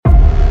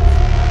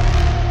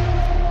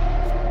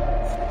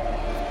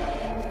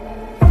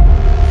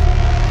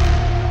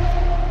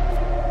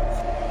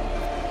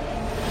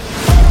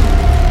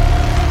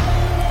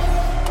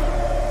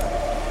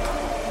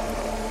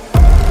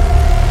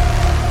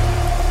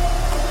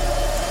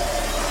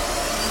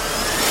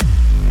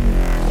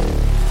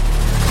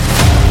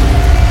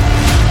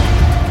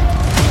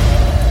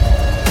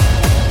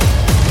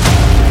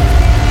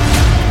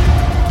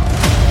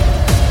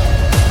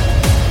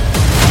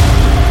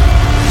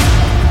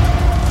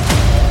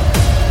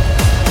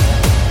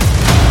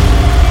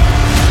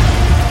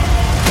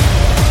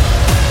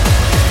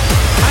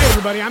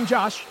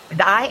Josh.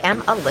 And I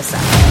am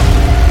Alyssa.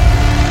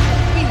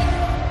 We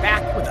are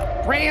back with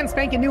a brand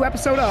spanking new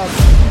episode of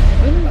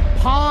The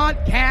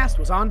Podcast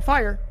Was on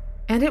Fire.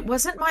 And it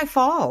wasn't my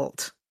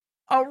fault.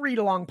 A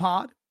read-along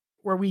pod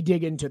where we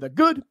dig into the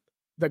good,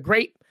 the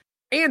great,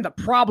 and the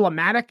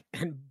problematic.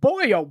 And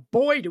boy, oh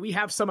boy, do we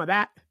have some of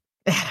that.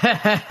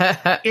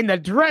 In the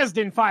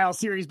Dresden Files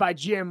series by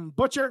Jim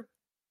Butcher.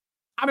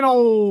 I'm an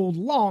old,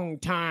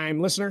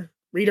 long-time listener,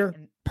 reader,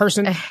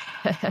 person.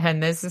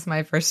 And this is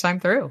my first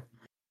time through.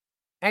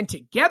 And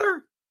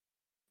together,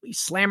 we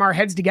slam our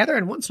heads together,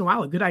 and once in a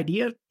while, a good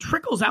idea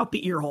trickles out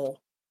the ear hole.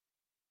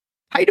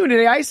 How you doing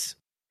today, Ice?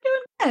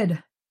 Doing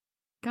good.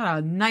 Got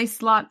a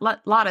nice lot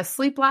of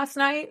sleep last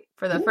night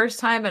for the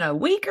first time in a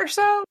week or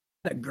so.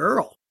 The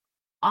girl.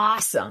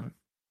 Awesome.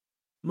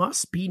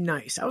 Must be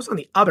nice. I was on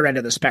the other end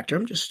of the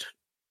spectrum, just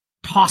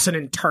tossing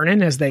and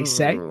turning, as they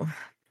say. Ooh,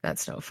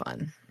 that's no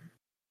fun.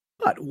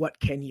 But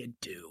what can you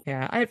do?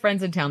 Yeah, I had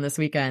friends in town this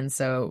weekend,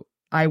 so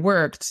I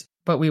worked,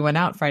 but we went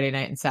out Friday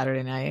night and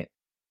Saturday night.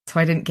 So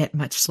I didn't get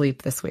much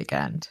sleep this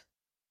weekend.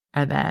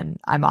 And then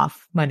I'm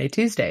off Monday,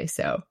 Tuesday.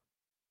 So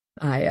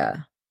I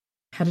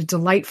had a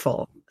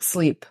delightful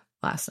sleep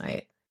last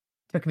night.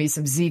 Took me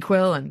some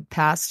ZzzQuil and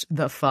passed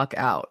the fuck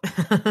out.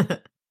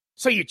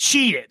 So you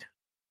cheated.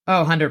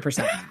 Oh,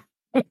 100%.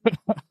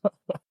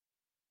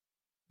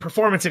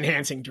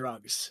 Performance-enhancing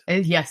drugs.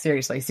 Yeah,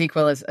 seriously.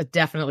 ZzzQuil is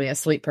definitely a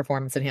sleep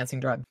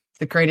performance-enhancing drug. It's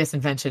the greatest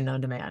invention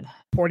known to man.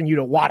 Porting you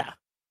to WADA.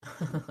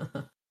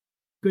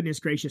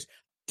 Goodness gracious.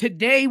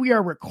 Today we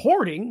are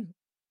recording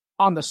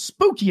on the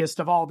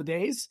spookiest of all the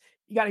days.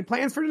 You got any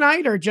plans for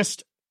tonight, or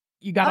just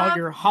you got all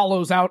your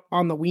hollows out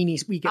on the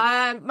weenies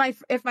weekend?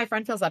 If my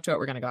friend feels up to it,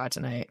 we're going to go out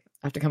tonight.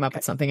 I have to come up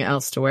with something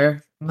else to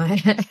wear.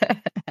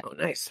 Oh,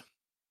 nice.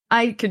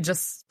 I can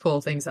just pull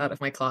things out of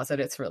my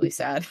closet. It's really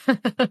sad,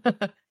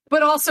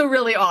 but also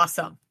really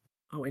awesome.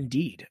 Oh,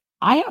 indeed.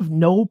 I have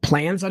no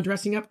plans on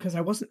dressing up because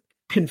I wasn't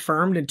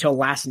confirmed until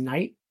last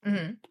night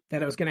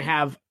that I was going to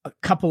have a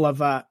couple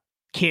of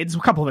kids, a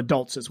couple of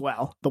adults as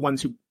well, the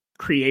ones who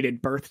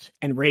created, birthed,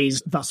 and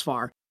raised thus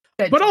far.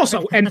 But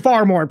also, and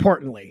far more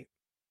importantly,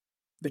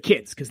 the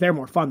kids, because they're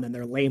more fun than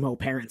their lame-o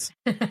parents.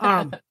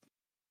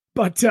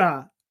 But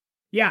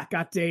yeah,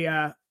 got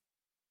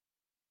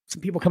some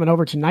people coming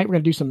over tonight. We're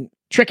going to do some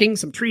tricking,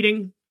 some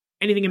treating,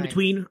 anything in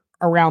between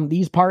around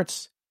these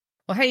parts.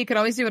 Well, hey, you could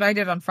always do what I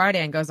did on Friday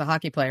and go as a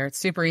hockey player. It's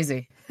super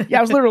easy. Yeah,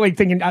 I was literally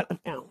thinking,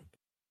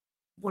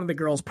 one of the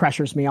girls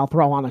pressures me. I'll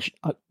throw on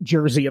a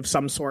jersey of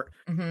some sort.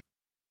 Mm-hmm.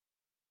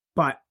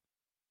 But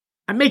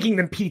I'm making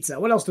them pizza.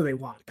 What else do they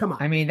want? Come on.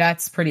 I mean,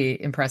 that's pretty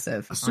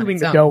impressive. Assuming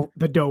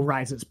the dough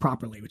rises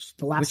properly, which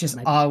is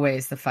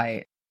always the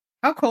fight.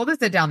 How cold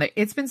is it down there?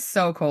 It's been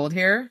so cold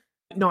here.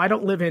 No, I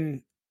don't live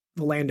in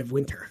the land of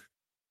winter.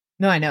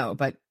 No, I know,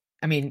 but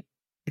I mean,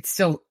 it's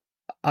still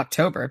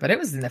October, but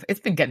it's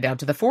been getting down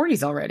to the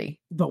 40s already.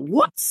 The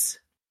what?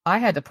 I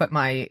had to put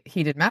my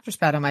heated mattress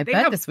pad on my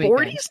bed this weekend.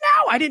 40s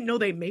now? I didn't know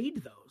they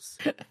made those.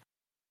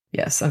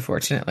 Yes,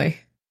 unfortunately.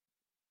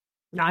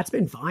 No, it's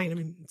been fine. I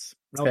mean, it's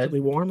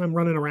relatively warm. I'm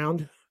running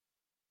around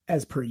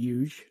as per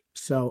usual.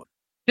 So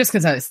just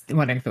because I was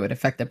wondering if it would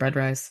affect the bread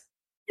rise.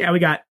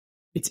 Yeah,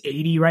 it's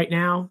 80 right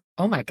now.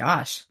 Oh my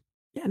gosh.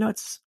 Yeah, no,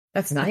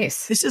 that's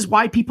nice. This is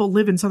why people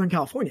live in Southern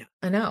California.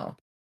 I know.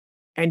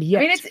 And yet,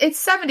 I mean, it's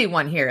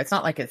 71 here. It's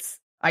not like it's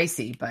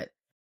icy, but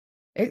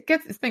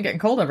it's been getting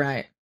colder,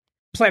 right?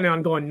 Planning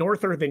on going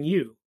norther than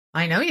you.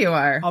 I know you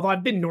are. Although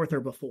I've been norther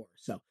before,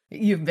 so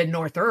you've been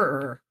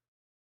norther.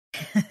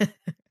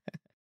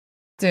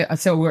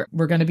 So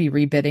we're going to be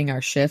rebidding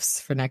our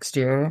shifts for next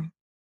year,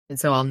 and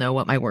so I'll know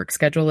what my work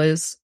schedule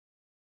is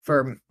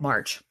for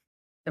March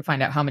to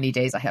find out how many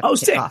days I have to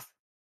take off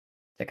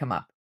to come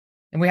up,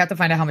 and we have to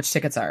find out how much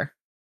tickets are.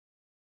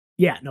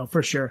 Yeah, no,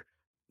 for sure.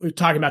 We're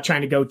talking about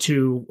trying to go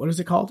to, what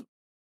is it called?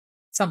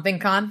 Something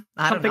con?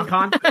 Something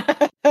con.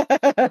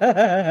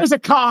 There's a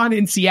con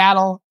in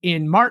Seattle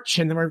in March,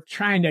 and then we're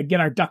trying to get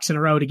our ducks in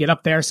a row to get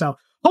up there. So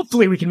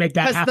hopefully we can make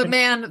that happen. Because the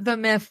man, the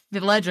myth,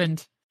 the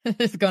legend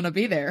is going to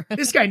be there.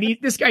 This guy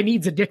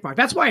needs a dick mark.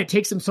 That's why it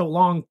takes him so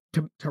long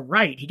to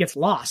write. He gets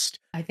lost.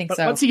 I think but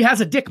so. Once he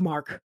has a dick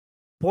mark,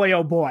 boy,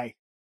 oh boy.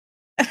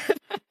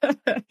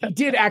 He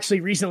did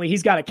actually recently.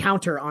 He's got a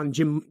counter on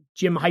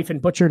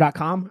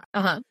jim-butcher.com.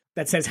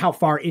 That says how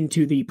far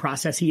into the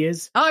process he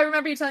is. Oh, I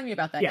remember you telling me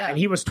about that. Yeah, and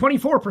he was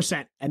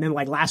 24%. And then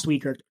like last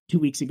week or 2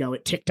 weeks ago,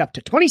 it ticked up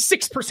to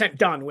 26%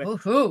 done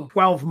with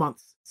 12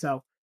 months.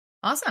 So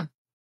awesome.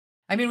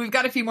 I mean, we've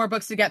got a few more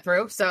books to get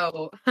through,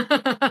 so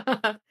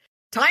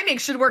timing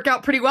should work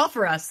out pretty well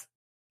for us.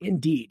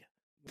 Indeed.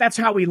 That's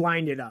how we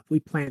lined it up. We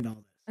planned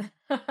all this.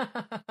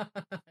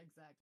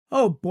 Exactly.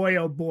 Oh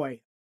boy.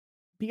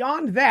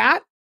 Beyond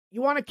that,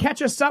 you want to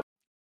catch us up?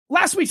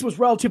 Last week's was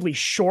relatively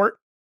short.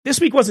 This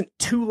week wasn't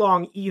too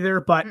long either,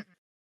 but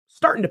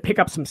starting to pick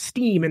up some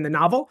steam in the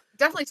novel.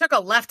 Definitely took a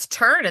left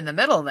turn in the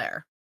middle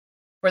there,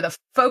 where the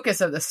focus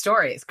of the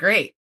story is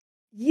great.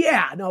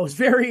 Yeah, no, it was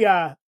very,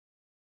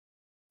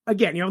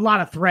 again, a lot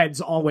of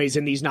threads always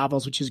in these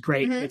novels, which is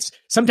great.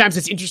 Sometimes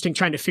it's interesting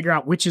trying to figure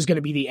out which is going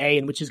to be the A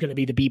and which is going to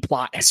be the B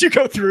plot as you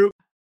go through.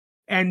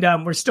 And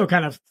we're still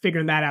kind of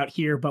figuring that out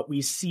here, but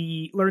we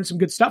learn some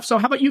good stuff. So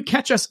how about you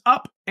catch us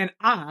up and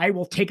I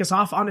will take us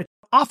off on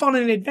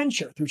an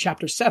adventure through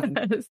chapter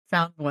 7.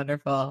 Sounds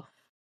wonderful.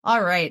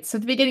 All right. So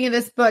at the beginning of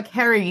this book,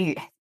 Harry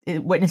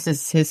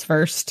witnesses his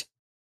first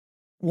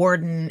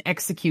warden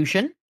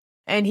execution,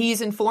 and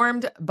he's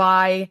informed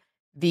by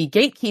the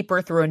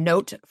gatekeeper through a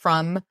note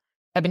from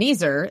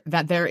Ebenezer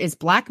that there is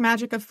black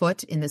magic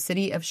afoot in the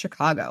city of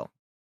Chicago.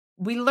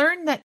 We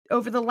learn that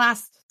over the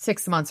last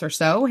 6 months or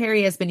so,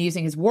 Harry has been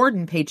using his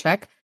warden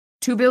paycheck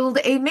to build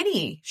a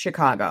mini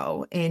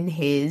Chicago in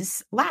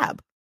his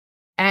lab.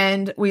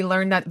 And we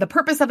learn that the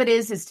purpose of it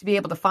is to be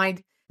able to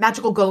find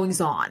magical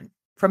goings on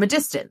from a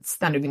distance.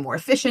 That would be more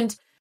efficient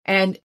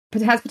and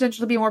has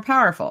potential to be more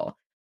powerful,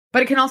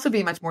 but it can also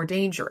be much more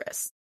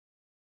dangerous.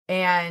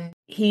 And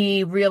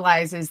he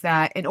realizes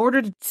that in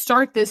order to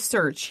start this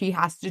search, he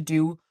has to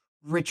do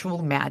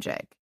ritual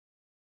magic.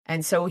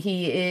 And so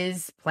he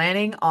is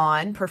planning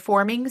on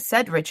performing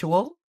said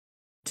ritual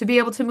to be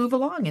able to move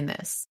along in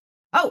this.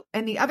 Oh,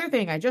 and the other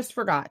thing I just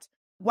forgot.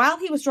 While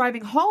he was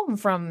driving home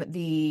from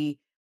the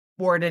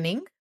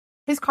wardening,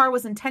 his car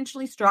was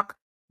intentionally struck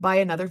by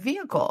another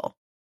vehicle.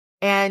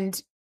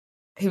 And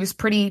he was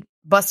pretty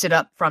busted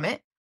up from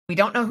it. We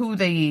don't know who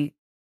the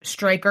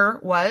striker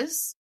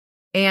was.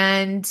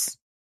 And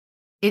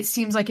it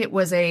seems like it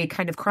was a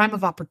kind of crime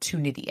of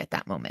opportunity at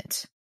that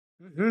moment.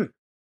 Mm-hmm.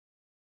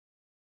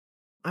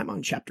 I'm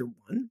on chapter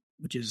 1,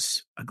 which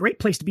is a great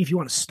place to be if you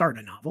want to start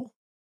a novel.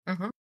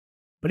 Mm-hmm.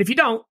 But if you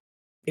don't,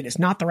 it is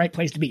not the right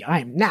place to be. I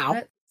am now.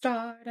 Let's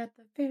start at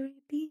the very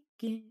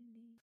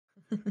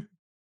beginning.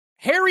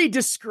 Harry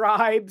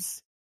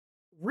describes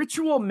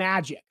ritual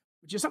magic,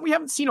 which is something we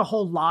haven't seen a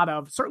whole lot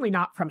of, certainly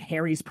not from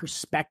Harry's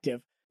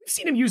perspective. We've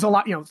seen him use a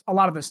lot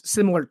of the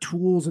similar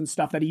tools and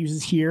stuff that he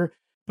uses here,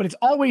 but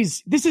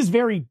this is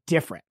very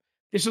different.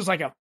 This is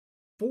like a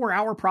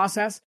 4-hour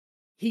process.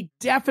 He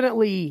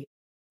definitely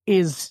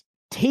is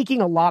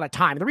taking a lot of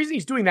time. The reason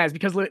he's doing that is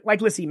because,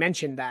 like Lissy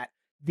mentioned, that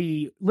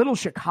the Little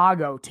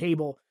Chicago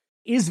table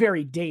is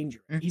very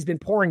dangerous. Mm-hmm. He's been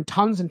pouring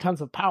tons and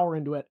tons of power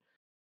into it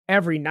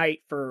every night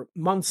for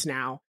months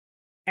now.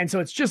 And so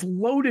it's just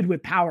loaded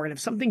with power. And if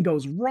something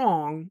goes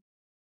wrong,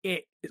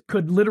 it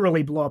could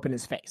literally blow up in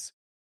his face.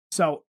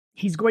 So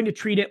he's going to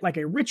treat it like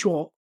a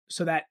ritual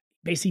so that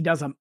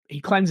basically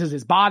he cleanses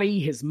his body,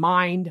 his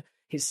mind,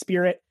 his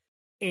spirit,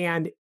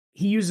 and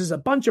he uses a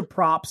bunch of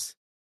props,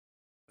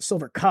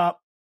 silver cup.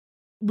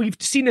 We've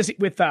seen this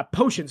with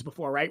potions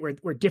before, right?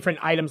 Where different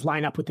items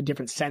line up with the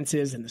different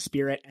senses and the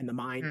spirit and the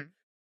mind. Mm.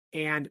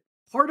 And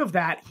part of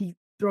that, he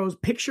throws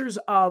pictures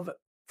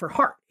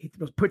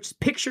puts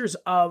pictures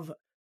of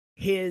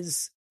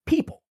his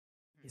people,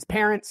 his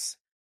parents,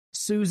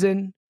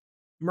 Susan,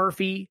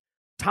 Murphy,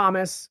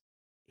 Thomas,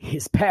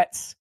 his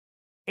pets,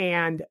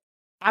 and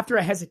after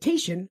a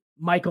hesitation,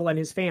 Michael and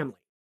his family,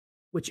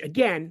 which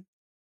again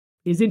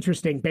is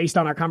interesting based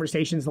on our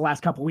conversations the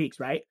last couple weeks,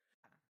 right?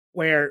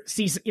 Where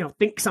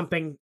think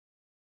something,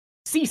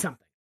 see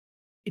something.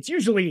 It's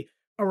usually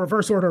a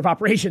reverse order of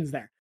operations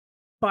there.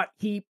 But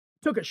he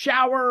took a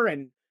shower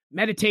and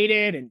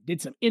meditated and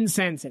did some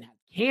incense and had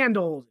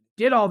candles, and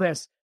did all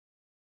this.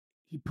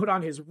 He put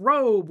on his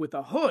robe with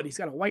a hood. He's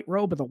got a white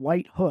robe with a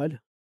white hood.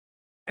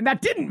 And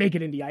that didn't make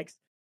it into Yikes.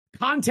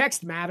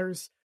 Context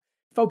matters.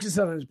 Focuses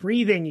on his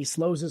breathing. He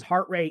slows his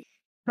heart rate,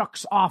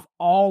 shucks off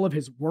all of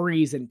his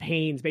worries and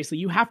pains. Basically,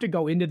 you have to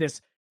go into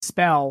this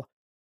spell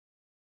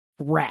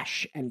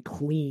fresh and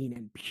clean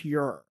and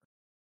pure.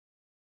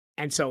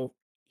 And so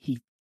he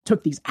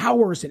took these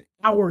hours and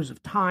hours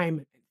of time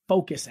and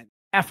focus and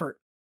effort.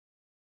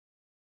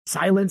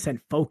 Silence and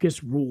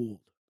focus ruled.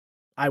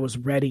 I was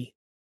ready.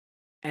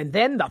 And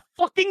then the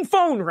fucking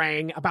phone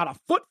rang about a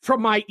foot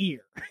from my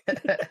ear.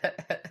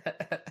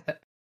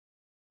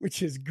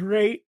 Which is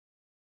great.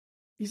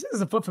 He says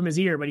it's a foot from his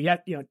ear, but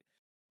he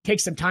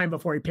takes some time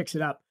before he picks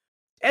it up.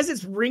 As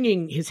it's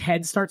ringing, his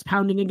head starts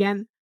pounding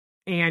again.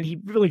 And he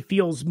really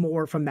feels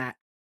more from that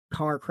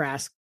car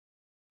crash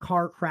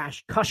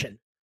cushion.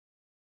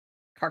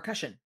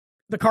 Carcussion.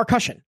 The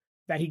carcussion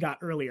that he got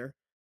earlier.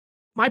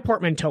 My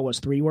portmanteau was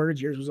 3 words.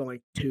 Yours was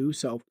only 2.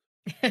 So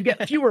you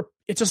get fewer.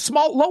 It's a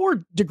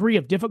lower degree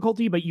of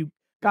difficulty, but you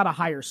got a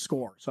higher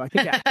score. So I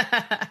think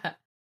that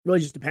really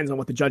just depends on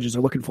what the judges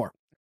are looking for.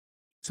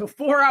 So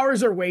 4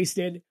 hours are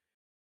wasted.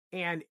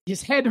 And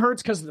his head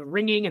hurts because of the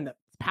ringing and the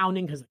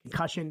pounding because of the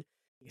concussion.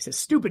 He says,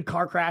 stupid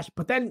car crash.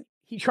 But then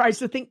he tries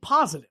to think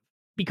positive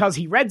because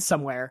he read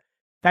somewhere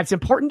that's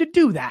important to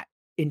do that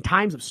in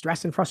times of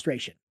stress and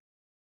frustration.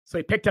 So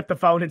he picked up the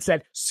phone and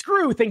said,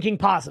 screw thinking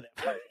positive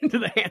into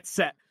the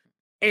handset.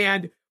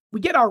 And we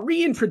get our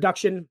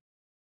reintroduction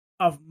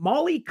of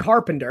Molly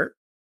Carpenter,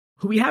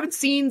 who we haven't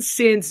seen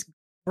since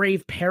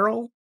Grave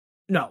Peril.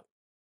 No,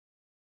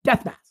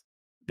 Death Mask.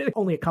 Been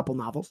only a couple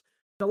novels.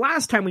 The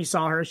last time we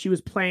saw her, she was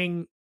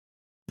playing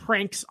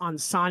pranks on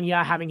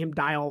Sonia, having him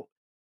dial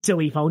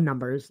silly phone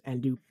numbers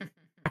and do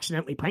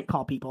accidentally prank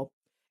call people.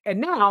 And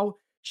now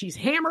she's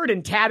hammered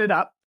and tatted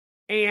up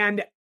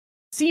and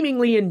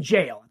seemingly in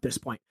jail at this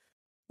point,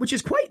 which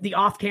is quite the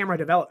off-camera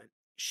development.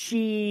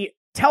 She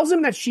tells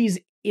him that she's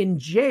in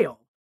jail,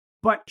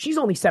 but she's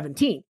only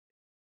 17.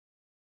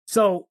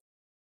 So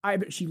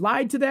either she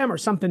lied to them or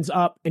something's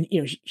up. And,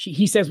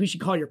 he says, we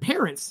should call your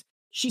parents.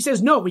 She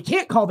says, no, we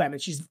can't call them.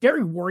 And she's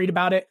very worried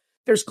about it.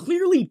 There's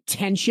clearly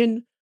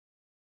tension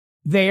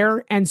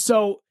there. And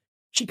so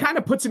she kind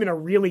of puts him in a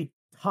really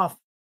tough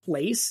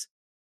place.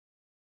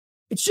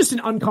 It's just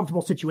an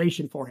uncomfortable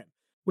situation for him,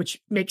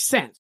 which makes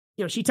sense.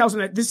 She tells him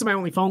that this is my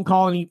only phone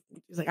call. And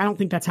he's like, I don't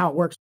think that's how it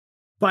works.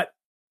 But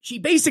she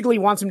basically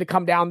wants him to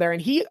come down there.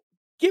 And he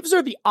gives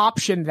her the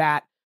option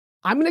that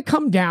I'm going to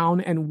come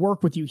down and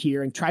work with you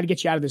here and try to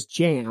get you out of this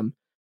jam.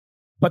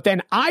 But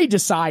then I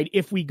decide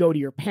if we go to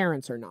your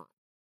parents or not.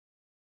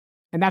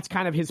 And that's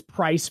kind of his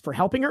price for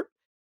helping her.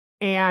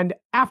 And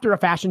after a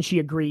fashion, she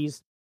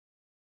agrees.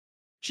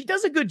 She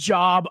does a good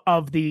job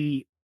of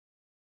he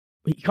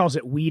calls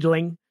it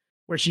wheedling,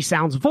 where she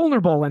sounds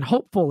vulnerable and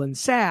hopeful and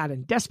sad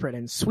and desperate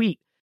and sweet.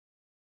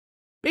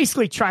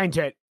 Basically trying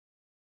to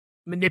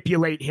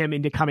manipulate him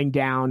into coming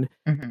down.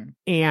 Mm-hmm.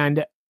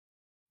 And,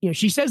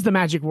 she says the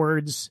magic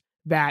words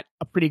that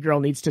a pretty girl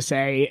needs to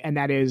say, and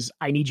that is,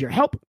 I need your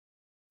help.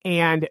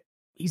 And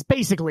he's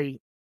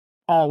basically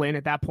all in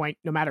at that point,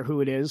 no matter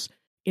who it is.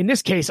 In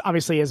this case,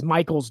 obviously, as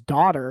Michael's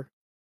daughter,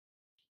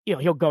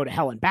 he'll go to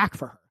hell and back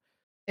for her.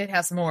 It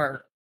has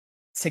more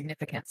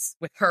significance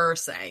with her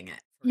saying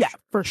it.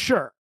 For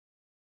sure.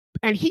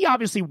 And he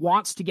obviously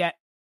wants to get,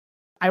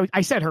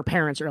 I said her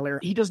parents earlier.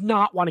 He does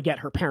not want to get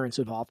her parents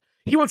involved.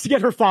 He wants to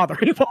get her father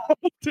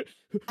involved.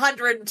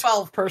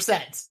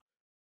 112%.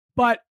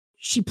 But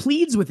she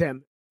pleads with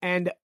him.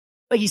 And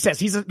like he says,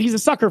 he's a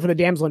sucker for the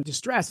damsel in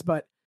distress.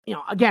 But,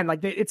 again,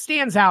 like it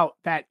stands out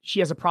that she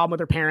has a problem with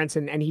her parents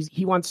and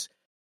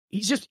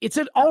it's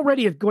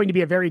already going to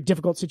be a very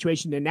difficult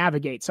situation to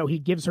navigate. So he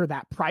gives her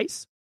that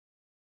price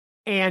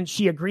and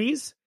she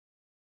agrees.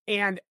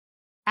 And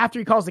after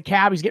he calls the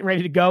cab, he's getting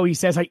ready to go. He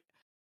says,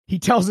 he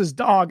tells his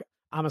dog,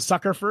 I'm a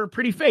sucker for a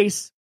pretty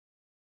face.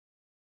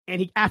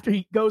 And after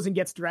he goes and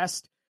gets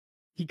dressed,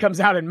 he comes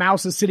out and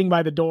Mouse is sitting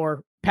by the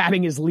door,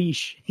 patting his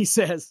leash. He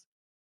says,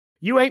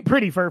 you ain't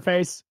pretty,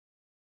 Furface.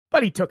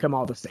 But he took him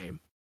all the same.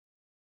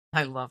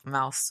 I love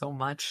Mouse so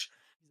much.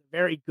 He's a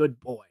very good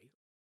boy.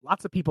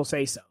 Lots of people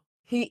say so.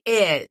 He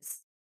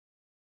is.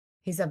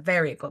 He's a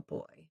very good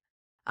boy.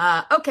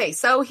 Okay,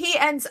 so he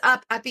ends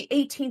up at the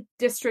 18th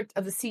district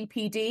of the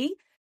CPD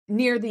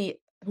near the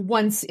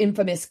once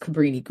infamous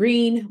Cabrini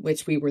Green,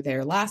 which we were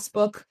there last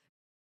book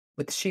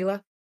with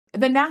Sheila.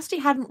 The Nasty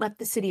hadn't left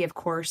the city, of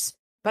course,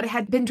 but it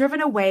had been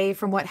driven away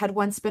from what had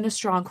once been a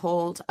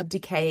stronghold of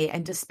decay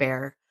and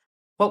despair.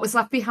 What was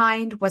left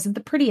behind wasn't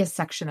the prettiest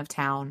section of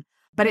town,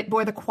 but it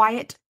bore the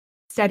quiet,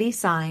 steady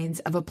signs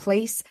of a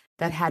place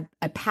that had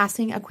a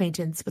passing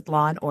acquaintance with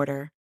law and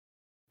order.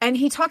 And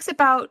he talks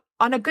about,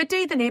 on a good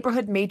day, the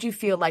neighborhood made you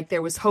feel like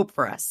there was hope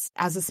for us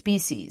as a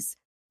species,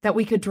 that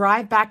we could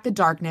drive back the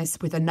darkness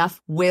with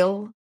enough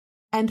will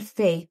and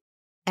faith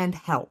and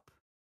help.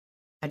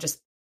 I just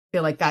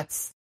feel like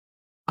that's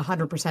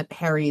 100%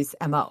 Harry's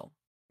MO.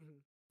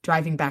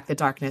 Driving back the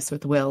darkness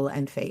with will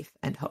and faith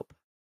and hope.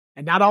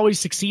 And not always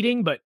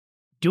succeeding, but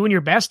doing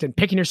your best and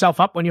picking yourself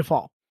up when you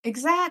fall.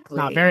 Exactly.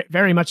 No, very,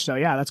 very much so.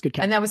 Yeah, that's good.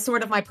 And that was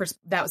sort of my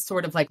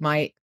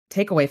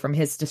takeaway from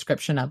his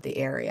description of the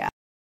area.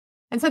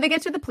 And so they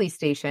get to the police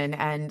station,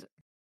 and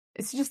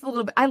it's just a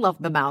little bit. I love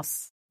the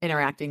Mouse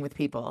interacting with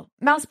people.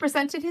 Mouse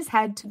presented his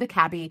head to the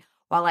cabbie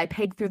while I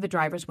pegged through the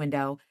driver's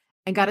window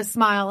and got a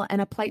smile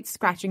and a polite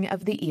scratching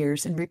of the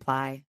ears in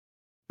reply.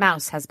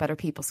 Mouse has better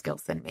people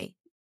skills than me.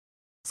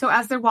 So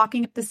as they're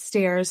walking up the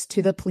stairs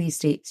to the police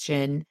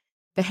station,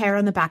 the hair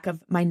on the back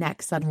of my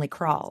neck suddenly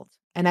crawled.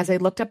 And as I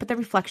looked up at the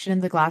reflection in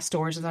the glass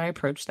doors as I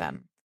approached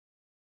them,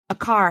 a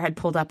car had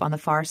pulled up on the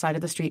far side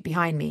of the street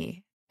behind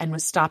me and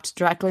was stopped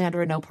directly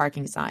under a no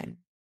parking sign.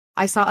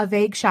 I saw a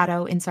vague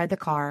shadow inside the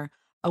car,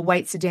 a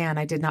white sedan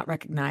I did not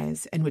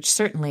recognize, and which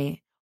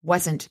certainly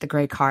wasn't the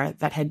gray car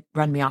that had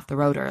run me off the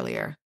road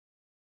earlier.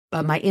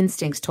 But my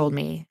instincts told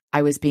me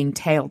I was being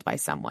tailed by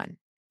someone.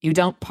 You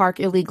don't park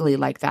illegally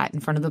like that in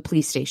front of the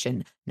police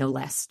station, no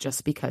less,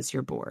 just because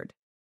you're bored.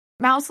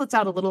 Mouse lets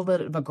out a little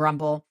bit of a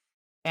grumble,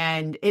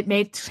 and it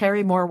made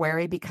Terry more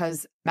wary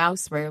because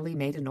Mouse rarely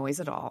made a noise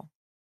at all.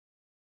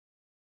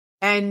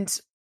 And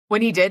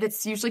when he did,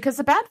 it's usually because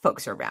the bad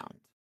folks are around.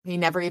 He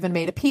never even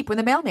made a peep when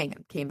the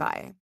mailman came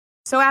by.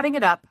 So adding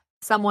it up,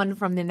 someone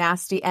from the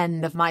nasty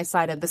end of my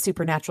side of the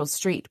supernatural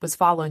street was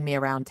following me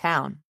around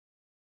town.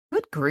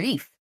 Good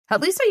grief.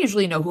 At least I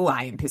usually know who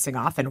I am pissing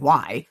off and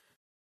why.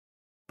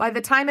 By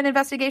the time an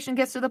investigation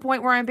gets to the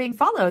point where I'm being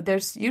followed,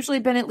 there's usually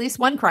been at least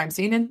one crime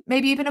scene and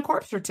maybe even a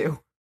corpse or two.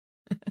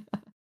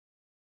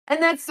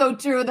 And that's so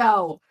true,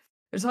 though.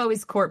 There's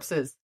always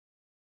corpses.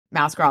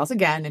 Mouse growls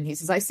again, and he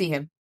says, I see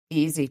him.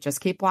 Easy, just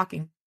keep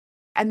walking.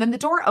 And then the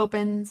door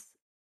opens,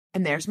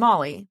 and there's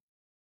Molly.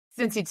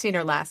 Since he'd seen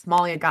her last,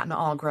 Molly had gotten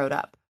all grown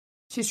up.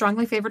 She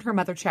strongly favored her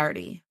mother,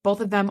 Charity.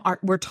 Both of them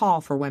were tall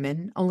for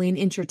women, only an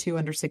inch or two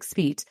under 6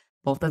 feet.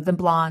 Both of them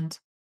blonde,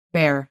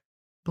 fair,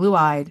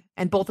 blue-eyed,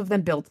 and both of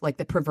them built like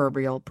the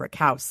proverbial brick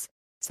house,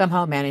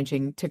 somehow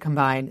managing to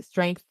combine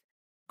strength,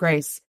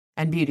 grace,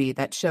 and beauty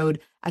that showed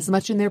as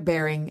much in their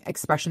bearing,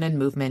 expression, and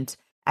movement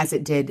as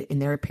it did in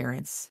their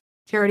appearance.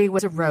 Charity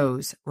was a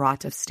rose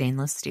wrought of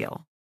stainless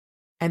steel.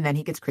 And then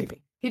he gets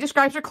creepy. He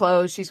describes her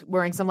clothes. She's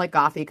wearing some like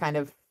gothy kind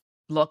of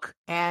look,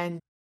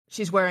 and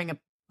she's wearing a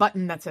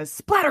button that says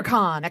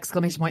SplatterCon!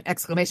 Exclamation point,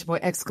 exclamation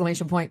point,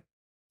 exclamation point.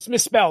 It's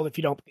misspelled if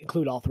you don't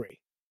include all three.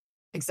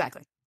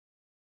 Exactly.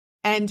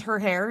 And her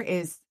hair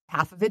is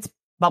half of it's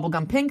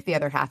bubblegum pink, the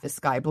other half is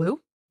sky blue.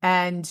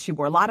 And she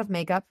wore a lot of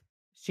makeup.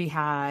 She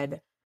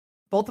had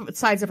both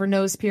sides of her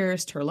nose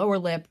pierced, her lower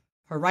lip,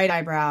 her right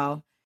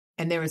eyebrow,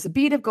 and there was a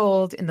bead of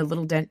gold in the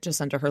little dent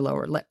just under her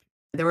lower lip.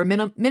 There were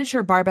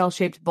miniature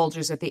barbell-shaped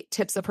bulges at the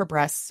tips of her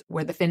breasts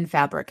where the thin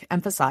fabric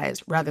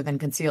emphasized rather than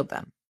concealed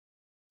them.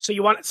 So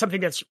you want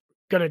something that's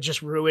going to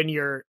just ruin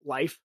your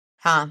life?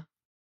 Huh?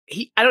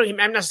 I'm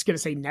not just going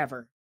to say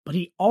never, but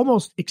he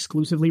almost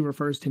exclusively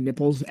refers to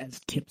nipples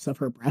as tips of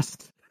her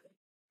breasts.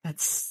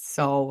 That's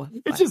so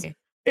funny.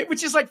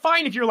 Which is like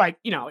fine if you're like,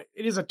 it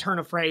is a turn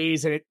of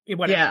phrase and it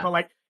whatever, yeah. But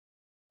like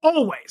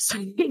always,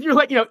 if you're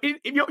like, if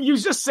you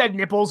just said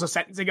nipples a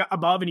sentence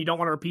above and you don't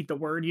want to repeat the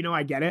word,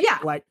 I get it. Yeah.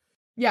 Like,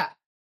 yeah.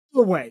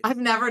 Always. I've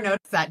never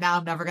noticed that. Now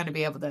I'm never going to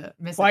be able to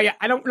miss it. Well, yeah,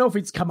 I don't know if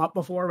it's come up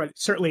before, but it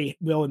certainly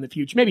will in the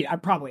future. Maybe I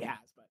probably has,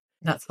 but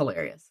that's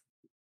hilarious.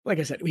 Like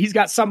I said, he's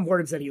got some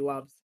words that he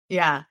loves.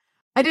 Yeah.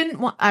 I didn't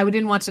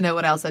want to know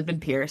what else had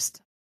been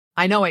pierced.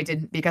 I know I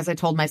didn't because I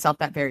told myself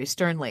that very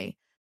sternly.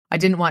 I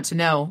didn't want to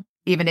know,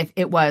 even if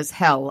it was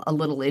hell a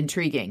little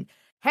intriguing.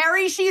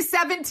 Harry, she's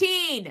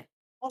 17.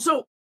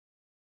 Also,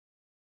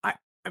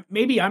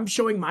 maybe I'm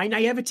showing my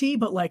naivety,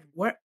 but like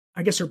what?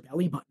 I guess her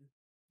belly button,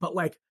 but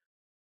like.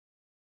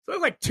 So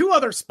there's like 2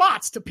 other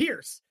spots to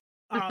pierce.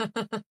 But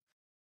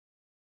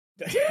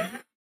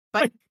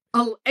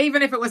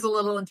even if it was a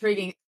little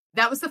intriguing,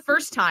 that was the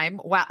first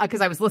time,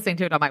 because I was listening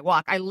to it on my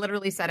walk, I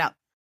literally set out.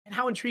 And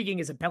how intriguing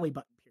is a belly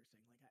button piercing?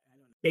 Like, I don't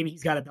know. Maybe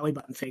he's got a belly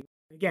button thing.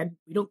 Again,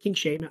 we don't kink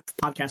shame. The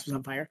podcast was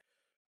on fire.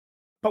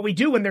 But we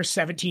do when they're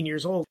 17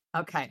 years old.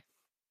 Okay.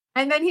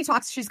 And then he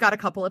talks, she's got a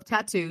couple of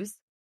tattoos.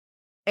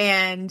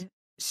 And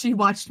she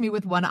watched me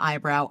with one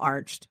eyebrow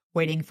arched,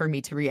 waiting for me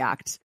to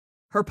react.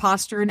 Her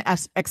posture and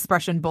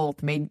expression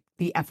both made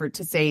the effort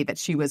to say that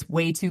she was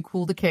way too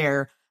cool to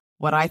care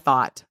what I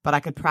thought, but I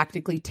could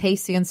practically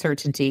taste the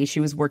uncertainty she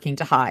was working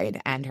to hide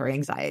and her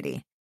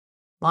anxiety.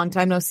 Long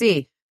time no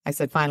see, I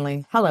said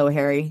finally. Hello,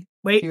 Harry.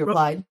 Wait, she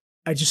replied.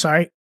 I just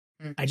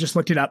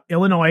looked it up.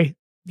 Illinois,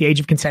 the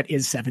age of consent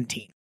is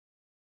 17.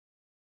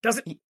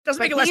 Doesn't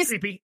make it less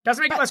creepy.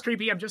 Doesn't make it less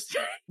creepy. I'm just...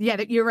 Yeah,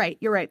 you're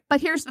right.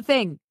 But here's the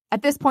thing.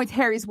 At this point,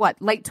 Harry's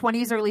what? Late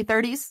 20s, early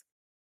 30s?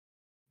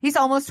 He's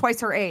almost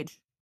twice her age.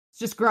 It's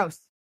just gross.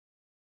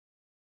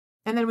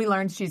 And then we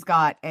learned she's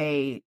got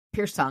a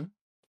pierced tongue.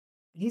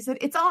 He said,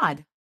 it's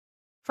odd.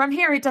 From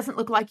here, it doesn't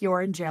look like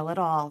you're in jail at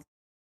all.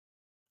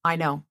 I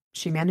know.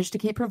 She managed to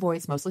keep her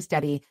voice mostly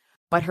steady,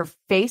 but her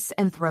face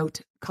and throat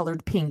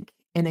colored pink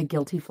in a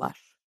guilty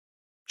flush.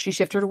 She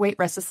shifted her weight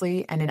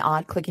restlessly, and an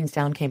odd clicking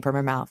sound came from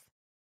her mouth.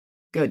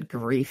 Good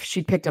grief.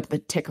 She'd picked up the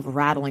tick of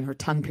rattling her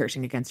tongue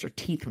piercing against her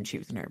teeth when she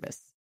was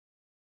nervous.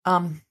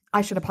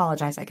 I should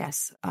apologize, I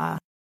guess.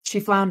 She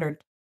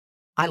floundered.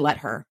 I let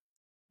her.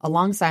 A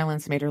long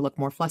silence made her look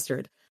more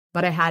flustered,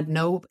 but I had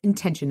no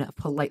intention of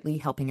politely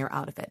helping her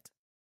out of it.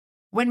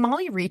 When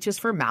Molly reaches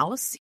for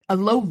Mouse, a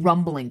low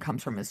rumbling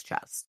comes from his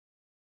chest.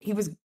 He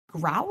was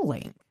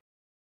growling.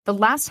 The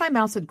last time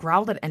Mouse had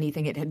growled at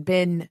anything, it had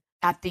been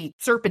at the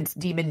serpent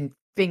demon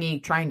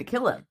thingy trying to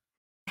kill him.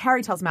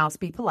 Harry tells Mouse,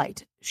 be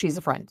polite. She's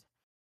a friend.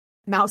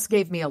 Mouse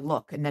gave me a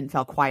look and then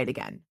fell quiet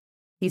again.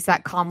 He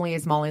sat calmly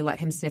as Molly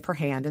let him sniff her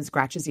hand and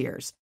scratch his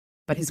ears,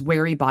 but his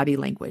wary body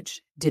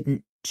language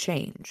didn't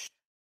change.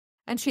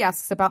 And she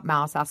asks about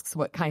Mouse, asks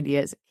what kind he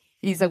is.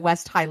 He's a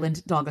West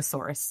Highland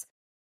Dogosaurus.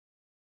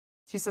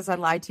 She says, I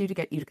lied to you to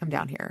get you to come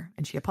down here.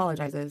 And she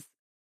apologizes.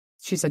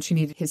 She said she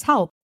needed his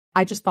help.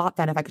 I just thought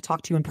then if I could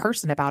talk to you in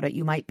person about it,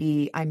 you might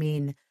be,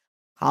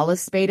 call a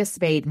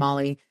spade,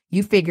 Molly.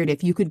 You figured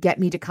if you could get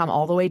me to come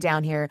all the way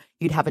down here,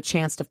 you'd have a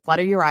chance to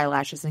flutter your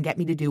eyelashes and get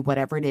me to do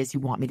whatever it is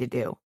you want me to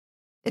do.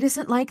 It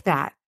isn't like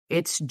that.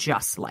 It's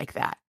just like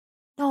that.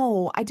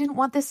 No, I didn't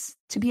want this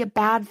to be a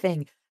bad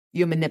thing.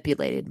 You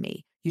manipulated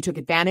me. You took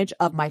advantage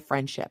of my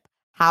friendship.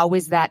 How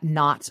is that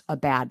not a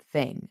bad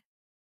thing?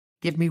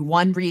 Give me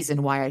one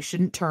reason why I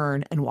shouldn't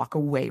turn and walk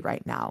away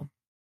right now.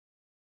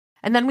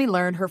 And then we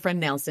learn her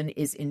friend Nelson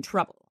is in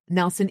trouble.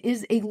 Nelson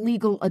is a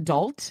legal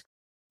adult,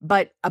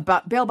 but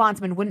a bail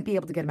bondsman wouldn't be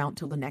able to get him out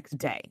until the next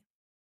day.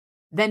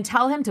 Then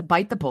tell him to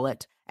bite the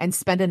bullet and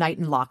spend a night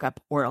in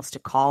lockup or else to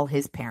call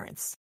his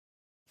parents.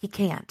 He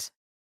can't.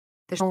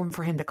 There's no one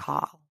for him to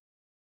call.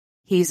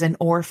 He's an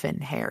orphan,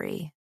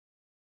 Harry.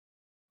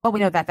 Well, we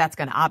know that that's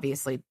going to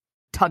obviously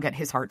tug at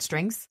his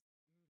heartstrings.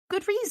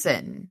 Good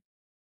reason.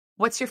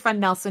 What's your friend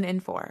Nelson in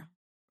for?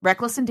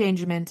 reckless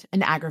endangerment,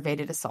 and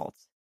aggravated assault.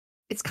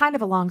 It's kind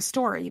of a long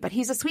story, but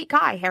he's a sweet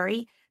guy,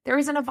 Harry. There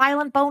isn't a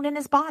violent bone in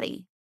his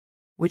body.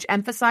 Which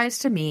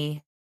emphasized to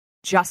me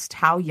just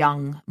how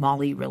young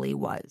Molly really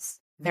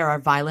was. There are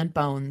violent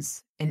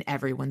bones in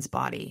everyone's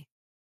body,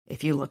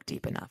 if you look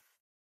deep enough.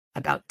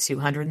 About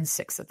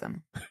 206 of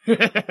them.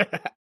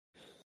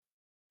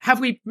 Have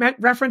we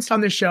referenced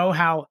on the show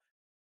how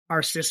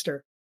our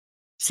sister,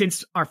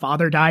 since our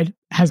father died,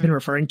 has been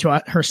referring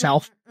to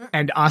herself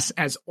and us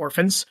as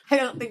orphans? I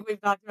don't think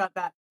we've talked about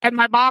that. And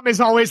my mom is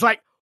always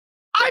like,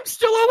 I'm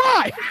still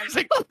alive. It's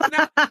like,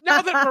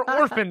 now that we're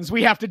orphans,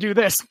 we have to do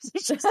this.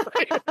 It's just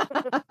like,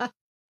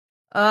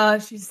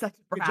 she's such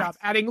a brat. Good job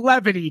adding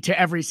levity to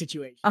every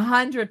situation.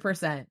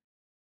 100%.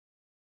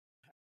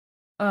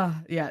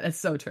 Yeah, that's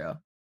so true.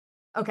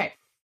 Okay.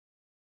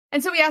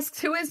 And so we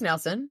asked, who is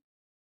Nelson?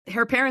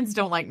 Her parents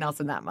don't like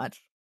Nelson that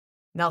much.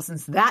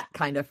 Nelson's that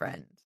kind of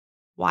friend.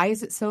 Why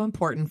is it so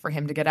important for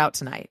him to get out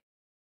tonight?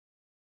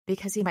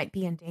 Because he might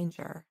be in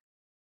danger.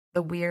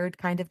 The weird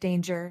kind of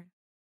danger.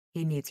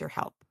 He needs your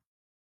help.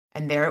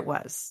 And there it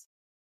was.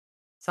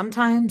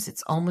 Sometimes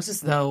it's almost as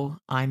though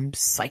I'm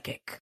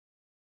psychic.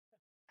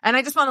 And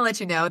I just want to let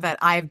you know that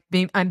I'm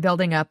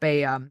building up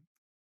a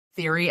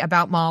theory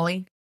about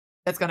Molly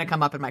that's going to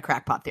come up in my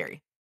crackpot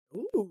theory.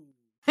 Ooh.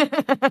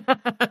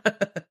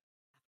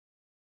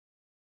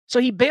 So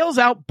he bails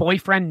out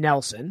boyfriend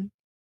Nelson.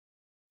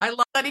 I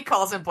love that he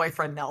calls him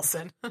boyfriend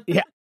Nelson.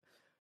 Yeah.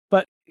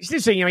 But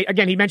so,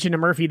 again, he mentioned to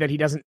Murphy that he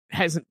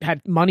hasn't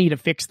had money to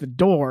fix the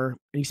door,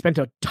 and he spent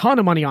a ton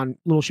of money on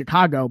Little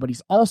Chicago, but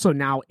he's also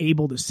now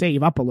able to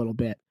save up a little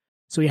bit.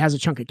 So he has a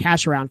chunk of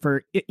cash around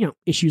for,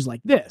 issues like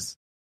this.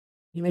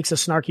 He makes a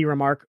snarky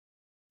remark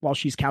while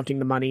she's counting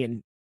the money,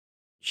 and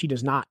she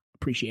does not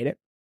appreciate it.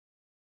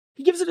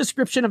 He gives a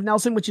description of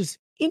Nelson, which is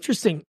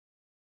interesting.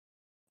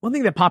 One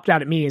thing that popped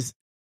out at me is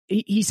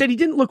he said he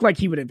didn't look like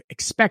he would have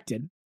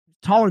expected.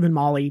 Taller than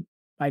Molly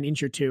by an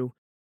inch or two,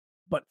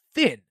 but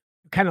thin,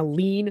 kind of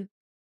lean,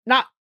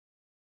 not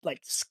like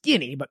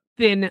skinny, but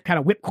thin, kind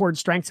of whipcord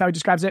strength, how he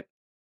describes it.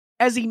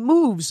 As he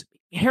moves,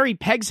 Harry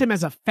pegs him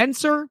as a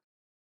fencer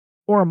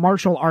or a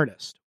martial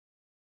artist.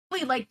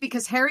 Like,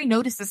 because Harry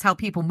notices how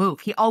people move.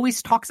 He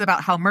always talks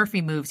about how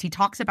Murphy moves. He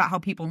talks about how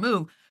people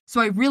move. So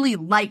I really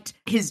liked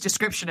his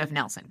description of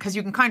Nelson, because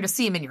you can kind of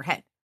see him in your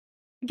head.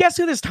 Guess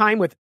who this time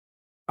with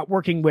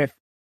working with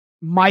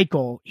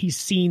Michael, he's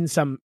seen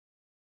some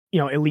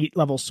elite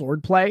level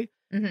sword play.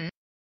 Mm-hmm.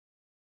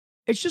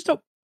 It's just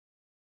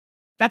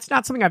that's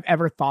not something I've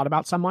ever thought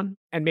about someone.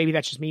 And maybe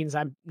that just means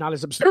I'm not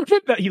as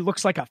observant that he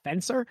looks like a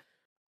fencer.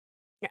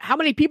 How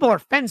many people are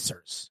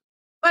fencers?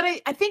 But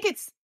I think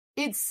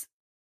it's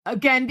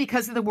again,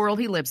 because of the world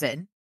he lives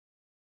in.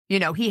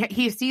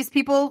 He sees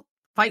people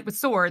fight with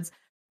swords,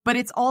 but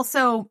it's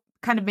also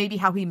kind of maybe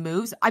how he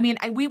moves. I mean,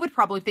 we would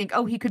probably think,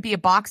 he could be a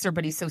boxer,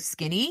 but he's so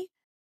skinny.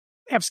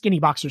 They have skinny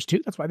boxers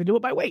too. That's why they do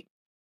it by weight.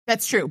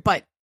 That's true.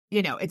 But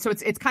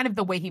it's kind of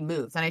the way he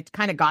moves. And I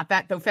kind of got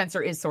that, though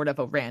fencer is sort of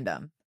a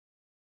random.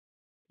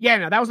 Yeah,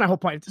 no, that was my whole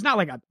point. It's not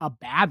like a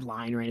bad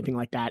line or anything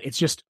like that. It's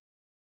just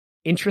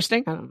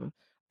interesting. I don't know.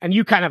 And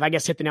you kind of, I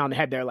guess, hit the nail on the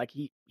head there. Like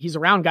he's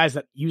around guys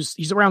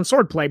he's around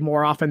swordplay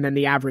more often than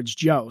the average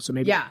Joe. So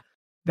maybe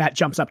that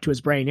jumps up to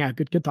his brain. Yeah,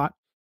 good thought.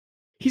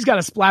 He's got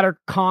a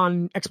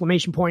SplatterCon !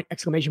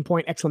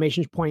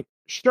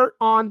 Shirt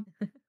on.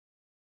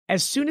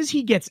 As soon as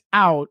he gets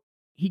out,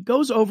 he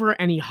goes over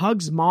and he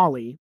hugs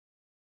Molly.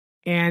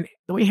 And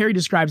the way Harry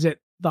describes it,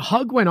 the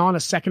hug went on a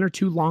second or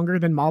two longer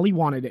than Molly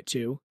wanted it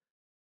to.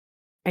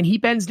 And he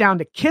bends down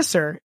to kiss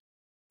her,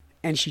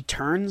 and she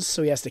turns,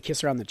 so he has to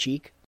kiss her on the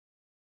cheek.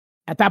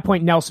 At that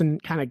point, Nelson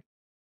kind of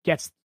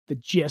gets the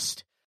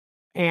gist.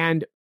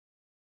 And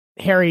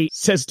Harry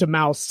says to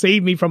Mouse,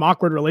 "Save me from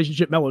awkward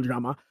relationship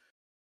melodrama."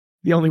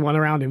 The only one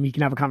around him he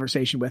can have a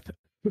conversation with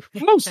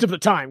most of the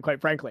time,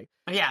 quite frankly.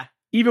 Yeah.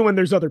 Even when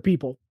there's other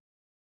people.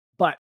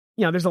 But,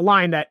 there's a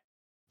line that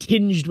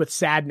tinged with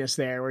sadness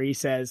there where he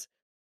says,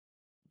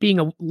 "Being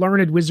a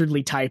learned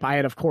wizardly type, I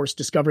had, of course,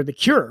 discovered the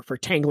cure for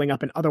tangling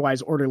up an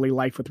otherwise orderly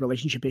life with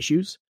relationship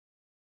issues.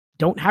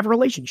 Don't have a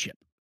relationship.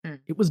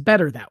 It was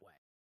better that way.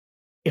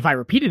 If I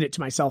repeated it to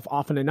myself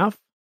often enough,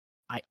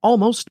 I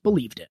almost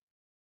believed it."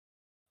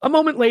 A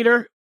moment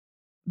later,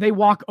 they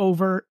walk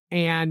over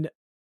and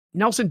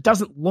Nelson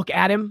doesn't look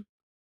at him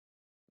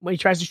when he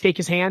tries to shake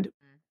his hand.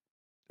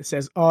 It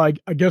says, "I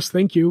guess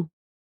thank you."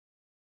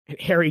 And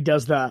Harry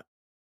does the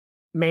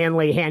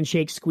manly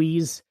handshake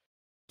squeeze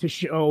to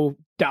show,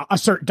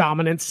 assert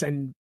dominance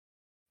and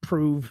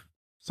prove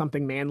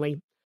something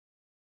manly.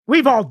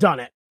 We've all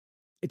done it.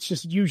 It's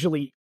just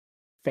usually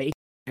fake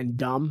and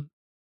dumb.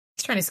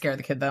 He's trying to scare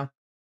the kid, though.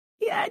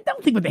 Yeah, I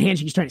don't think with the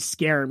handshake he's trying to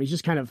scare him. He's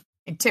just kind of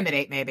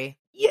intimidate, maybe.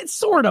 Yeah,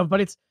 sort of,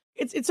 but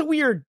it's a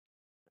weird.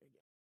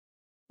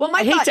 Well,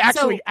 I hate to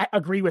actually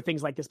agree with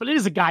things like this, but it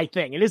is a guy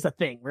thing. It is a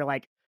thing. We're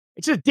like,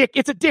 it's a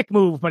dick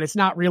move, but it's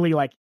not really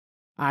like,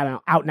 I don't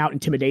know, out and out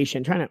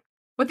intimidation.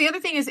 But the other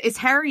thing is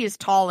Harry is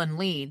tall and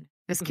lean.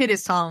 This kid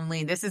is tall and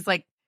lean. This is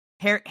like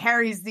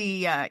Harry's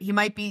he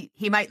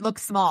might look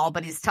small,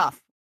 but he's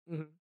tough.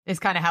 Mm-hmm. is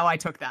kind of how I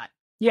took that.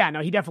 Yeah,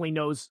 no, he definitely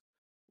knows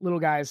little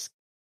guys,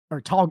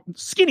 or tall,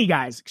 skinny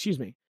guys, excuse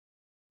me,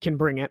 can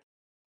bring it.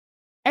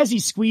 As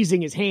he's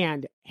squeezing his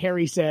hand,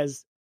 Harry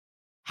says,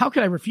 "How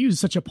could I refuse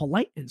such a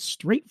polite and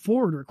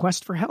straightforward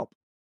request for help?"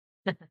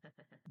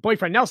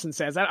 Boyfriend Nelson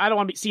says, I don't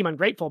want to seem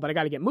ungrateful, but I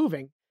got to get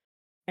moving.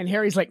 And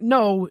Harry's like,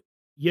 "No,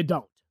 you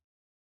don't."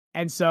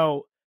 And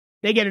so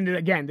they get into,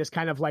 again, this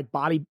kind of like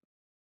body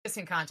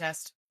pissing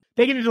contest.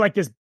 They get into like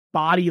this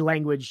body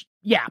language,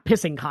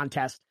 pissing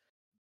contest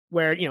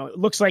where, it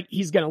looks like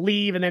he's going to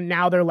leave. And then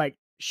now they're like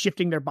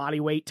shifting their body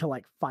weight to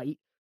like fight.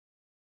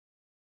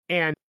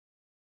 And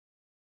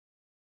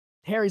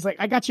Harry's like,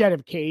 "I got you out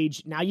of a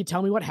cage. Now you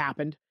tell me what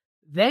happened.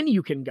 Then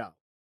you can go."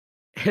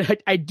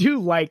 I do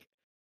like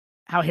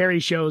how Harry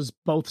shows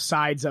both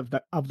sides of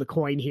the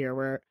coin here,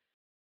 where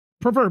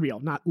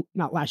proverbial,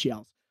 not last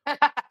yells.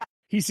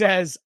 He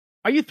says,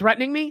 "Are you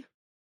threatening me?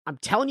 I'm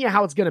telling you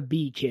how it's going to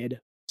be, kid.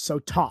 So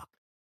talk.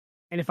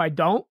 And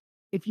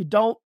if you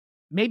don't,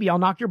 maybe I'll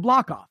knock your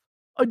block off.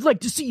 I'd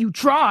like to see you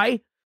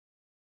try."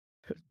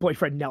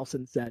 Boyfriend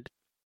Nelson said,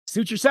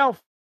 "Suit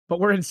yourself, but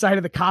we're inside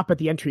of the cop at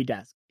the entry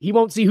desk. He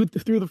won't see who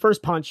threw the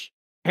first punch,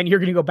 and you're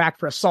going to go back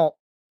for assault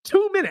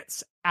 2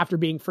 minutes after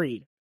being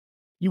freed.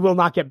 You will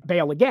not get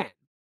bail again."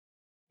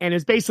 And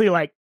it's basically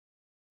like,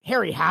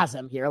 Harry has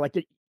him here. Like,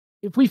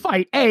 if we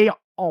fight,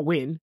 I'll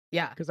win.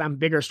 Yeah. Because I'm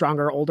bigger,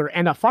 stronger, older,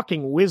 and a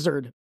fucking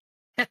wizard.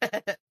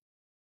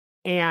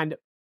 And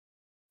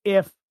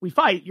if we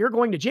fight, you're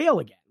going to jail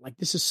again. Like,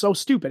 this is so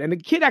stupid. And the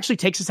kid actually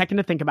takes a second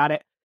to think about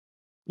it.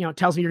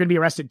 Tells me, "You're going to be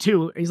arrested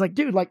too." And he's like,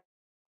 "Dude, like,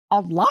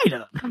 I'll lie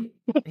to them."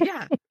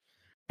 Yeah.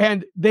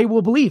 And they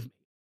will believe me.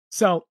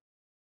 So,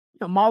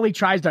 Molly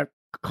tries to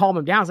calm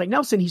him down. It's like,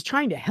 "Nelson, he's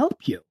trying to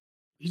help you.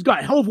 He's got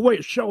a hell of a way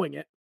of showing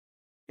it."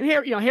 And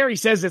Harry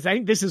says this. I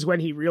think this is when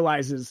he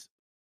realizes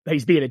that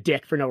he's being a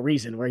dick for no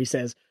reason, where he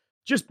says,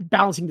 just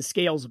balancing the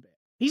scales a bit.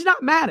 He's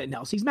not mad at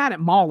Nelson. He's mad at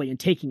Molly and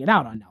taking it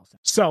out on Nelson.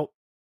 So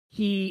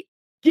he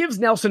gives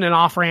Nelson an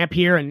off ramp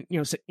here and,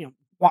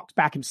 walks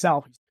back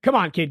himself. "Come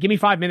on, kid, give me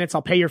 5 minutes.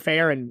 I'll pay your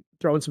fare and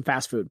throw in some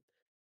fast food."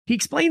 He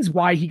explains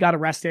why he got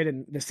arrested,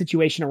 and the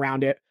situation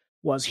around it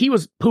was he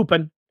was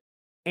pooping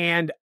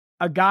and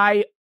a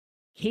guy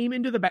came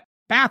into the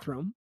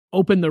bathroom,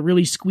 opened the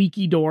really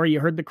squeaky door. You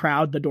heard the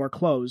crowd, the door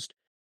closed.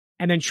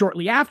 And then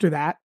shortly after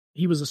that,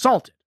 he was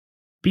assaulted,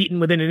 beaten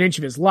within an inch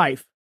of his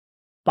life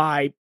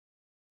by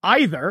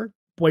either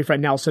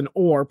Boyfriend Nelson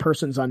or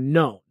persons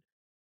unknown.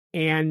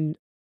 And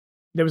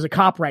there was a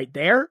cop right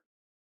there.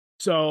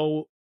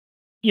 So,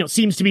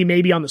 seems to be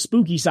maybe on the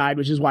spooky side,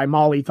 which is why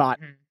Molly thought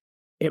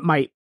it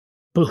might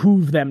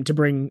behoove them to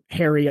bring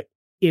Harry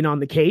in on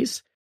the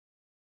case.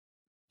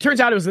 Turns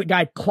out it was the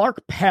guy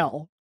Clark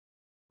Pell,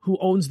 who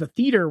owns the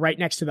theater right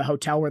next to the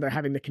hotel where they're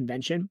having the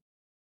convention.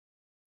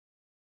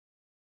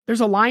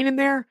 There's a line in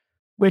there,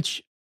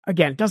 which,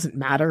 again, doesn't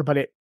matter, but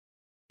it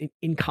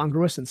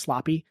incongruous and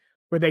sloppy,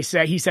 where he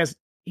says,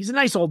 he's a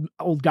nice old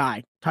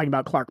guy, talking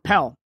about Clark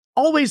Pell,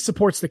 always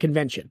supports the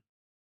convention.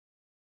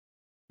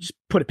 Just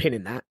put a pin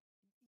in that.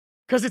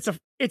 Because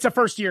it's a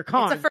first-year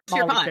con,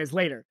 Molly says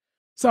later.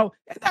 So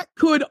that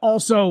could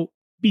also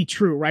be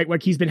true, right?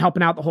 Like, he's been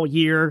helping out the whole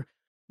year,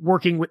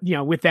 working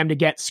with them to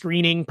get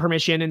screening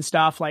permission and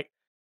stuff. Like,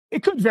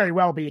 it could very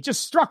well be. It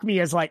just struck me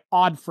as like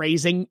odd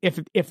phrasing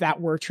if that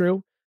were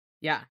true.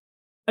 Yeah.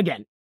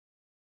 Again,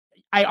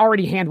 I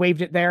already hand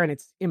waved it there and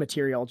it's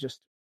immaterial.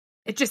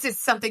 It just is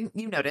something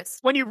you notice.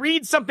 When you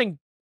read something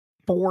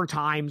 4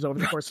 times over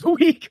the course of a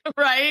week,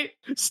 right?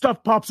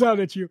 Stuff pops out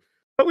at you.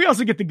 But we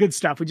also get the good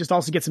stuff. We just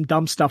also get some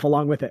dumb stuff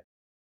along with it.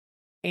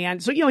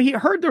 And so, he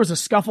heard there was a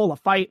scuffle, a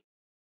fight,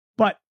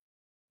 but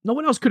no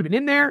one else could have been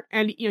in there.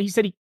 And, he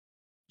said he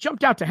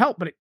jumped out to help,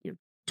 but it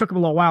took him a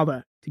little while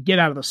to get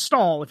out of the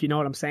stall, if you know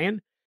what I'm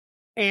saying.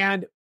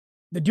 And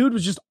the dude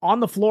was just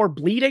on the floor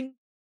bleeding,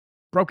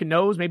 broken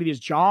nose, maybe his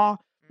jaw,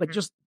 like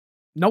just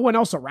no one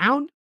else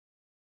around.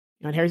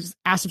 And Harry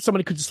asked if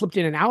somebody could have slipped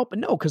in and out, but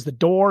no, because the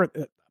door,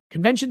 the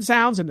convention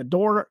sounds and the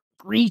door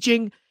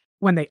screeching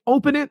when they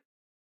open it.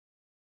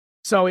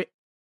 So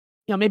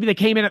maybe they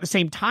came in at the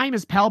same time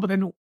as Pell, but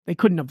then they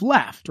couldn't have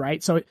left,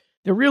 right? So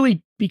they're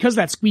really, because of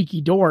that squeaky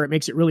door, it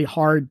makes it really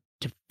hard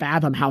to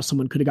fathom how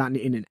someone could have gotten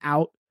in and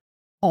out,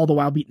 all the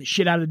while beating the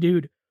shit out of the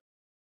dude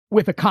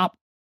with a cop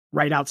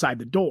right outside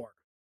the door.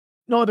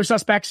 No other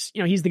suspects.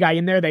 He's the guy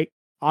in there. They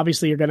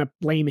obviously are going to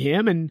blame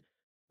him, and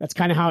that's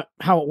kind of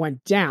how it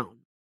went down.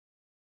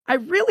 I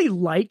really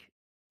like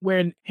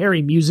when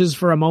Harry muses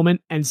for a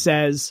moment and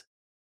says,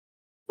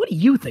 "What do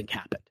you think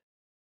happened?"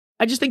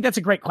 I just think that's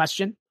a great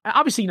question.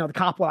 Obviously, the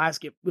cop will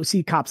ask it. We'll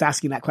see cops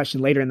asking that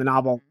question later in the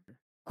novel,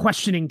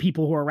 questioning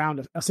people who are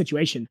around a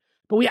situation.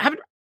 But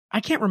I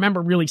can't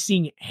remember really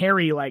seeing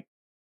Harry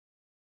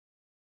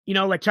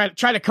try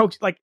to coax,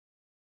 I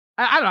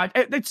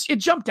don't know. It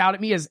jumped out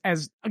at me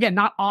as again,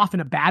 not off in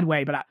a bad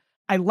way, but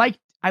I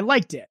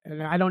liked it.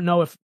 And I don't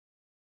know if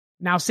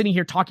now sitting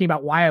here talking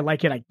about why I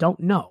like it, I don't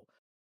know.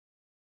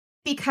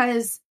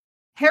 Because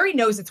Harry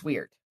knows it's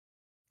weird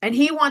and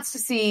he wants to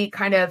see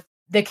kind of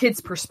the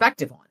kid's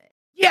perspective on it.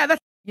 Yeah.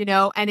 That's,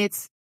 and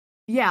it's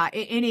Yeah.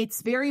 And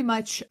it's very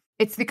much,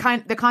 it's the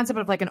concept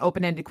of like an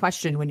open-ended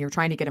question when you're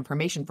trying to get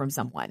information from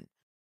someone.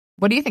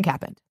 What do you think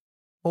happened?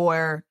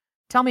 Or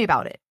tell me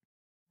about it.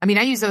 I mean,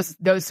 I use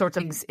those sorts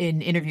of things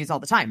in interviews all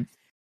the time.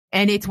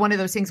 And it's one of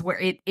those things where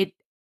it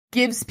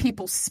gives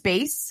people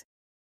space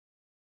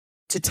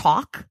to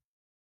talk.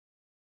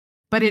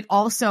 But it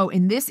also,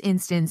 in this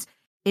instance,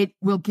 it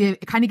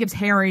kind of gives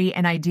Harry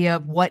an idea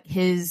of what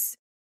his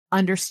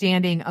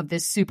understanding of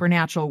this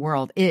supernatural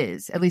world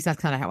is. At least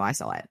that's kind of how I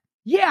saw it.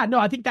 Yeah, no,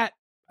 I think that,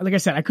 like I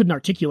said, I couldn't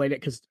articulate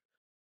it because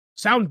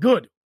sound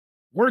good.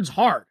 Words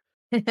hard.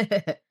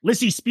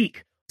 Lissy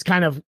speak. It's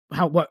kind of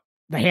what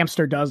the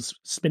hamster does,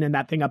 spinning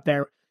that thing up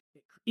there.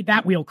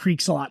 That wheel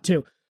creaks a lot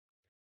too.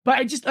 But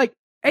I just like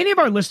any of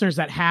our listeners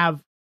that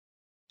have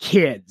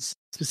kids,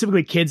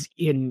 specifically kids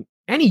in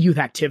any youth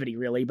activity,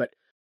 really. But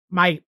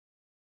my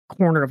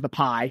corner of the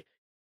pie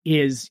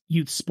is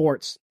youth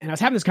sports. And I was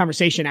having this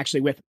conversation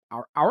actually with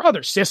our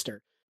other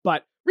sister,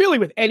 but really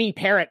with any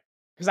parent,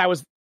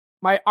 because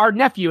our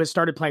nephew has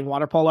started playing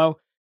water polo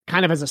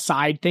kind of as a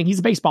side thing. He's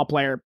a baseball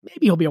player.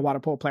 Maybe he'll be a water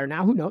polo player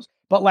now. Who knows?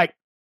 But like,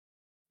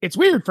 it's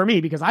weird for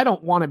me because I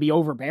don't want to be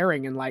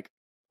overbearing and like,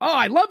 oh,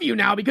 I love you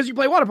now because you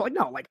play water polo. Like,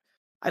 no, like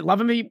I love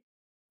him. He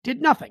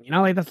did nothing,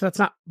 like that's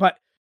not, but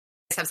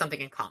have something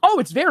in common. Oh,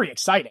 it's very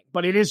exciting,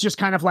 but it is just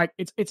kind of like,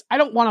 I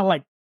don't want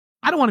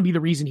to be the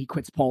reason he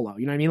quits polo.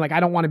 You know what I mean? Like, I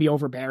don't want to be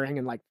overbearing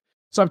and like,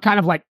 so I'm kind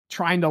of like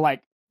trying to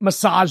like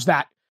massage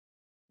that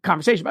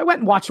conversation. But I went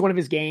and watched one of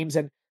his games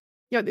and,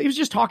 he was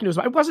just talking to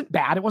us. It wasn't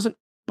bad. It wasn't,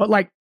 but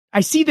like, I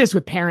see this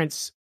with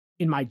parents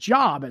in my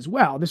job as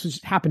well. This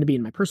was happened to be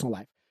in my personal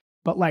life,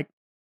 but like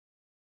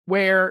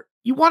where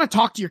you want to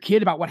talk to your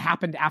kid about what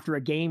happened after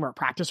a game or a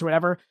practice or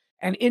whatever.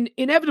 And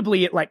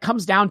inevitably it like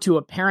comes down to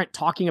a parent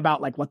talking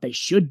about like what they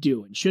should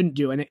do and shouldn't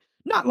do. And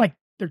not like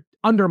they're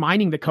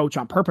undermining the coach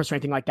on purpose or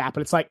anything like that, but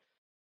it's like,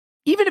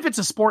 even if it's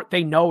a sport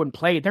they know and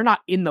play, they're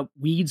not in the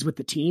weeds with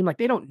the team. Like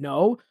they don't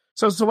know.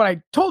 So what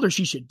I told her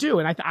she should do.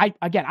 And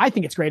I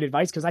think it's great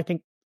advice because I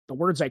think the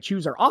words I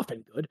choose are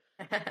often good,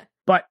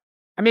 but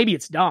maybe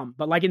it's dumb,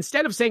 but like,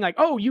 instead of saying like,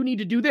 oh, you need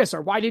to do this,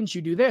 or why didn't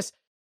you do this?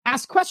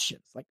 Ask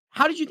questions. Like,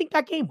 how did you think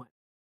that game went?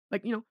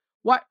 Like,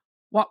 what,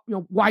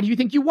 why do you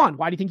think you won?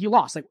 Why do you think you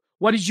lost? Like,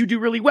 what did you do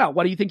really well?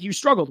 What do you think you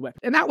struggled with?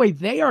 And that way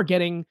they are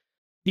getting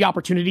the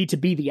opportunity to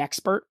be the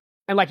expert.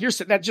 And like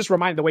that just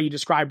reminded the way you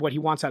described what he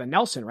wants out of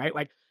Nelson, right?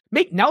 Like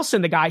make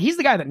Nelson he's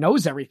the guy that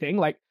knows everything.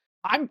 Like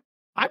I'm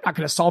not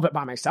going to solve it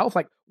by myself.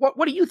 Like,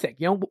 what do you think?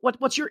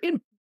 What's your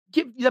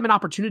give them an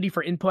opportunity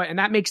for input. And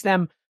that makes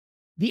them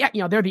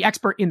they're the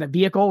expert in the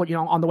vehicle,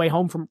 on the way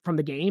home from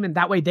the game. And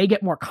that way they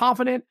get more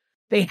confident.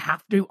 They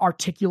have to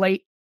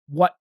articulate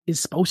what is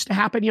supposed to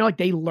happen. Like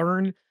they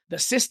learn the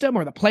system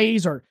or the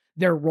plays or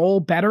their role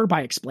better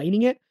by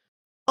explaining it.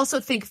 Also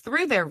think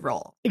through their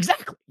role.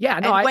 Exactly. Yeah.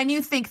 No, and when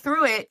you think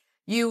through it,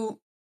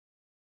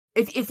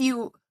 if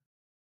you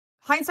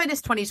hindsight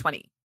is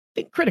 20/20.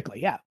 Think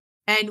critically. Yeah.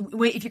 And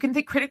if you can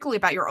think critically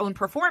about your own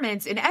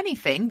performance in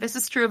anything, this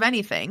is true of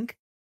anything,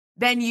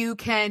 then you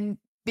can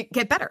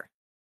get better.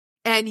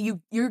 And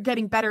you're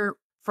getting better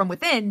from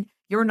within.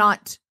 You're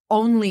not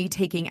only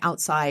taking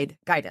outside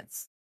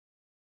guidance.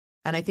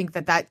 And I think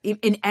that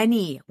in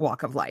any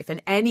walk of life,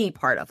 in any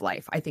part of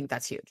life, I think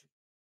that's huge.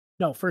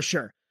 No, for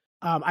sure.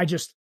 I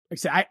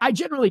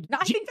generally... No,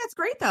 I think that's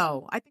great,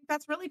 though. I think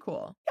that's really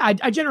cool. Yeah,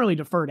 I generally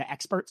defer to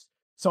experts.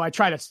 So I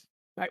try to...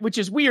 Which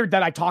is weird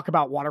that I talk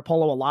about water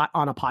polo a lot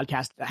on a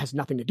podcast that has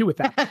nothing to do with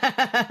that.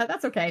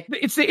 That's okay.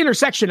 It's the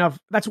intersection of...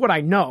 That's what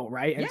I know,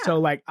 right? And so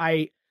like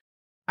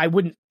I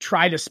wouldn't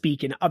try to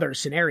speak in other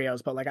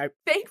scenarios, but like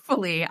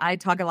thankfully, I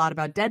talk a lot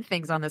about dead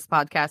things on this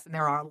podcast, and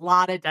there are a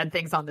lot of dead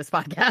things on this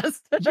podcast.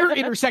 Your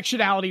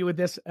intersectionality with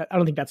this, I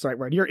don't think that's the right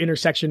word. Your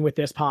intersection with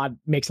this pod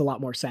makes a lot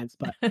more sense,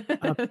 but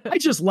I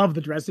just love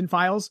the Dresden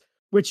Files,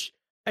 which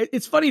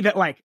it's funny that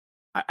like,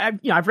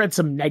 I've read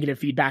some negative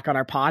feedback on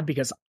our pod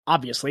because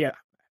obviously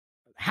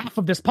half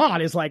of this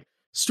pod is like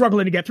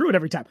struggling to get through it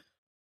every time.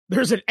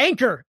 There's an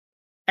anchor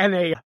and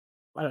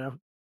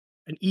an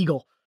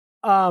eagle.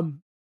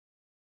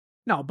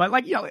 No, but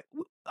like,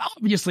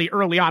 obviously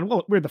early on,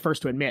 we're the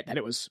first to admit that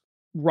it was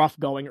rough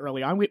going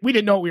early on. We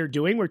didn't know what we were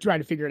doing. We were trying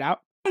to figure it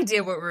out. I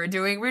did what we were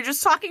doing. We were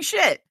just talking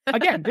shit.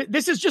 Again,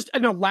 this is just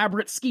an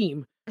elaborate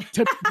scheme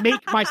to make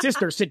my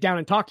sister sit down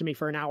and talk to me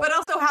for an hour. But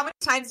also, how many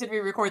times did we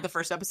record the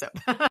first episode?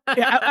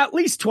 Yeah, at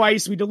least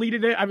twice. We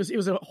deleted it. It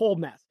was a whole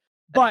mess.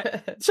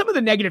 But some of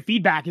the negative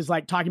feedback is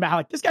like talking about how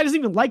like this guy doesn't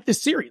even like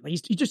this series. Like,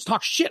 he just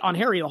talks shit on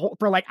Harry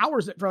for like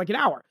hours, for like an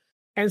hour.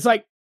 And it's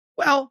like,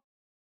 well,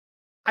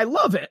 I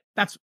love it.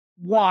 That's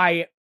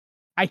why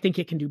I think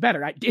it can do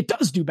better. It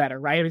does do better,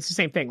 right? I mean, it's the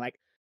same thing. Like,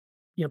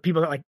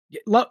 people are like,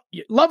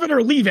 love it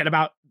or leave it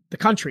about the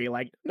country.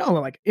 Like, no,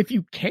 like if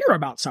you care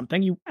about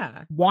something, you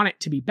want it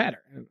to be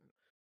better.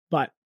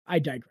 But I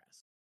digress.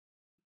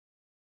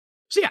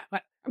 So yeah,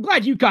 I'm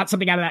glad you got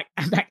something out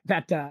of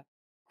that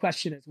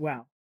question as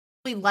well.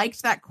 I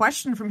liked that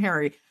question from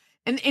Harry.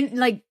 And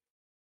like,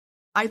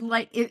 I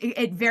like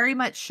it very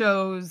much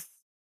shows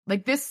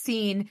Like this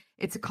scene,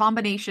 it's a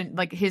combination,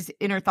 like his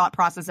inner thought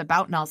process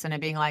about Nelson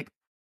and being like,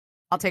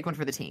 I'll take one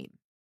for the team.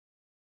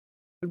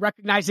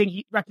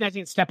 Recognizing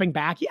and stepping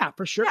back. Yeah,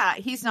 for sure. Yeah,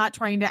 he's not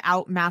trying to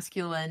out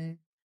masculine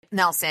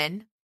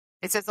Nelson.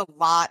 It says a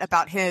lot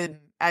about him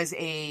as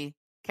a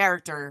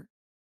character,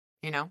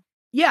 you know?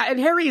 Yeah, and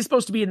Harry is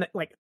supposed to be in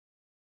like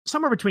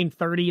somewhere between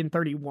 30 and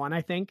 31,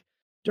 I think,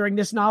 during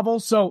this novel.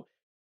 So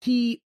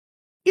he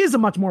is a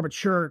much more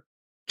mature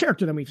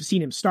character than we've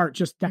seen him start,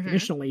 just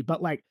definitionally.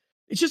 But like,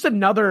 it's just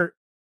another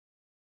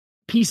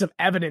piece of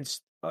evidence.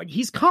 Like,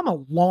 he's come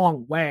a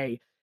long way.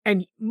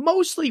 And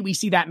mostly we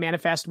see that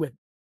manifest with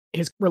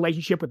his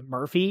relationship with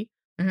Murphy.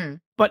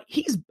 But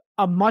he's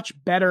a much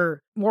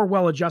better, more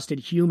well-adjusted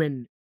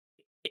human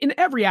in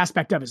every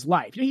aspect of his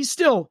life. You know, he's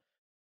still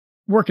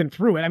working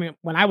through it. I mean,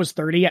 when I was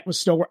 30, it was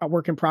still a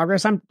work in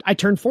progress. I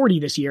turned 40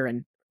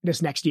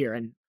 this next year,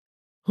 and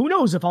who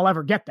knows if I'll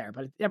ever get there.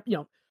 But,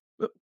 you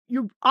know,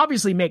 you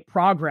obviously make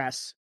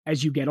progress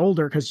as you get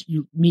older because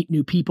you meet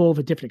new people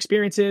with different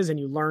experiences and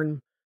you learn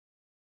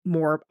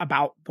more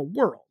about the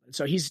world. And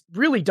so he's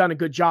really done a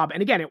good job.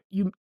 And again,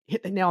 you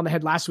hit the nail on the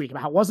head last week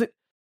about how it wasn't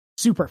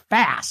super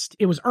fast.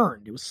 It was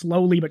earned. It was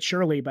slowly but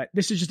surely. But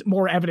this is just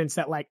more evidence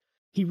that like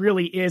he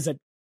really is a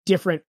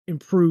different,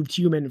 improved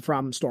human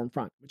from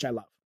Stormfront, which I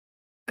love.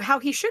 How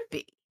he should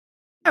be.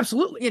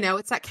 Absolutely. You know,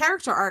 it's that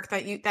character arc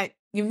that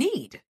you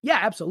need. Yeah,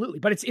 absolutely.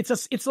 But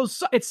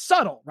it's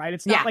subtle, right?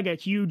 It's not like a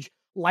huge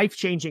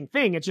life-changing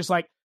thing. It's just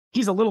like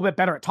he's a little bit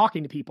better at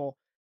talking to people.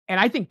 And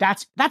I think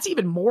that's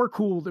even more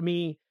cool to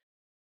me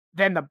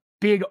than the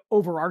big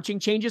overarching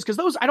changes. Because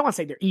those, I don't want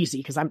to say they're easy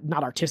because I'm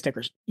not artistic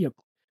or, you know,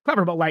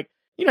 clever, but like,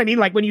 you know what I mean?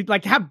 Like when you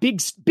like have big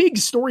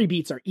story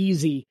beats are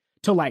easy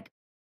to like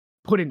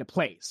put into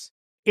place.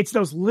 It's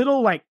those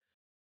little like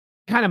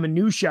kind of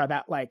minutia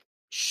that like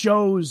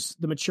shows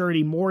the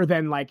maturity more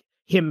than like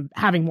him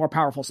having more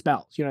powerful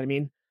spells. You know what I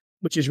mean?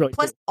 Which is really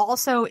plus cool.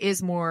 Also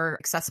is more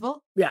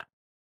accessible. Yeah.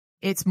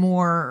 It's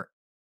more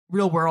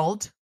real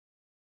world,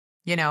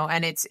 you know,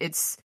 and it's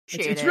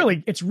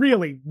really,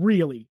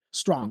 really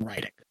strong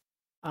writing.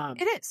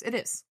 It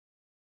is.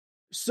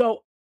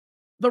 So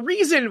the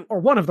reason, or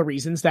one of the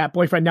reasons that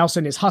boyfriend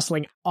Nelson is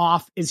hustling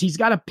off is he's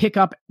got to pick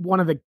up one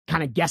of the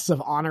kind of guests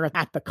of honor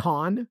at the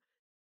con.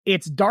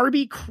 It's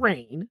Darby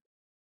Crane,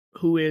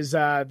 who is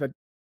the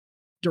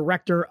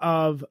director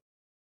of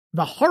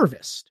The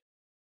Harvest,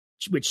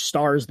 which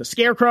stars the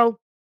Scarecrow,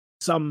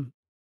 some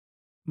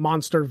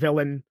monster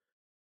villain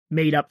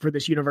made up for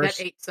this universe.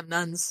 That ate some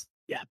nuns.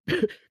 Yeah.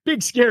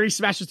 Big scary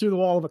smashes through the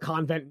wall of a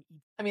convent.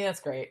 I mean, that's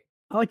great.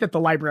 I like that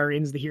the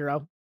librarian's the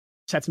hero.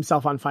 Sets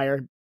himself on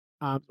fire.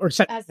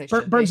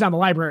 Burns down the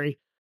library,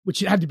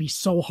 which had to be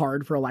so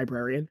hard for a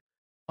librarian.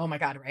 Oh my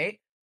God, right?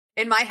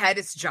 In my head,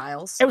 it's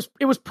Giles.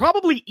 It was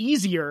probably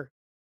easier.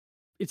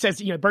 It says,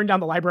 you know, burn down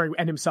the library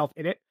and himself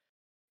in it.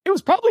 It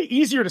was probably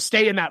easier to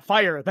stay in that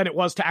fire than it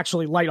was to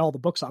actually light all the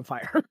books on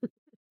fire.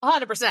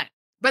 100%.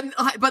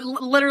 But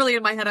literally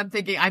in my head, I'm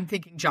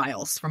thinking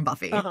Giles from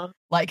Buffy.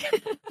 Like,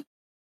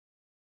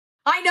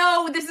 I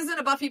know this isn't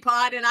a Buffy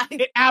pod, and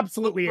it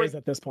absolutely is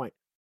at this point.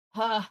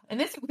 And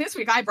this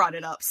week I brought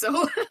it up.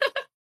 So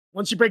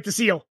once you break the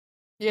seal,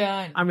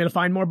 yeah, I'm going to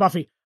find more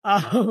Buffy.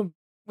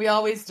 We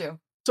always do.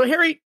 So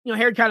Harry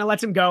kind of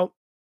lets him go.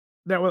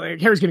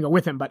 Harry's going to go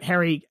with him, but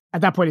Harry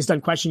at that point is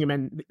done questioning him,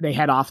 and they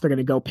head off. They're going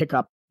to go pick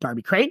up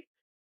Darby Crane,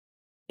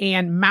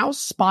 and Mouse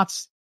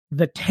spots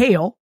the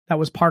tail that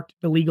was parked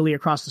illegally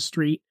across the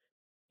street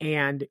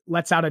and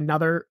lets out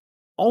another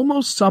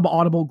almost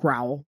sub-audible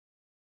growl.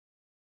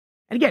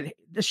 And again,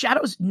 the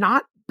Shadow's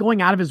not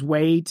going out of his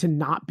way to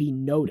not be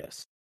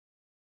noticed.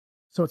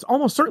 So it's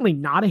almost certainly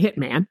not a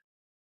hitman.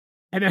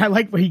 And then I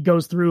like where he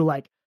goes through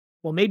like,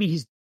 well, maybe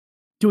he's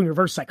doing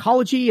reverse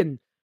psychology and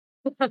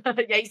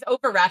yeah, he's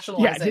over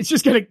rationalizing. Yeah, it's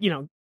just gonna,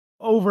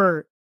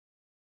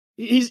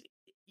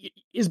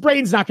 his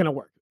brain's not gonna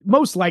work.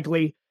 Most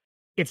likely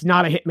it's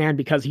not a hitman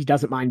because he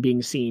doesn't mind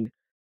being seen.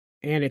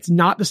 And it's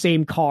not the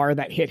same car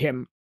that hit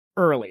him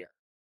earlier.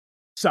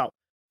 So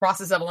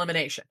process of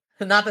elimination.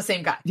 Not the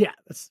same guy. Yeah,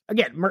 that's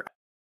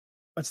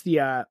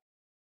the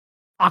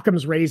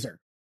Occam's razor.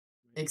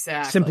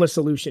 Exactly. Simplest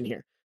solution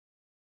here.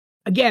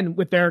 Again,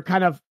 with their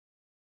kind of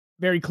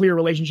very clear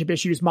relationship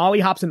issues,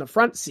 Molly hops in the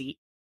front seat.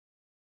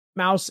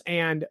 Mouse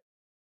and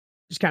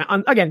just kind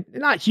of, again,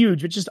 not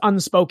huge, but just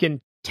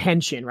unspoken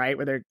tension, right?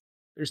 Where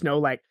there's no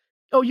like,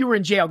 oh, you were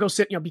in jail, go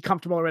sit, be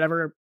comfortable or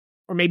whatever.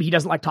 Or maybe he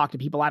doesn't like talk to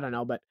people. I don't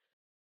know. But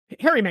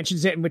Harry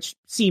mentions it, which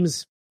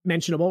seems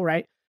mentionable,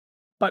 right?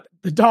 But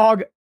the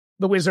dog,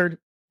 the wizard,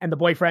 and the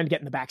boyfriend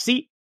get in the back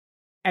seat,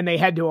 and they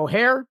head to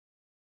O'Hare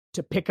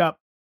to pick up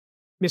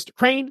Mr.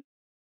 Crane.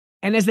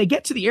 And as they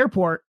get to the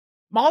airport,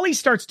 Molly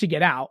starts to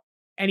get out,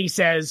 and he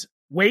says,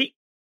 wait,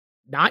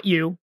 not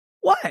you.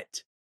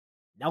 What?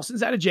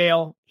 Nelson's out of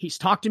jail. He's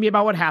talked to me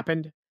about what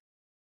happened,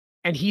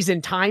 and he's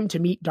in time to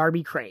meet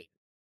Darby Crane.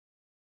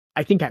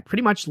 I think I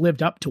pretty much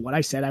lived up to what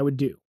I said I would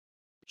do.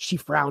 She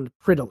frowned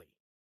prettily.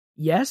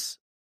 Yes?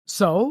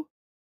 So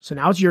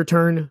now it's your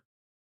turn.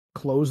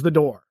 Close the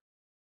door.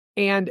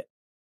 And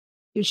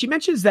she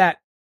mentions that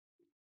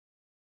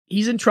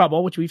he's in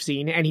trouble, which we've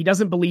seen, and he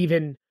doesn't believe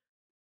in ...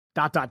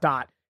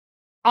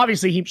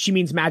 Obviously, she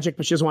means magic,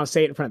 but she doesn't want to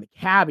say it in front of the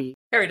cabbie.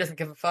 Harry doesn't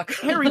give a fuck.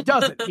 Harry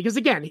doesn't, because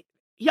again,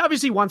 he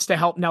obviously wants to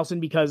help Nelson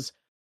because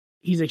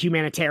he's a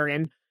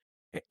humanitarian.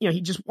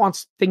 He just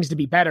wants things to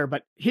be better,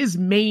 but his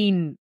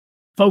main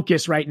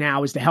focus right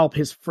now is to help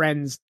his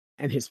friends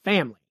and his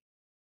family.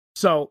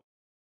 So,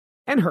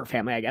 and her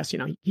family, I guess,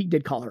 he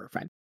did call her a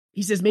friend.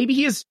 He says maybe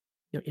he is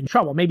in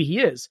trouble. Maybe he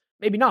is,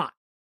 maybe not.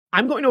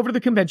 I'm going over to the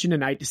convention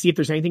tonight to see if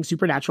there's anything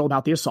supernatural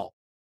about the assault.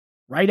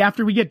 Right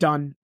after we get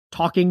done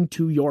talking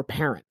to your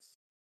parents.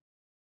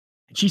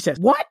 And she says,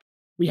 what?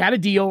 We had a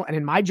deal, and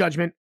in my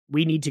judgment,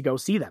 we need to go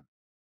see them.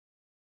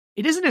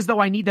 It isn't as though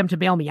I need them to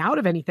bail me out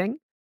of anything.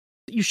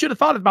 You should have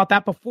thought about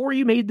that before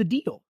you made the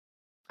deal.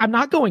 I'm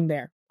not going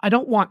there. I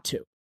don't want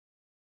to.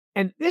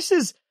 And this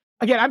is,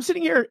 again, I'm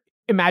sitting here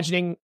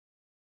imagining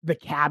the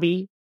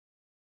cabbie,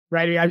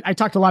 right? I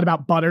talked a lot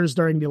about Butters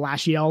during the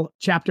Lashiel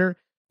chapter,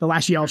 the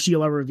Lashiel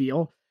Sheila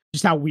reveal,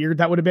 just how weird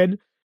that would have been.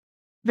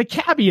 The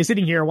cabbie is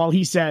sitting here while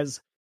he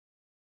says,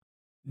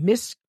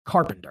 Miss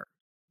Carpenter,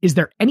 is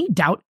there any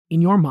doubt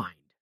in your mind,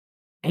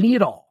 any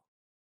at all,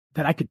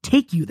 that I could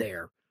take you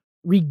there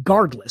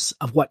regardless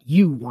of what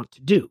you want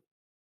to do?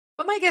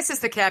 But my guess is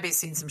the cabbie's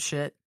seen some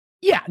shit.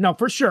 Yeah, no,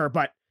 for sure.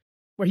 But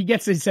where he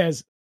gets it, he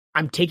says,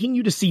 I'm taking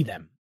you to see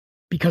them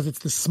because it's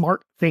the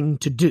smart thing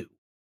to do,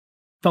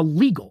 the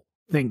legal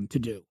thing to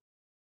do,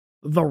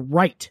 the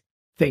right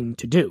thing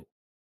to do.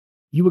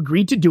 You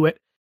agreed to do it,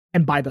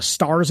 and by the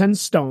stars and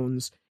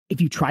stones, if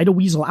you try to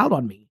weasel out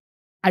on me,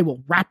 I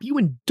will wrap you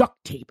in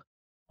duct tape,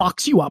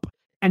 box you up,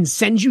 and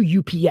send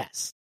you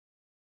UPS.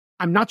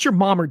 I'm not your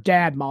mom or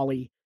dad,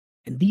 Molly,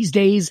 and these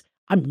days,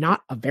 I'm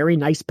not a very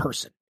nice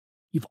person.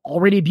 You've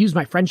already abused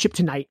my friendship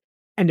tonight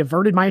and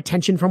diverted my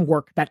attention from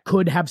work that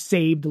could have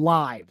saved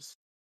lives.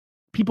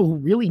 People who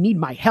really need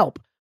my help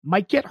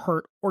might get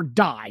hurt or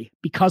die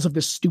because of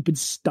this stupid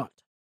stunt.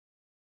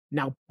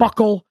 Now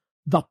buckle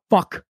the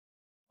fuck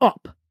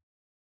up.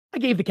 I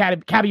gave the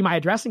cabbie my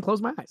address and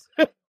closed my eyes.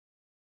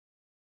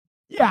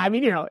 Yeah, I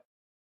mean,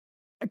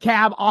 a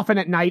cab, often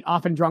at night,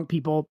 often drunk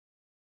people.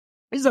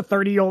 He's a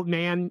 30-year-old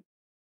man,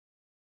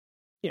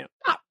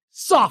 not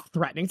soft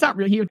threatening. It's not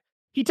really,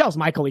 he tells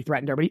Michael he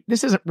threatened her, but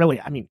this isn't really,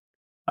 I'm going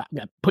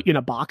to put you in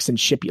a box and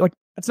ship you. Like,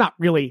 that's not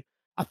really,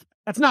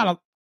 that's not an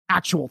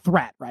actual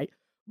threat, right?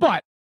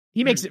 But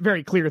he makes it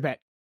very clear that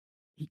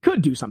he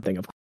could do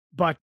something,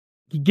 but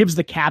he gives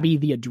the cabbie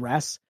the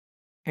address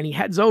and he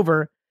heads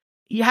over.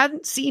 He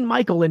hadn't seen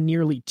Michael in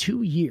nearly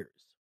 2 years.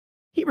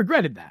 He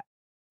regretted that.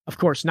 Of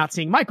course, not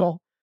seeing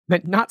Michael,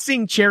 but not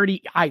seeing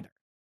Charity either,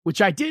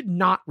 which I did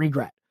not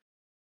regret,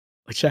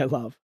 which I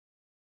love.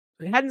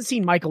 They hadn't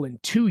seen Michael in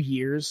 2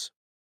 years,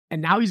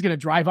 and now he's going to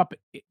drive up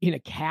in a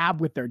cab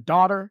with their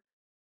daughter.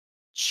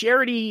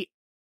 Charity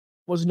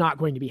was not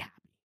going to be happy.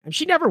 And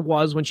she never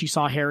was when she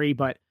saw Harry,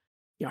 but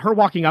her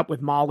walking up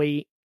with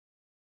Molly,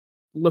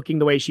 looking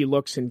the way she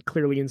looks and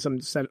clearly in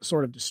some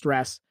sort of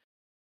distress,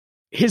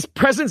 his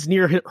presence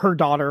near her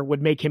daughter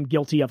would make him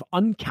guilty of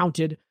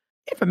uncounted,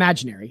 if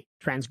imaginary,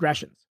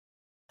 transgressions.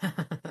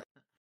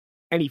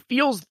 And he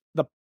feels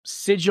the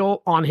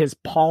sigil on his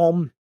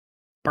palm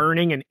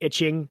burning and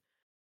itching,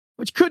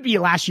 which could be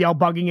Lashiel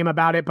bugging him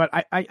about it, but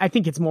I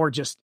think it's more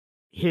just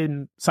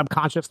him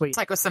subconsciously.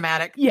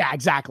 Psychosomatic. Yeah,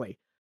 exactly.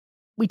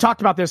 We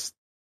talked about this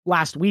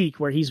last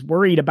week where he's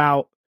worried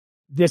about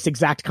this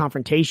exact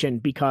confrontation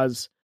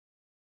because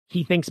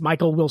he thinks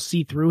Michael will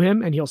see through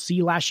him and he'll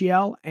see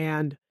Lashiel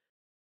and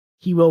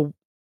he will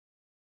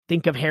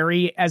think of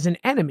Harry as an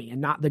enemy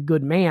and not the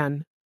good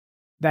man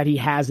that he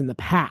has in the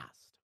past.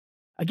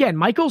 Again,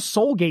 Michael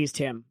soul gazed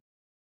him,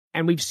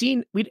 and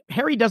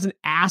Harry doesn't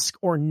ask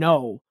or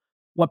know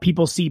what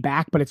people see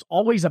back, but it's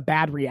always a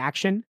bad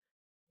reaction,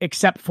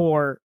 except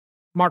for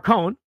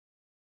Marcone,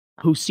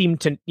 who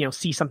seemed to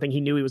see something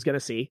he knew he was going to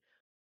see,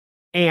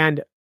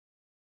 and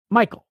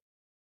Michael.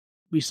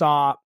 We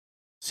saw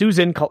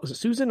Susan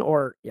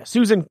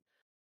Susan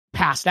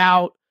passed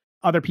out.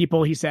 Other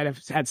people, he said, have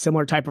had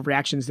similar type of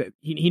reactions that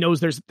he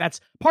knows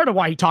that's part of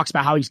why he talks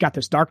about how he's got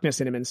this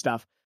darkness in him and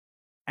stuff.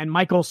 And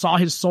Michael saw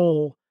his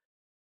soul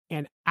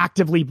and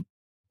actively,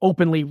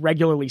 openly,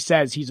 regularly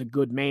says he's a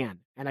good man.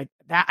 And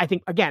I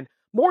think, again,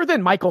 more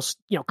than Michael,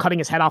 cutting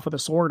his head off with a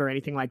sword or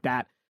anything like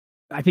that,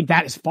 I think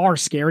that is far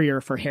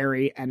scarier for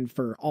Harry and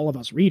for all of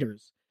us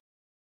readers.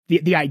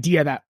 The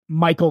idea that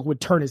Michael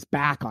would turn his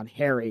back on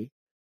Harry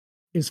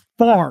is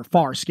far,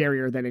 far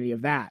scarier than any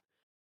of that.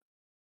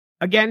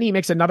 Again, he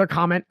makes another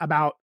comment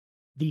about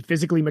the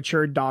physically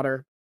matured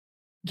daughter.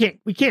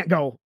 We can't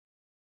go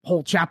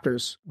whole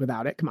chapters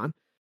without it. Come on. Of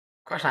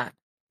course not.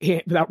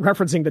 Without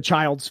referencing the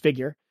child's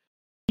figure.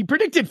 He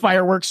predicted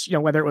fireworks,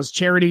 whether it was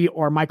Charity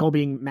or Michael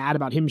being mad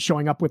about him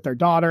showing up with their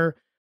daughter,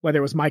 whether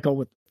it was Michael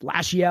with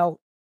Lashiel.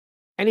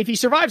 And if he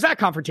survives that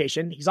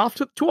confrontation, he's off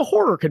to a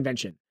horror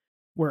convention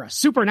where a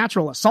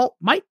supernatural assault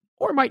might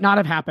or might not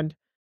have happened,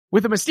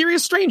 with a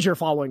mysterious stranger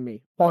following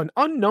me, while an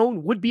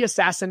unknown would-be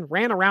assassin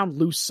ran around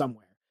loose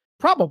somewhere,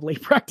 probably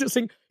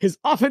practicing his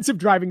offensive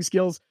driving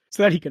skills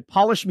so that he could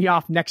polish me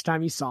off next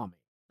time he saw me.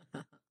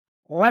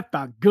 Let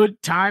the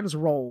good times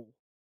roll.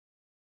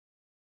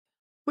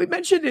 We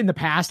mentioned in the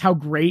past how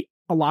great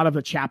a lot of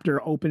the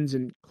chapter opens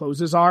and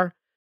closes are.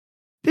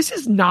 This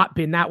has not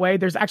been that way.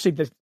 There's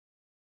actually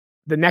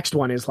the next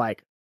one is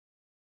like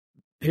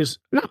his,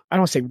 no, I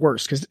don't want to say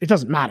worse because it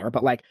doesn't matter,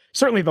 but like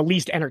certainly the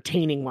least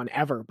entertaining one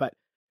ever. But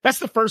that's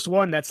the first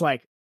one that's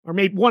like, or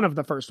maybe one of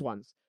the first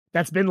ones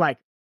that's been like,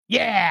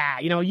 yeah,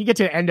 you get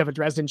to the end of a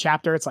Dresden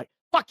chapter, it's like,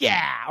 fuck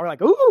yeah, or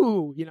like,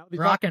 ooh,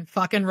 rock and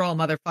fucking roll,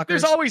 motherfuckers.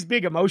 There's always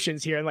big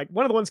emotions here. And like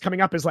one of the ones coming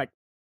up is like,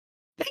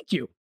 thank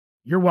you,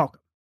 you're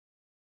welcome.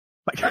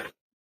 Like,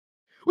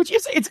 which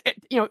is, it's,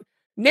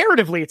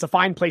 narratively, it's a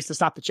fine place to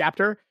stop the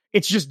chapter.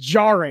 It's just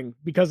jarring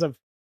because of,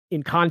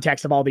 in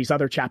context of all these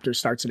other chapters,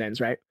 starts and ends,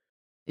 right?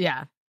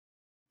 Yeah.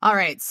 All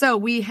right. So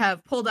we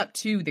have pulled up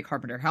to the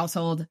Carpenter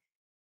household.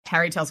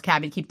 Harry tells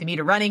Cabby to keep the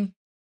meter running.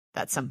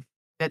 That's some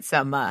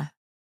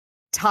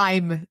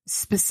time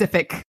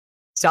specific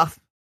stuff.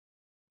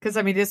 Because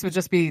this would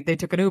just be they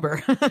took an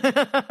Uber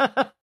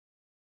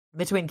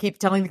between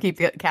telling to keep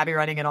the Cabby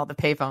running and all the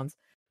payphones.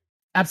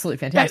 Absolutely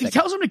fantastic. Yeah, he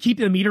tells them to keep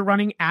the meter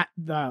running at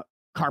the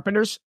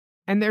Carpenters,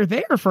 and they're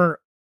there for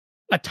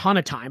a ton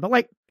of time. But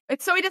like,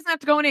 it's so he doesn't have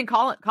to go in and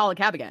call a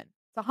cab again.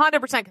 It's 100%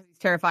 because he's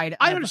terrified.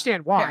 I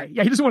understand why. Harry.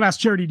 Yeah, he doesn't want to ask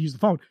Charity to use the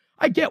phone.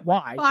 I get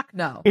why. Fuck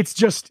no. It's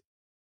just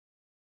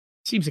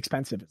seems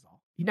expensive is all.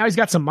 Now he's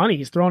got some money.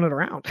 He's throwing it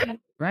around.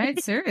 Right?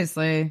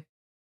 Seriously.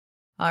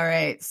 All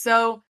right.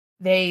 So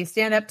they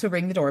stand up to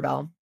ring the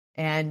doorbell,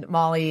 and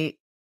Molly,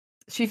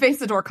 she faced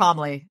the door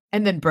calmly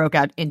and then broke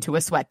out into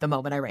a sweat the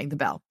moment I rang the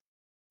bell.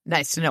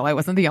 Nice to know I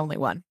wasn't the only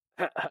one.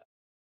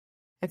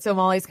 And so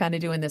Molly's kind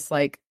of doing this,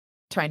 like,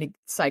 trying to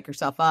psych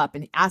herself up,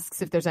 and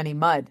asks if there's any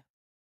mud.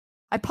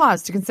 I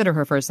paused to consider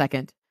her for a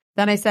second.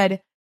 Then I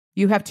said,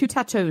 you have 2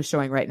 tattoos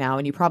showing right now,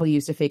 and you probably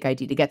used a fake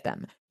ID to get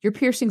them. Your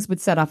piercings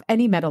would set off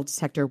any metal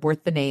detector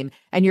worth the name,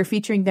 and you're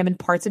featuring them in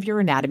parts of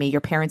your anatomy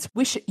your parents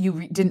wish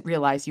you didn't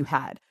realize you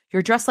had.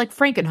 You're dressed like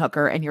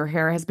Frankenhooker, and your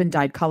hair has been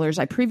dyed colors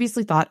I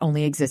previously thought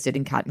only existed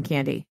in cotton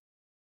candy.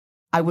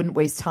 I wouldn't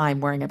waste time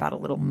worrying about a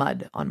little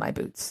mud on my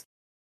boots.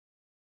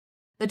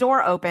 The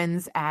door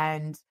opens,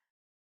 and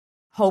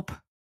Hope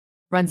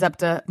runs up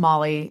to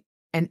Molly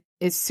and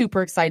is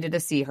super excited to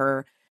see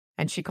her,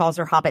 and she calls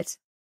her Hobbit.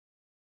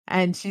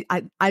 And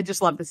I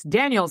just love this.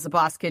 Daniel's the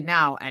boss kid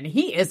now, and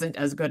he isn't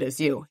as good as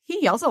you.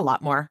 He yells a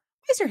lot more.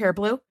 Why is your hair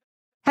blue?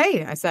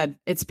 Hey, I said,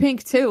 it's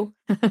pink too.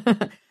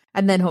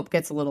 And then Hope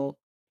gets a little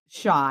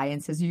shy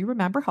and says, you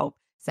remember Hope?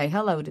 Say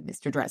hello to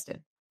Mr.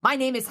 Dresden. My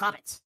name is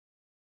Hobbit.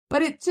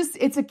 But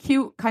it's a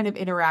cute kind of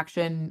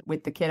interaction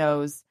with the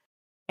kiddos.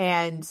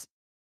 And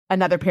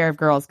another pair of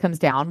girls comes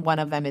down. One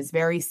of them is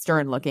very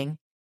stern looking.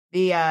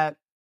 The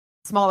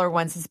smaller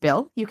one says,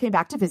 Bill, you came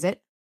back to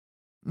visit.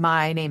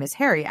 My name is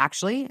Harry,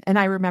 actually, and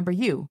I remember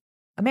you.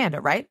 Amanda,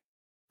 right?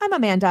 I'm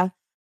Amanda,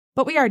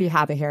 but we already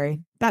have a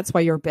Harry. That's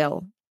why you're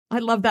Bill. I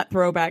love that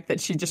throwback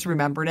that she just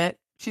remembered it.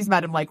 She's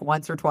met him like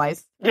once or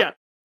twice. Yeah.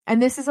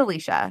 And this is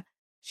Alicia.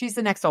 She's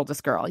the next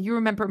oldest girl. You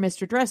remember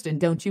Mr. Dresden,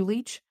 don't you,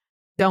 Leech?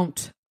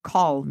 Don't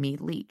call me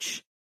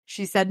Leech,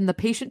 she said in the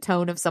patient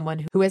tone of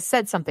someone who has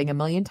said something a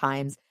million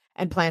times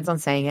and plans on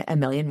saying it a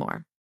million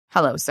more.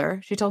 Hello, sir,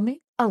 she told me.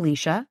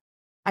 Alicia,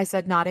 I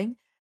said, nodding.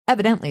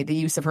 Evidently, the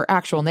use of her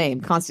actual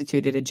name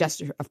constituted a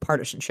gesture of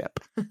partisanship.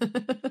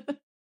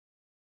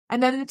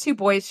 And then the 2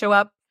 boys show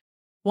up.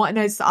 One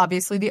is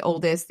obviously the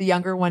oldest, the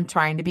younger one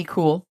trying to be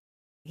cool.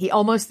 He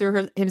almost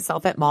threw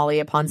himself at Molly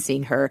upon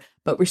seeing her,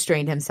 but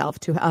restrained himself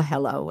to a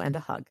hello and a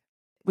hug.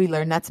 We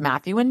learn that's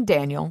Matthew and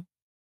Daniel.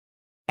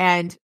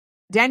 And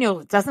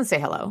Daniel doesn't say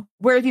hello.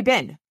 Where have you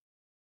been?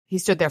 He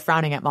stood there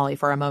frowning at Molly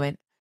for a moment.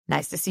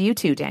 Nice to see you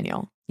too,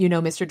 Daniel. You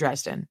know Mr.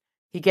 Dresden.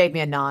 He gave me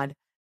a nod.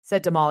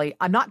 Said to Molly,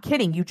 I'm not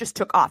kidding, you just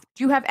took off.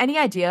 Do you have any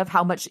idea of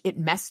how much it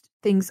messed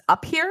things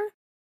up here?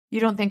 You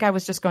don't think I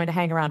was just going to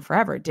hang around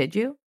forever, did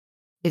you?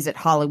 Is it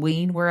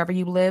Halloween wherever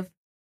you live?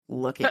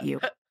 Look at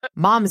you.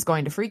 Mom's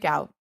going to freak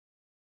out.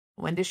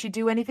 When does she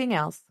do anything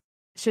else?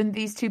 Shouldn't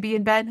these 2 be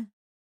in bed?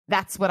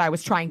 That's what I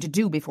was trying to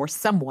do before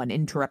someone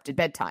interrupted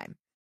bedtime.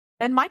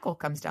 Then Michael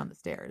comes down the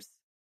stairs.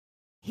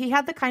 He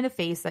had the kind of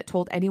face that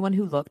told anyone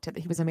who looked that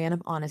he was a man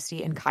of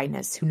honesty and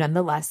kindness who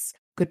nonetheless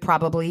could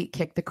probably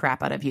kick the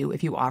crap out of you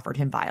if you offered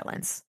him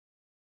violence.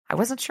 I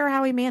wasn't sure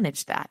how he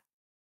managed that.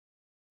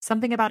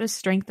 Something about his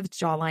strength of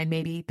jawline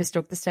maybe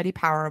bespoke the steady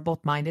power of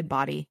both mind and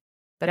body.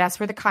 But as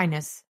for the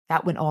kindness,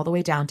 that went all the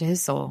way down to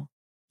his soul.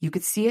 You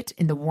could see it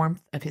in the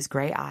warmth of his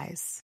gray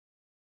eyes.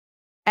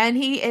 And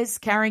he is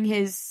carrying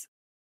his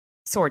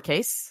sword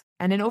case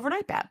and an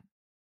overnight bag.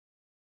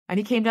 And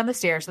he came down the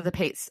stairs with the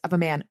pace of a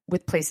man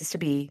with places to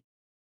be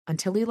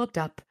until he looked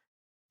up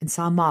and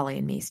saw Molly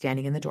and me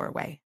standing in the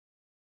doorway.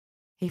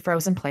 He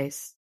froze in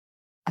place,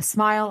 a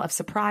smile of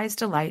surprised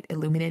delight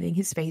illuminating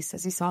his face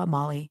as he saw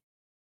Molly.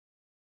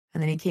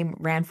 And then he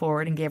ran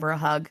forward and gave her a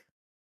hug.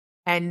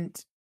 And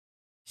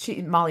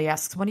Molly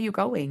asks, when are you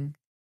going?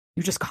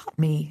 You just caught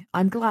me.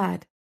 I'm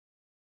glad.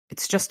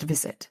 It's just a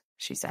visit,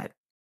 she said.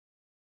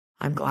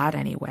 I'm glad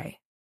anyway.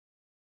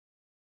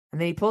 And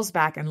then he pulls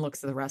back and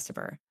looks at the rest of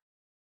her.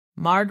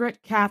 Margaret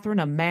Catherine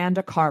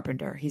Amanda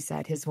Carpenter, he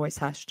said, his voice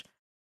hushed.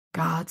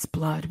 God's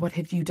blood, what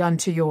have you done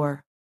to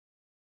your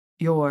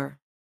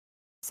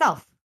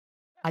self?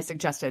 I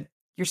suggested.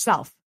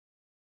 Yourself.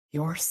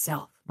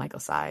 Yourself, Michael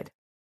sighed.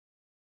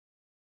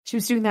 She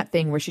was doing that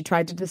thing where she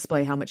tried to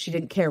display how much she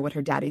didn't care what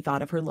her daddy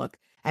thought of her look,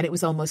 and it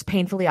was almost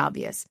painfully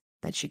obvious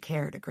that she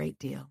cared a great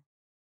deal.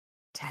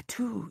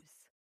 Tattoos.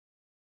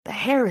 The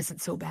hair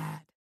isn't so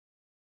bad.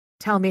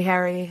 Tell me,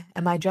 Harry,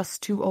 am I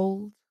just too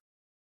old?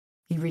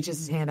 He reaches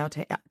his hand out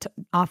to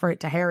offer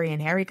it to Harry,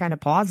 and Harry kind of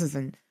pauses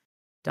and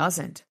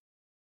doesn't.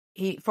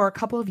 For a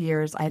couple of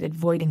years, I had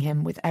avoiding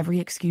him with every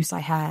excuse I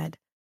had,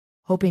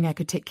 hoping I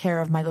could take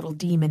care of my little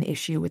demon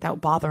issue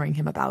without bothering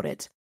him about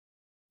it.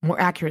 More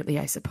accurately,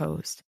 I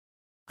supposed,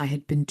 I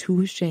had been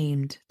too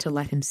ashamed to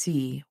let him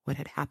see what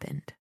had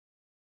happened.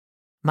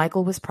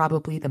 Michael was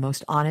probably the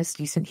most honest,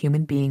 decent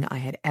human being I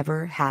had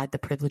ever had the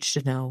privilege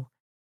to know.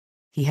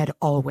 He had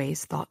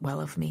always thought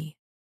well of me,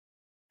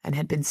 and it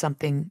had been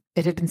something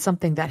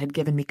that had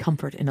given me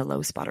comfort in a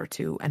low spot or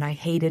two, and I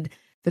hated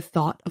the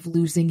thought of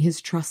losing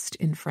his trust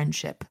in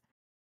friendship.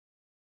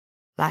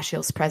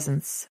 Lashill's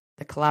presence,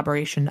 the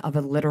collaboration of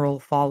a literal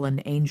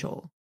fallen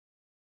angel,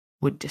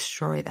 would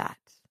destroy that.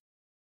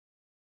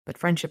 But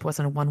friendship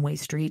wasn't a one-way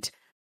street.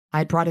 I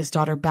had brought his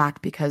daughter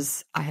back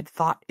because I had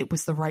thought it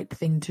was the right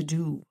thing to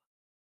do,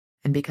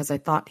 and because I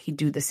thought he'd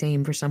do the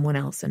same for someone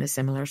else in a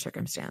similar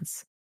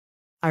circumstance.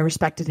 I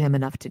respected him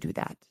enough to do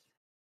that,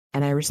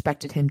 and I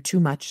respected him too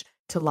much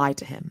to lie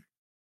to him.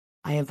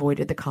 I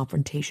avoided the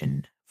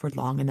confrontation for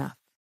long enough.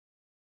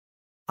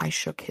 I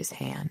shook his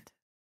hand,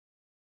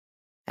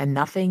 and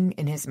nothing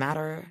in his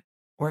manner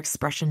or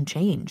expression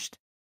changed,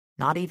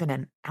 not even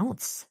an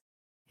ounce.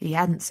 He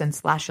hadn't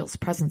sensed Lashill's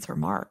presence or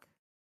mark.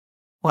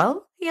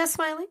 Well, he asked,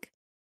 smiling.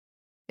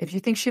 If you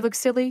think she looks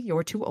silly,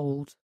 you're too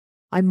old.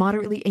 I'm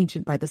moderately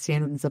ancient by the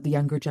standards of the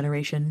younger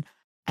generation,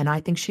 and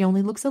I think she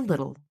only looks a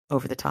little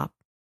over the top.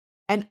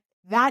 And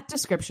that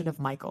description of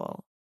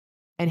Michael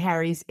and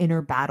Harry's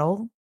inner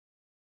battle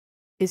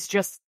is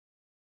just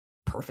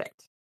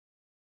perfect.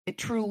 It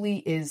truly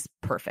is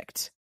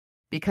perfect,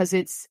 because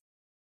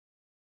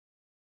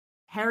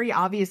Harry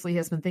obviously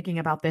has been thinking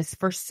about this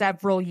for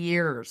several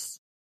years,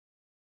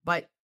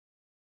 but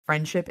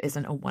friendship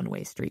isn't a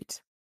one-way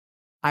street.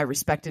 I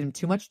respected him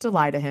too much to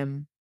lie to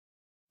him.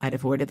 I'd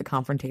avoided the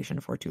confrontation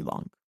for too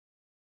long.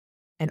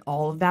 And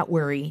all of that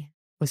worry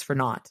was for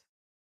naught,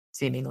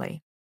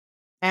 seemingly.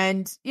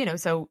 And,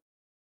 so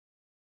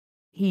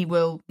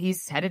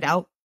he's headed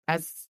out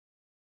as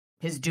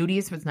his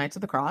duties with Knights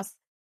of the Cross.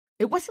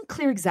 It wasn't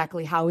clear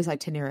exactly how his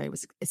itinerary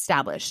was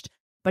established,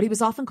 but he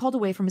was often called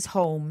away from his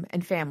home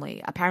and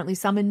family, apparently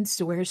summoned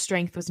to where his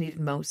strength was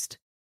needed most.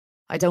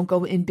 I don't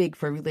go in big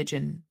for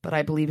religion, but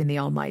I believe in the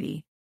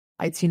Almighty.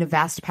 I'd seen a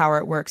vast power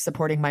at work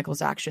supporting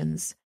Michael's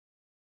actions.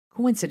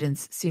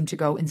 Coincidence seemed to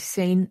go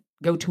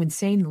to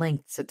insane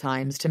lengths at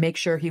times to make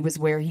sure he was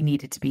where he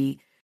needed to be,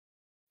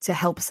 to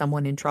help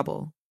someone in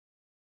trouble.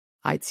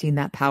 I'd seen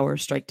that power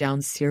strike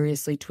down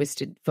seriously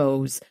twisted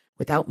foes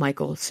without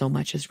Michael so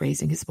much as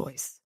raising his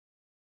voice.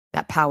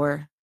 That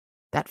power,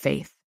 that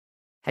faith,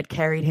 had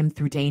carried him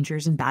through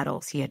dangers and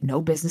battles he had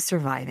no business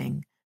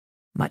surviving,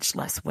 much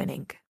less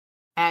winning.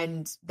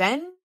 And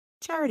then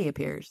Charity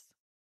appears.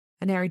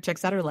 And Harry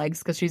checks out her legs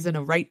because she's in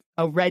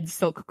a red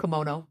silk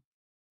kimono.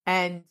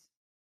 And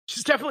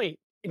she's definitely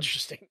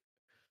interesting.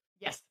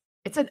 Yes.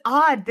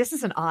 This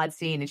is an odd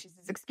scene. And she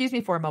says, excuse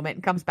me for a moment,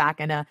 and comes back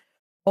in a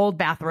old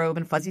bathrobe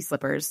and fuzzy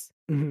slippers.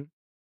 Mm-hmm.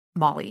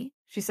 Molly,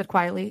 she said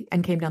quietly,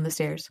 and came down the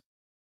stairs.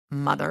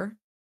 Mother.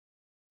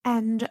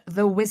 And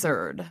the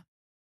wizard.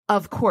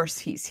 Of course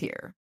he's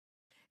here.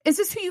 Is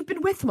this who you've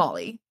been with,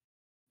 Molly?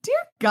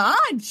 Dear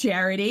God,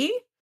 Charity.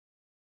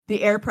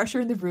 The air pressure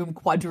in the room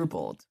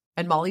quadrupled,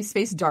 and Molly's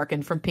face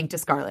darkened from pink to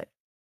scarlet.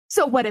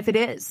 So what if it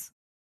is?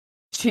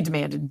 She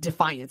demanded,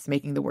 defiance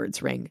making the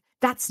words ring.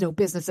 That's no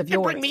business of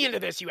yours. Bring me into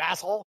this, you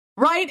asshole.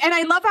 Right? And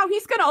I love how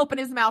he's going to open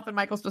his mouth, and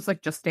Michael's just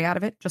like, just stay out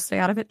of it, just stay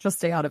out of it, just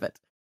stay out of it.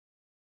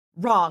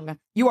 Wrong.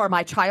 You are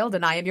my child,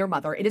 and I am your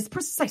mother. It is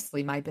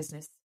precisely my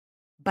business.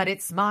 But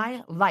it's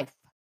my life,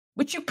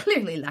 which you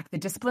clearly lack the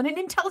discipline and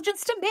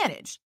intelligence to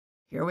manage.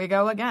 Here we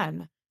go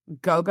again.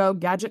 Go-go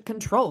gadget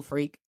control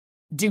freak.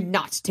 Do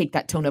not take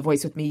that tone of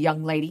voice with me,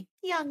 young lady.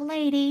 Young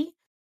lady.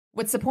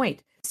 What's the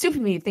point?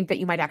 Stupid me to think that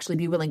you might actually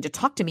be willing to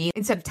talk to me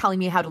instead of telling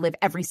me how to live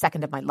every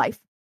second of my life.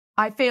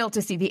 I fail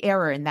to see the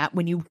error in that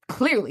when you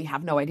clearly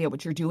have no idea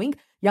what you're doing.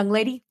 Young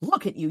lady,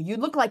 look at you. You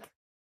look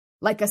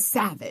like a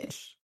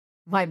savage.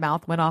 My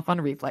mouth went off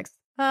on reflex.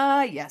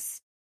 Yes.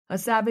 A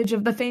savage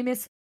of the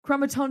famous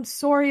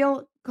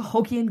chromatonsorial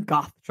Cahokian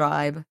goth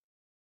tribe.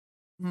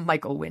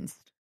 Michael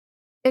winced.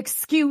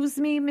 Excuse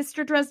me,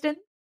 Mr. Dresden?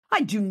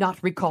 I do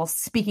not recall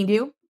speaking to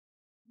you.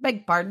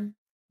 Beg pardon.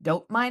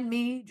 Don't mind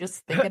me,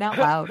 just thinking out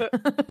loud.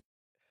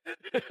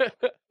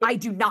 I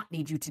do not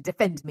need you to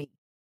defend me.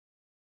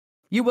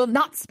 You will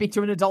not speak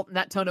to an adult in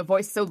that tone of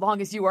voice so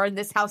long as you are in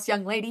this house,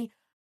 young lady.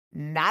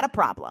 Not a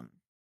problem.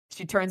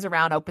 She turns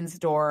around, opens the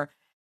door.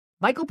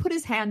 Michael put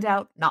his hand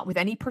out, not with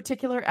any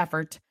particular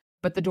effort,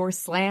 but the door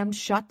slammed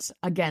shut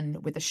again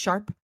with a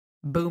sharp,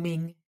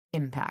 booming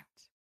impact.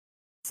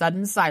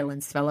 Sudden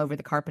silence fell over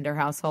the Carpenter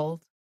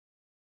household.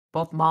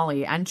 Both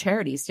Molly and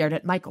Charity stared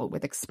at Michael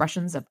with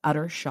expressions of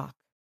utter shock.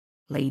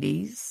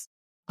 Ladies,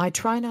 I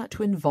try not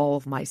to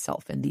involve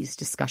myself in these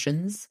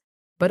discussions,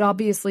 but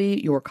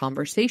obviously your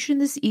conversation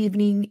this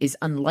evening is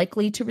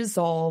unlikely to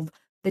resolve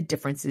the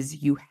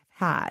differences you have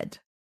had.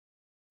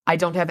 I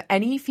don't have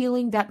any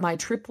feeling that my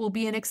trip will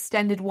be an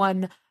extended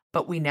one,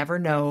 but we never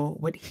know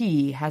what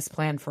he has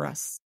planned for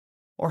us,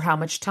 or how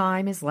much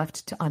time is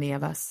left to any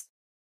of us.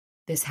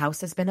 This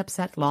house has been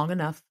upset long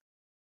enough.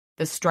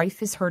 The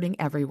strife is hurting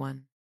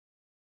everyone.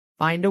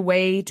 Find a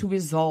way to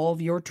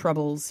resolve your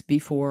troubles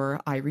before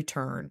I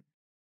return.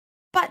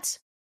 But,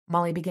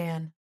 Molly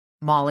began,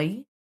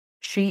 Molly,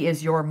 she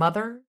is your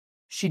mother.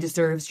 She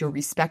deserves your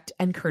respect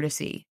and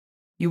courtesy.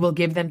 You will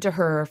give them to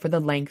her for the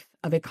length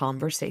of a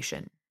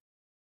conversation.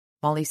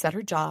 Molly set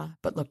her jaw,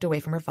 but looked away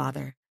from her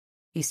father.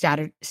 He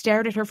stared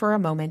at her for a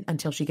moment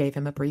until she gave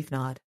him a brief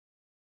nod.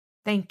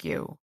 Thank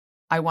you.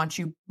 I want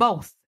you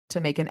both to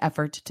make an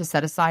effort to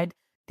set aside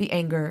the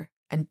anger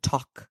and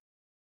talk.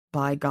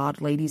 By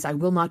God, ladies, I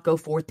will not go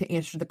forth to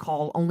answer the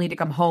call only to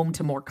come home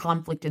to more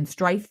conflict and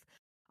strife.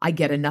 I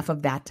get enough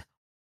of that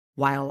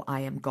while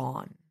I am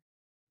gone.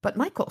 But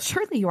Michael,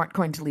 surely you aren't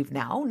going to leave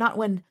now, not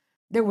when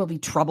there will be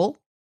trouble.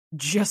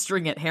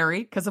 Gesturing at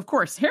Harry, because of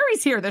course,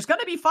 Harry's here. There's going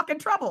to be fucking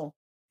trouble.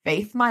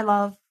 Faith, my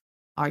love,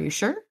 are you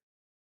sure?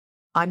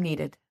 I'm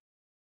needed.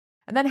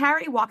 And then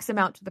Harry walks him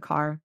out to the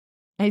car,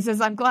 and he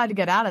says, I'm glad to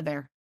get out of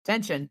there.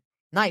 Tension,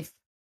 knife.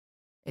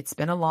 It's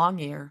been a long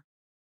year.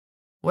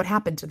 What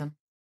happened to them?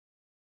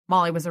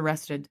 Molly was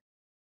arrested.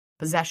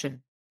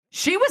 Possession.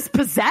 She was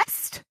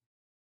possessed?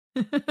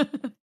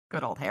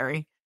 Good old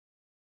Harry.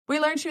 We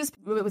learned she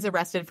was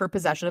arrested for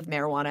possession of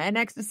marijuana and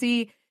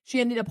ecstasy. She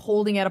ended up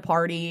holding at a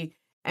party,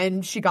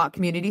 and she got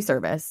community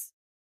service.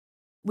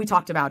 We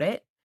talked about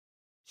it.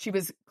 She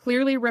was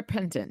clearly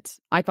repentant.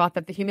 I thought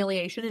that the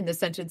humiliation and the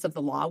sentence of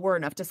the law were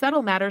enough to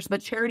settle matters,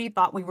 but Charity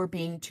thought we were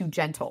being too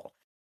gentle.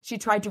 She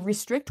tried to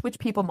restrict which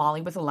people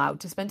Molly was allowed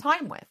to spend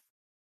time with.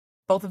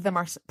 Both of them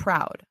are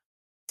proud,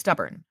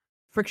 stubborn.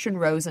 Friction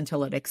rose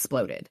until it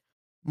exploded.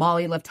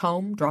 Molly left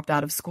home, dropped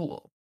out of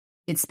school.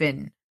 It's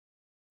been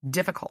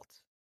difficult.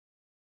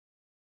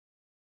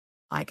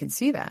 I can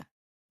see that.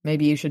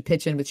 Maybe you should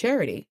pitch in with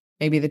Charity.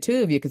 Maybe the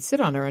two of you could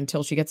sit on her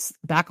until she gets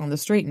back on the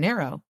straight and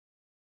narrow.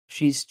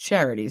 She's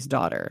Charity's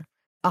daughter.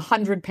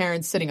 100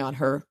 parents sitting on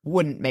her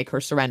wouldn't make her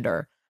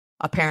surrender.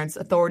 A parent's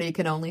authority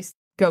can only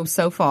go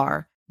so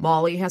far.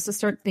 Molly has to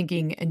start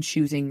thinking and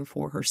choosing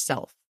for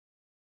herself.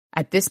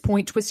 At this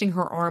point, twisting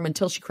her arm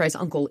until she cries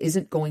uncle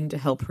isn't going to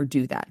help her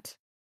do that.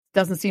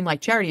 Doesn't seem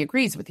like Charity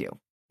agrees with you.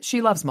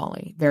 She loves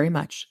Molly very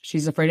much.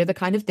 She's afraid of the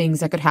kind of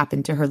things that could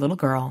happen to her little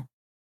girl.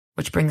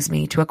 Which brings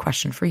me to a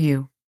question for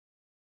you.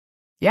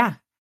 Yeah.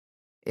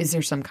 Is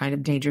there some kind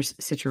of dangerous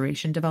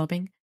situation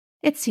developing?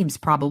 It seems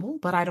probable,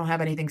 but I don't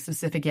have anything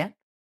specific yet.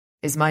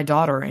 Is my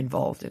daughter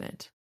involved in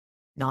it?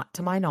 Not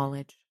to my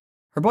knowledge.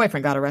 Her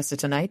boyfriend got arrested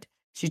tonight.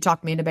 She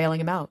talked me into bailing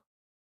him out.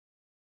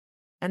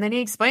 And then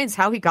he explains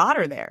how he got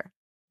her there.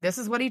 This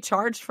is what he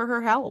charged for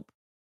her help.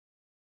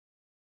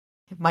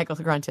 Michael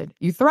grunted.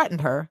 You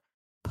threatened her?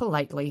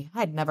 Politely.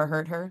 I'd never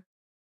hurt her.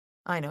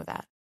 I know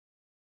that.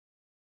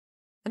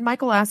 And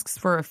Michael asks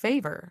for a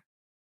favor.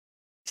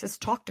 He says,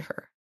 talk to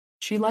her.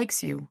 She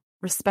likes you,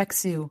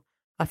 respects you.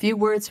 A few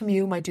words from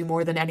you might do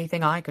more than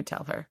anything I could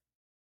tell her.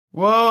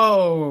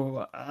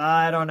 Whoa,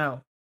 I don't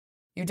know.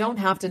 You don't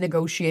have to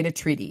negotiate a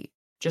treaty.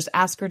 Just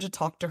ask her to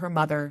talk to her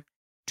mother,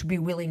 to be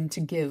willing to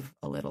give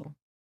a little.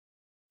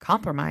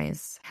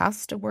 Compromise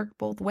has to work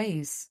both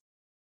ways.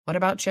 What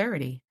about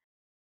Charity?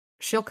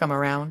 She'll come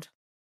around.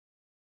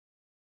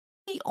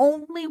 The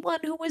only one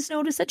who has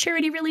noticed that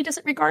Charity really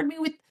doesn't regard me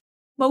with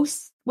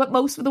what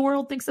most of the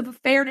world thinks of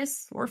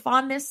fairness or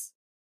fondness.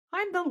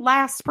 I'm the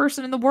last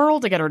person in the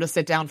world to get her to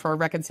sit down for a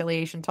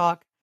reconciliation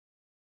talk.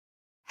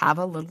 Have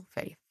a little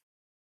faith.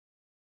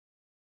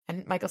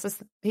 And Michael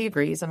says, he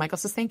agrees, and Michael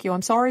says, thank you.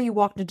 I'm sorry you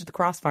walked into the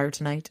crossfire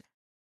tonight.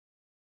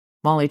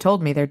 Molly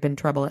told me there'd been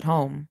trouble at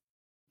home.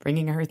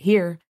 Bringing her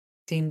here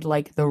seemed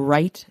like the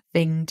right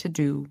thing to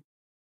do.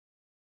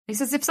 He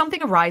says, if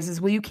something arises,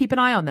 will you keep an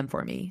eye on them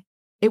for me?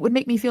 It would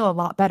make me feel a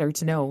lot better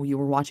to know you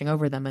were watching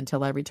over them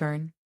until I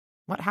return.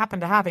 What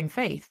happened to having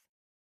faith?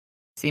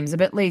 Seems a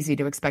bit lazy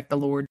to expect the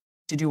Lord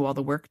to do all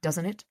the work,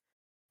 doesn't it?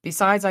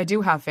 Besides, I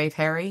do have faith,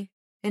 Harry.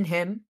 In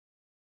him.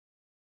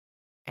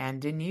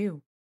 And in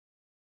you.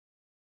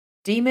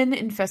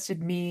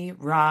 Demon-infested me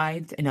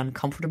writhed in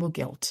uncomfortable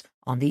guilt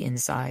on the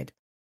inside.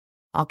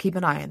 I'll keep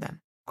an eye on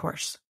them, of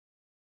course.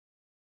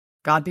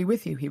 God be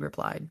with you, he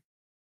replied.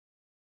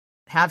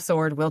 Have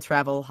sword, will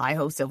travel,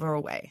 hi-ho, silver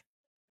away.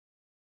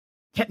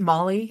 Get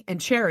Molly and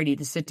Charity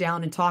to sit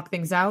down and talk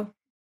things out?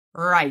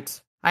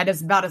 Right. I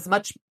had about as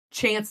much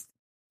chance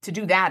to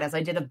do that as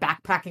I did of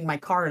backpacking my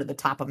car to the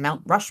top of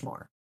Mount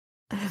Rushmore.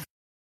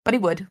 But he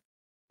would,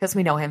 because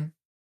we know him.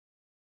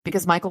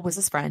 Because Michael was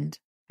his friend.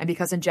 And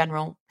because in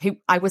general,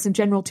 I was in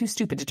general too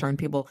stupid to turn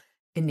people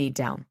in need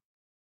down.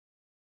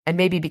 And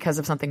maybe because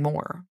of something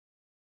more.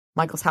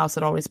 Michael's house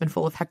had always been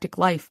full of hectic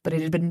life, but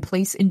it had been a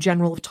place in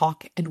general of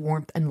talk and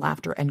warmth and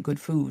laughter and good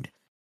food.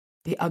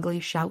 The ugly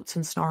shouts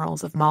and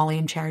snarls of Molly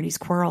and Charity's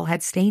quarrel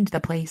had stained the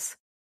place.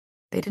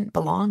 They didn't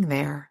belong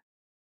there.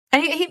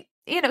 And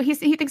he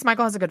thinks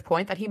Michael has a good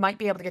point that he might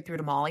be able to get through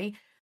to Molly,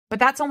 but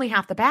that's only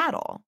half the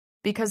battle.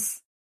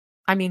 Because,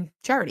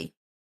 Charity.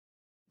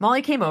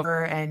 Molly came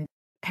over and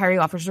Harry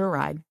offers her a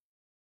ride.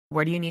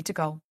 Where do you need to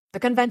go? The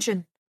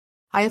convention.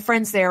 I have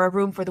friends there, a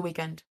room for the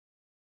weekend.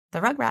 The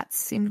Rugrats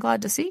seemed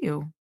glad to see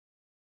you.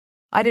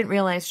 I didn't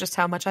realize just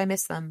how much I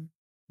miss them.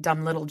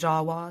 Dumb little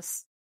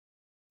Jawas.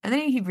 And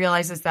then he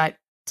realizes that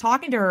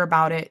talking to her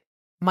about it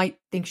might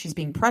think she's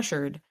being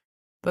pressured,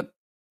 but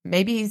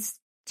maybe he's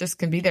just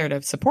can be there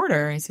to support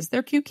her. He says,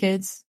 they're cute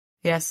kids.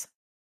 Yes.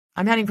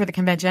 I'm heading for the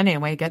convention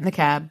anyway. Get in the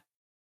cab.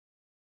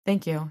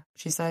 Thank you,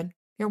 she said.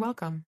 You're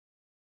welcome.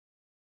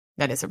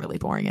 That is a really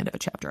boring end of a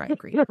chapter, I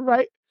agree.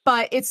 Right.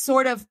 But it's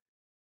sort of,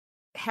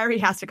 Harry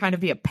has to kind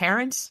of be a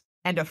parent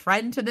and a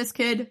friend to this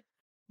kid. A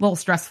little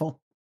stressful.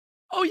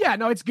 Oh, yeah.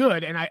 No, it's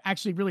good. And I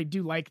actually really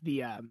do like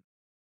I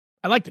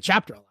like the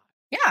chapter a lot.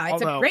 Yeah,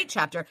 it's a great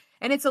chapter.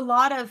 And it's a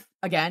lot of,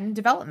 again,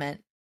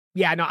 development.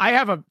 Yeah, no, I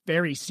have a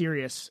very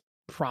serious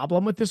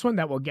problem with this one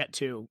that we'll get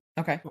to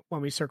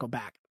when we circle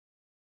back.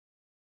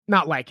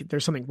 Not like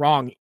there's something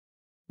wrong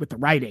with the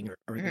writing or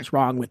there's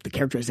wrong with the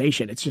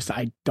characterization. It's just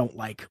I don't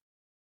like.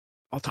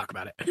 I'll talk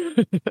about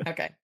it.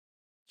 Okay.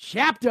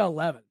 Chapter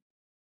 11.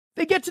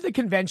 They get to the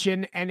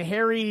convention and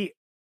Harry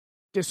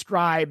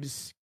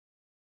describes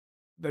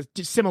the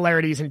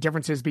similarities and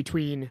differences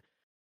between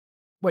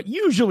what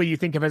usually you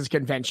think of as a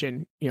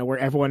convention, where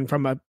everyone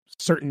from a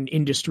certain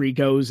industry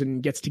goes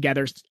and gets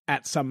together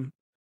at some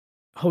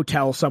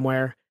hotel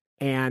somewhere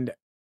and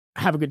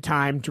have a good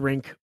time,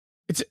 drink.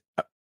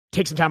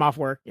 Take some time off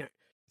work.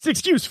 It's an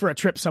excuse for a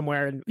trip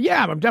somewhere. And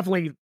yeah, I'm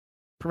definitely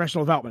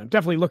professional development. I'm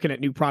definitely looking at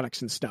new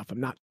products and stuff.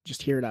 I'm not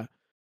just here to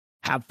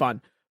have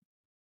fun.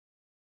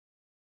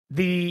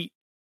 The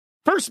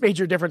first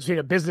major difference between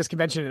a business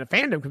convention and a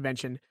fandom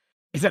convention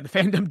is that the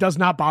fandom does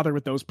not bother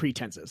with those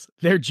pretenses.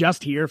 They're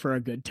just here for a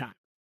good time.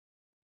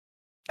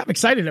 I'm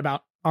excited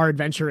about our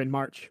adventure in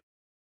March.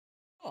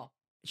 Oh,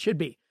 it should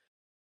be.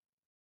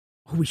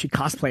 Oh, we should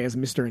cosplay as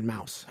Mr. and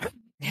Mouse.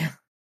 Yeah.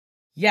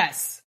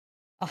 Yes.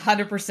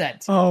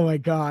 100%. Oh my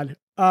God.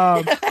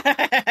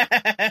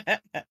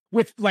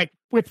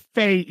 With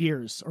fey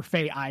ears or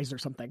fey eyes or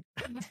something.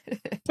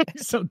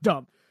 So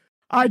dumb.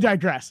 I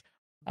digress.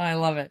 I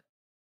love it.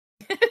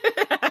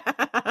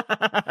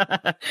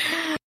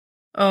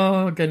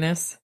 Oh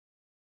goodness.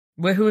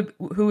 Who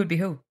would be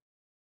who?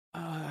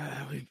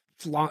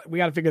 We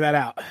got to figure that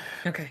out.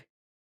 Okay.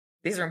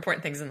 These are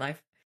important things in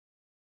life.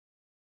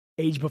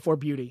 Age before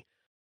beauty.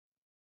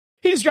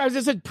 He describes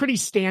this as a pretty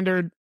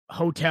standard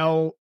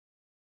hotel,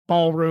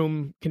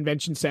 ballroom,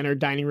 convention center,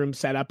 dining room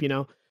setup,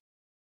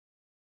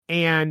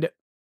 And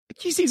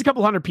he sees a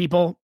couple hundred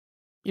people,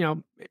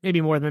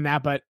 maybe more than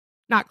that, but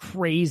not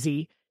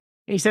crazy.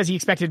 And he says he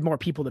expected more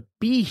people to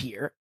be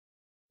here.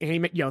 And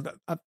he,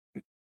 a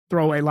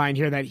throwaway line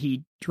here that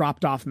he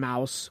dropped off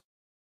Mouse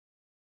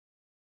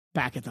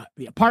back at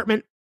the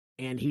apartment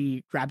and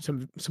he grabbed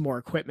some more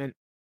equipment.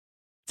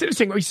 It's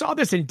interesting. We saw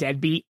this in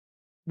Deadbeat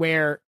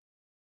where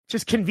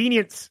just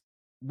convenience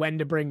when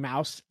to bring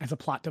Mouse as a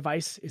plot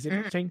device is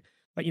interesting.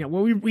 Like,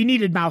 we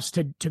needed Mouse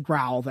to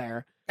growl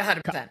there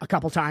 100%. a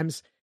couple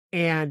times,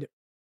 and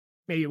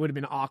maybe it would have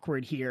been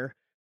awkward here.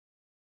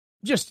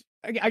 Just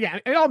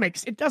again,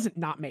 it doesn't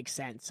not make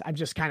sense. I'm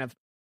just kind of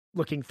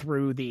looking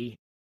through the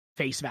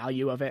face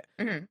value of it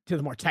to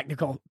the more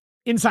technical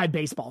inside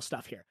baseball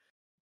stuff here.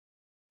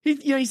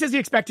 He says he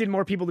expected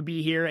more people to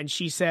be here, and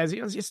she says,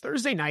 it's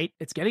Thursday night,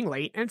 it's getting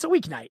late, and it's a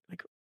weeknight.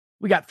 Like,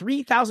 we got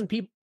 3,000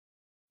 people.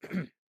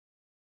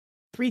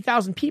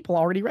 3,000 people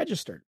already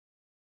registered.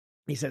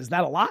 He says, is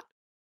that a lot?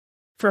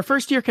 For a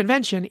first-year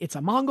convention, it's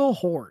a Mongol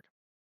horde.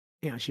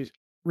 She's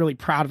really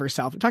proud of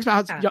herself. It talks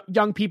about how it's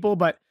young people,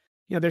 but,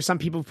 there's some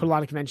people who put a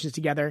lot of conventions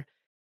together.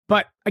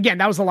 But, again,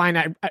 that was the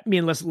line me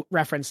and Liz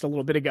referenced a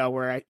little bit ago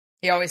where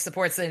he always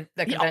supports the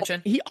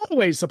convention. He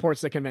always supports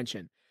the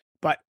convention.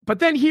 But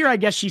then here, I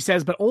guess she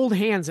says, but old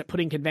hands at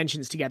putting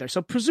conventions together.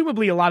 So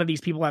presumably a lot of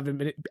these people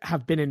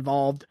have been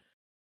involved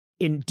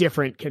in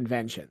different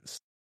conventions.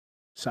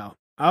 So,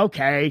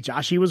 okay,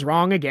 Joshy was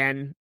wrong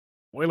again.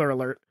 Spoiler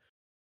alert.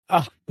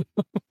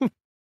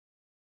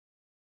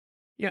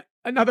 Yeah,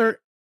 another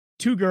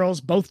two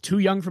girls, both too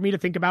young for me to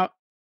think about,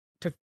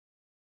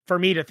 for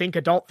me to think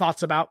adult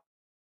thoughts about.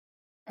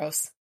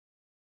 Gross.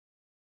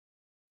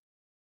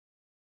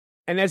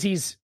 And as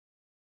he's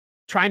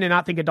trying to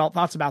not think adult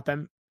thoughts about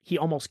them, he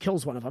almost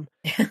kills one of them.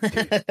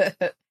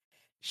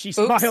 She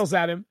smiles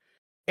at him,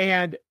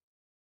 and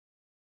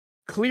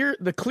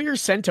the clear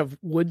scent of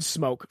wood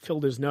smoke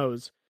filled his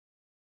nose.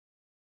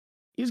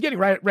 He was getting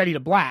ready to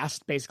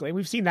blast, basically.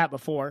 We've seen that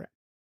before.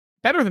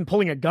 Better than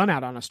pulling a gun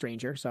out on a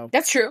stranger. So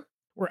that's true.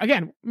 We're,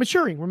 again,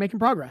 maturing. We're making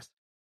progress.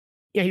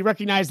 Yeah, he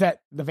recognized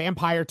that the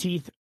vampire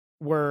teeth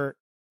were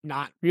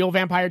not real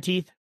vampire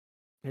teeth.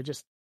 They're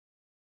just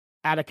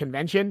at a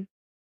convention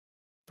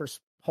for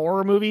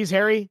horror movies,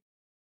 Harry?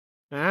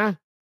 Huh?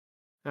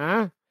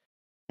 I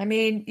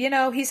mean,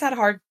 he's had a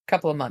hard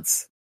couple of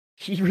months.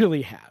 He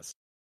really has.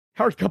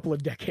 Hard couple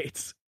of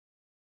decades.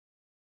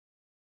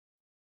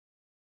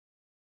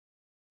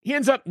 He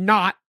ends up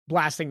not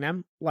blasting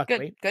them,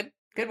 luckily. Good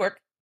work.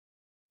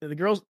 The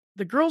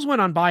girls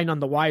went on by none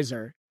the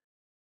wiser.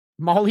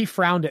 Molly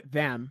frowned at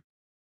them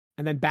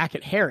and then back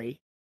at Harry.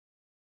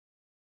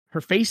 Her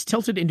face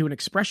tilted into an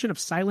expression of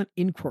silent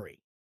inquiry.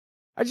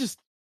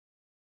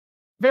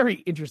 Very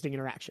interesting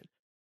interaction.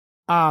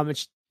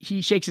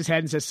 He shakes his head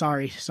and says,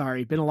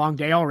 sorry, been a long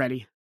day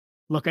already.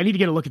 Look, I need to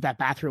get a look at that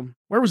bathroom.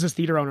 Where was this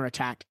theater owner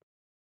attacked?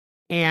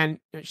 And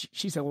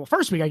she said, well,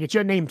 first we got to get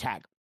you a name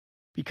tag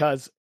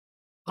because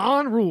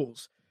on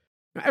rules,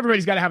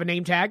 everybody's got to have a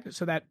name tag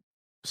so that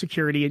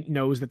security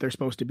knows that they're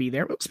supposed to be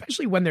there,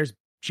 especially when there's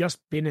just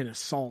been an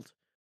assault.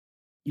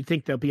 You'd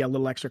think they'll be a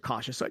little extra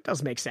cautious. So it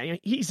does make sense.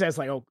 He says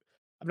like, oh,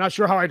 I'm not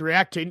sure how I'd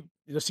react to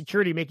the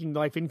security making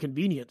life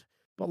inconvenient.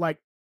 But like,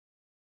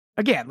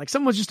 again, like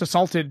someone's just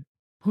assaulted,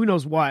 who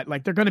knows what,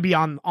 like they're going to be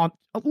on a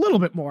little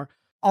bit more.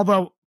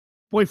 Although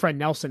boyfriend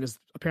Nelson is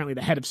apparently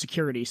the head of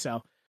security.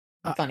 So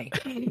funny.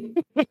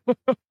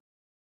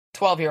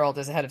 12-year-old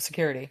is the head of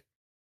security.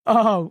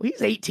 Oh,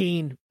 he's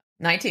 18.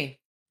 19.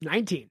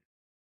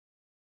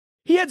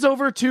 He heads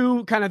over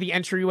to kind of the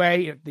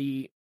entryway at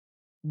the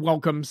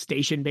welcome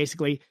station,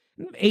 basically.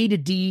 A to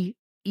D,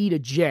 E to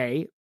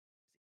J.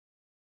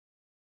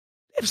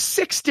 They have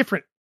 6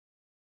 different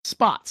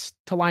spots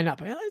to line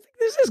up. I think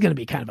this is going to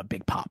be kind of a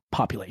big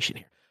population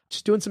here.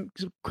 Just doing some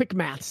quick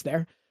maths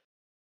there.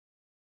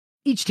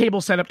 Each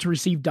table set up to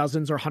receive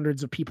dozens or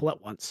hundreds of people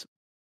at once.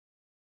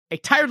 A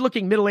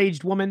tired-looking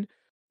middle-aged woman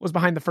was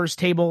behind the first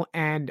table,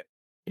 and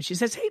she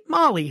says, hey,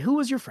 Molly, who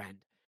was your friend?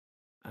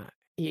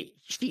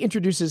 She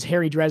introduces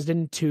Harry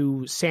Dresden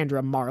to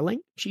Sandra Marling.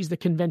 She's the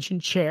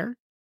convention chair.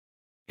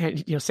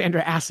 And,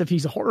 Sandra asks if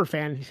he's a horror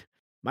fan.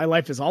 My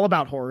life is all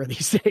about horror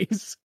these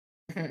days.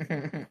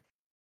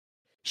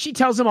 She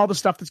tells him all the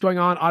stuff that's going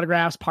on,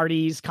 autographs,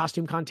 parties,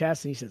 costume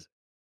contests, and he says,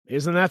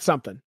 isn't that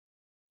something?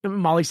 And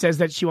Molly says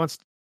that she wants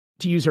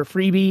to use her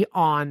freebie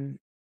on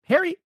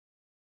Harry.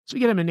 So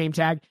we get him a name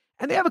tag.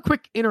 And they have a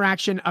quick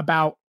interaction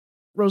about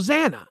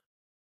Rosanna.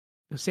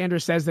 Sandra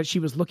says that she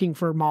was looking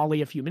for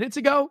Molly a few minutes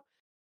ago.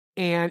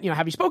 And,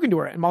 have you spoken to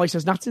her? And Molly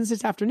says, not since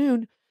this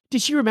afternoon.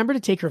 Did she remember to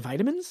take her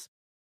vitamins?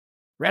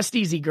 Rest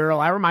easy, girl.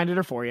 I reminded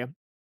her for you.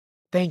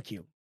 Thank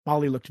you.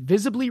 Molly looked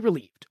visibly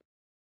relieved.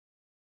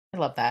 I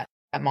love that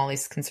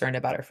Molly's concerned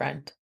about her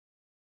friend.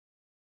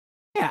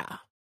 Yeah.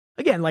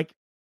 Again, like,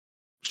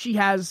 she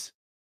has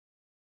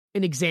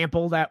an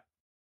example that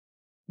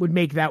would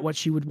make that what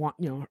she would want,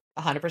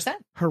 100%.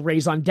 Her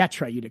raison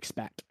d'etre, you'd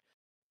expect.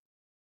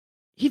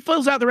 He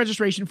fills out the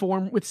registration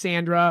form with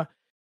Sandra,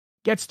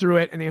 gets through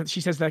it, and then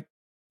she says the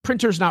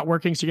printer's not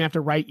working, so you're going to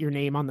have to write your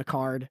name on the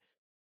card.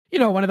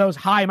 One of those,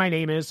 hi, my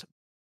name is.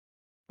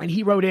 And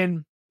he wrote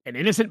in an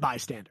innocent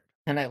bystander.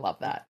 And I love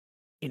that.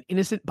 An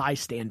innocent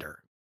bystander.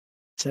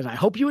 Says, I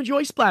hope you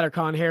enjoy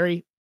SplatterCon,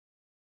 Harry.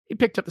 He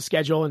picked up the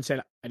schedule and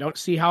said, I don't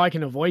see how I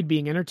can avoid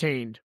being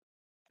entertained.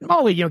 And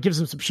Molly, gives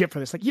him some shit for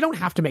this. Like, you don't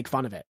have to make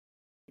fun of it.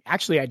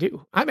 Actually, I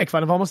do. I make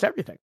fun of almost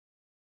everything.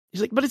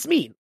 He's like, but it's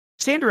mean.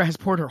 Sandra has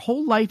poured her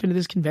whole life into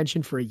this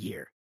convention for a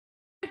year.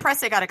 I'm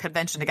impressed they got a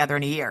convention together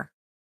in a year.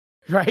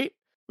 Right?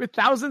 With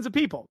thousands of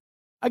people.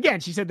 Again,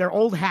 she said they're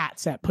old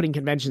hats at putting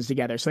conventions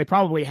together, so they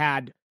probably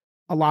had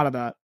a lot of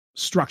the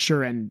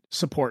structure and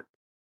support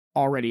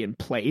already in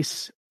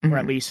place, or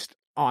at least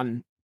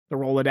on the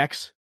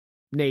Rolodex,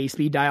 nay,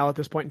 speed dial at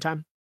this point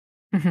in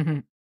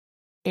time.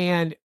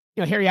 And,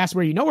 Harry asked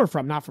where you know her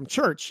from, not from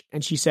church.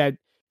 And she said,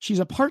 she's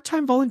a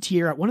part-time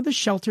volunteer at one of the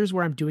shelters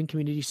where I'm doing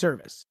community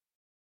service.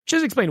 She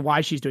doesn't explain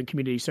why she's doing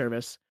community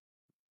service.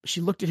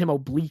 She looked at him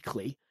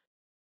obliquely.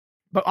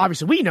 But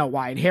obviously we know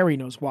why, and Harry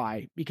knows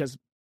why, because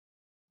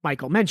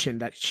Michael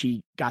mentioned that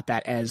she got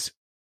that as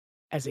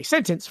a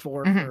sentence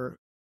for her.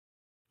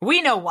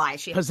 We know why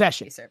she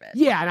possession service.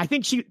 Yeah, and I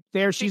think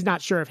she's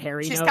not sure if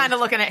Harry knows. She's kind of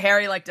looking at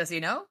Harry like, does he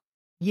know?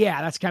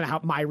 Yeah, that's kind of how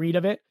my read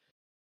of it.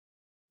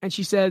 And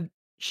she said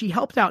she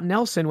helped out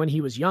Nelson when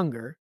he was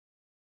younger.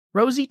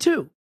 Rosie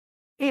too.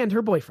 And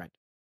her boyfriend.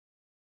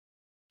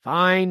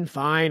 Fine,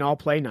 I'll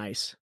play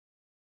nice.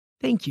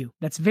 Thank you.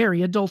 That's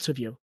very adult of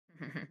you.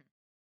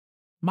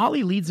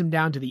 Molly leads him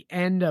down to the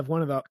end of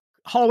one of the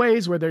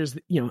hallways where there's,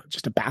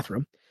 just a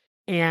bathroom,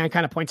 and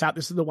kind of points out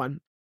this is the one.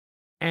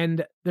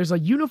 And there's a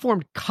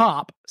uniformed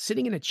cop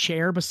sitting in a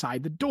chair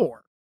beside the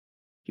door.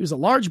 He was a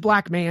large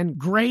black man,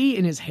 gray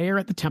in his hair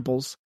at the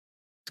temples.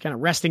 He's kind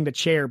of resting the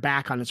chair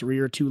back on its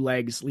rear 2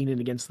 legs, leaning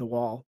against the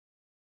wall.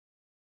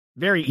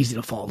 Very easy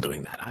to fall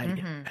doing that.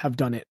 I have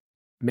done it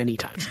many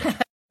times.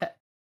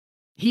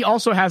 He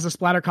also has a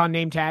SplatterCon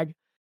name tag,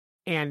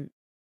 and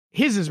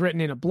his is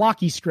written in a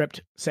blocky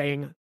script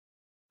saying,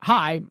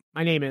 hi,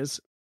 my name is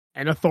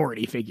an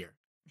authority figure.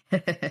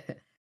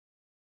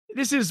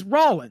 This is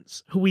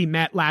Rollins, who we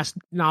met last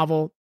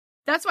novel.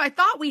 That's why I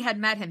thought we had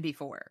met him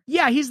before.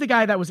 Yeah, he's the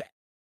guy that was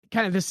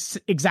kind of this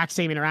exact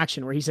same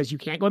interaction where he says, you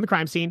can't go in the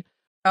crime scene.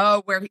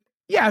 Oh, where?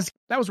 Yes,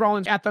 that was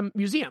Rollins at the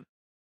museum.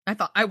 I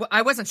thought,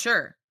 I wasn't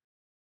sure.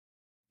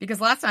 Because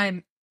last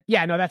time.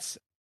 Yeah, no,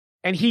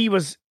 and he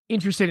was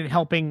interested in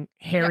helping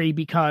Harry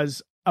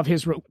because of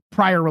his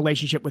prior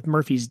relationship with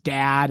Murphy's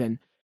dad and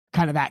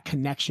kind of that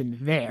connection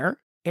there.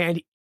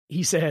 And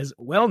he says,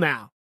 well,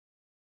 now,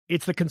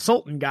 it's the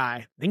consultant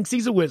guy, thinks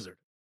he's a wizard.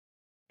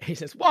 He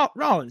says, well,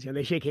 Rollins,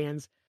 they shake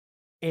hands.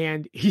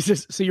 And he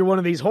says, so you're one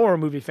of these horror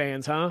movie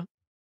fans, huh?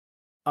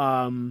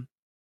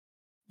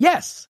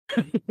 Yes.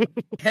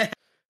 I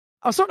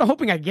was sort of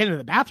hoping I'd get into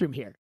the bathroom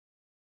here.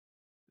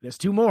 There's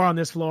 2 more on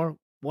this floor,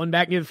 one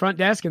back near the front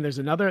desk, and there's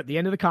another at the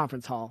end of the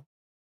conference hall.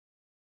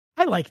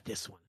 I like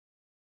this one.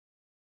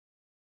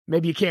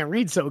 Maybe you can't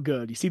read so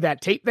good. You see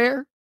that tape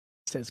there? It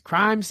says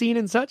crime scene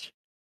and such.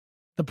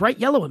 The bright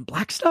yellow and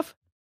black stuff?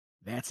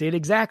 That's it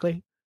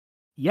exactly.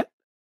 Yep.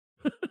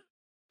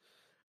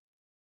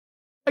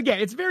 Again,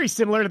 it's very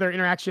similar to their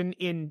interaction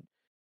in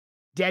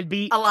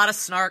Deadbeat. A lot of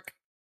snark.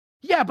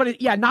 Yeah,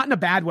 but not in a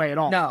bad way at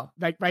all. No.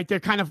 Like, right, they're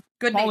kind of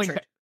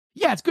good-natured.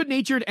 Yeah, it's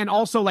good-natured, and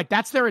also, like,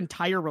 that's their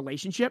entire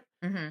relationship.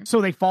 Mm-hmm.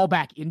 So they fall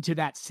back into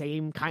that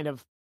same kind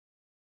of,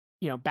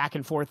 back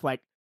and forth.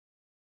 Like,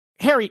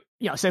 Harry,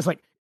 says,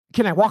 like,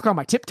 can I walk on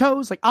my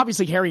tiptoes? Like,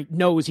 obviously, Harry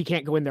knows he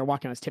can't go in there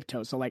walking on his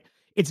tiptoes. So, like,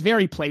 it's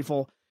very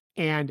playful.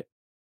 And,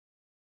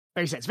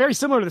 like I said, it's very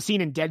similar to the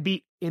scene in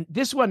Deadbeat. In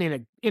this one,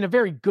 in a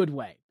very good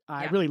way.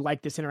 I really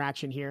like this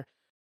interaction here.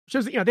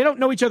 Shows that, they don't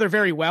know each other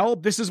very well.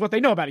 This is what they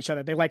know about each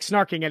other. They like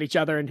snarking at each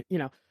other. And,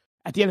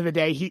 at the end of the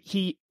day,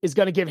 he is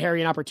going to give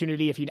Harry an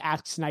opportunity if he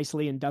asks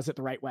nicely and does it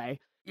the right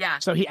way. Yeah.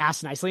 So he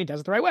asks nicely and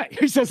does it the right way.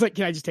 He says, like,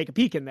 can I just take a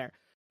peek in there?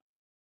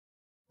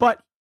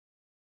 But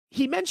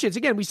he mentions,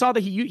 again, we saw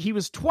that he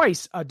was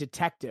twice a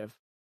detective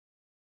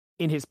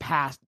in the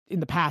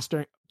past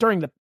during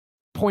the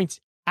points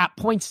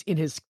in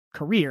his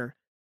career,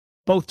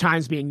 both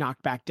times being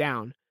knocked back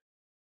down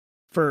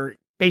for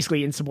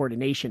basically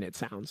insubordination, it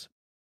sounds.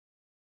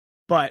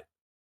 But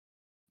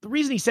the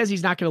reason he says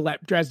he's not going to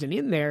let Dresden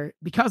in there,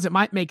 because it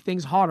might make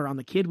things harder on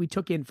the kid we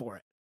took in for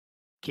it.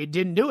 Kid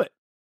didn't do it.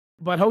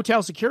 But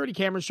hotel security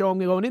cameras show him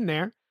going in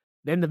there,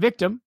 then the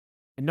victim,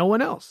 and no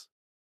one else.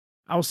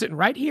 I was sitting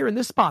right here in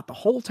this spot the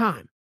whole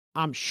time.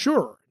 I'm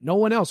sure no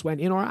one else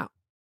went in or out.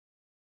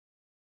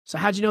 So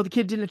how'd you know the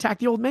kid didn't attack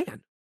the old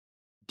man?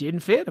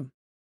 Didn't fit him.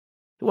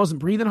 He wasn't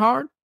breathing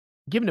hard.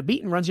 Giving a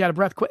beating runs you out of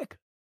breath quick.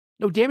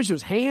 No damage to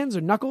his hands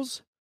or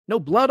knuckles. No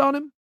blood on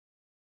him.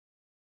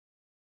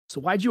 So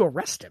why'd you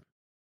arrest him?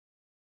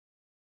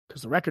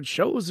 Because the record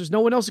shows there's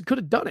no one else that could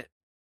have done it.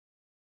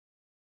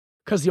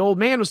 Because the old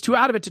man was too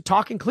out of it to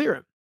talk and clear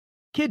him.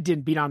 Kid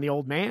didn't beat on the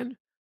old man.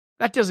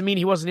 That doesn't mean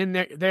he wasn't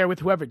in there with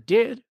whoever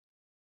did.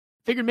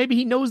 Figured maybe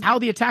he knows how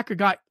the attacker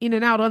got in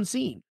and out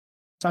unseen.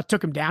 So I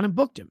took him down and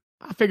booked him.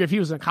 I figured if he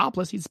was an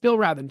accomplice, he'd spill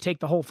rather than take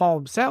the whole fall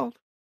himself.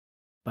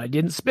 But I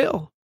didn't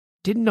spill.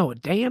 Didn't know a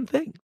damn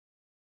thing.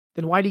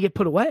 Then why'd he get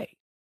put away?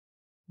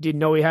 Didn't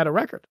know he had a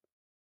record.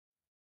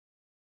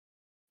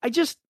 I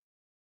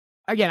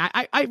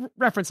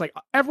reference, like,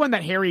 everyone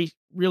that Harry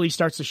really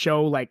starts to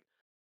show, like,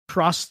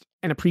 trust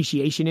and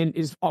appreciation in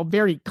is all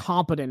very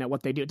competent at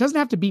what they do. It doesn't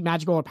have to be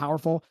magical or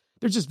powerful.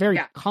 They're just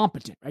very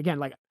competent. Again,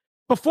 like,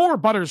 before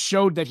Butters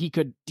showed that he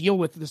could deal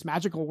with this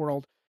magical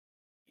world,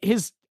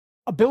 his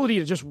ability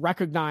to just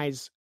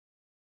recognize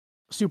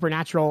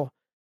supernatural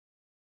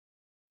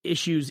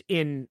issues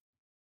in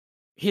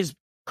his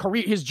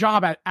career, his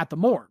job at the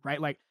morgue, right?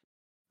 Like,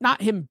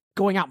 not him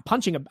going out and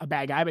punching a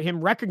bad guy, but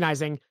him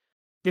recognizing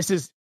this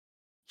is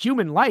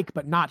human-like,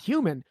 but not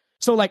human.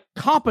 So, like,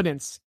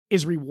 competence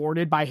is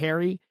rewarded by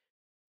Harry,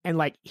 and,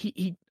 like,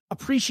 he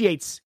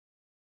appreciates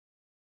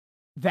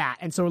that.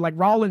 And so, like,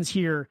 Rollins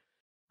here,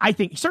 I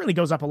think, certainly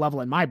goes up a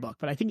level in my book,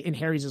 but I think in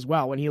Harry's as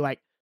well, when he, like,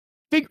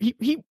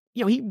 he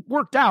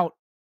worked out,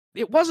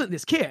 it wasn't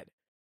this kid,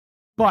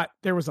 but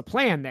there was a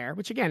plan there,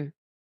 which, again,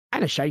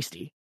 kind of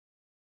shisty.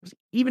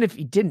 Even if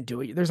he didn't do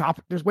it,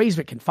 there's ways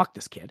that can fuck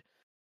this kid.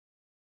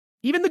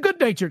 Even the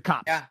good-natured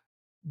cops. Yeah.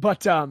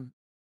 But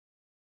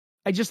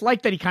I just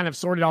like that he kind of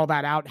sorted all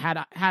that out,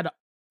 had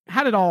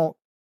it all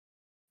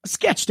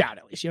sketched out,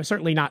 at least.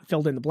 Certainly not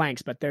filled in the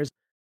blanks, but there's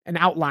an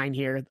outline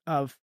here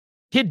of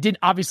kid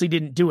obviously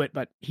didn't do it,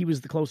 but he was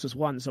the closest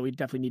one, so we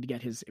definitely need to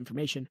get his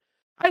information.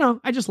 I don't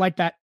know. I just like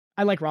that.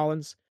 I like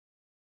Rollins.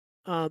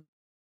 That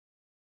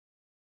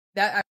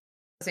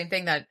same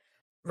thing, that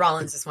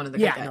Rollins is one of the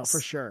good guys. Yeah, no, for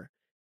sure.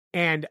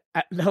 And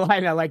the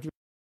line I like,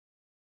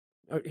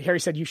 Harry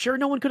said, "You sure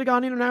no one could have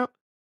gone in and out?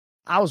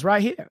 I was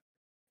right here.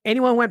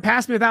 Anyone went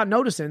past me without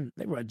noticing,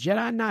 they were a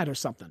Jedi Knight or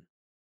something."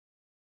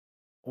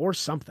 Or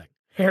something,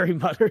 Harry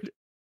muttered.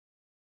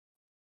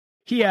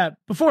 He,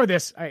 before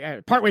this,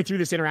 partway through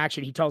this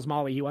interaction, he tells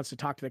Molly he wants to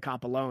talk to the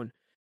cop alone.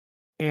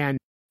 And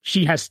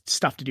she has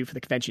stuff to do for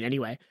the convention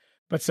anyway.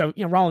 But so,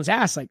 Rollins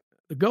asks, like,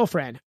 the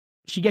girlfriend,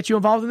 she get you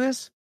involved in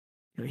this?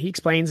 He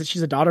explains that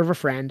she's a daughter of a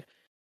friend.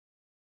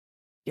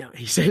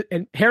 He said,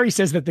 and Harry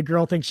says that the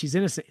girl thinks she's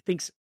innocent,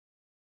 thinks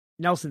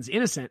Nelson's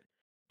innocent.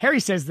 Harry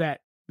says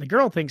that the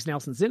girl thinks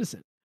Nelson's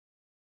innocent.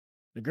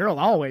 The girl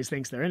always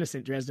thinks they're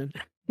innocent, Dresden.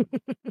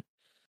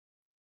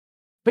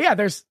 But yeah,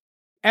 there's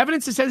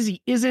evidence that says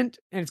he isn't,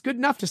 and it's good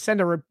enough to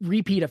send a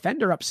repeat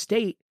offender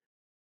upstate.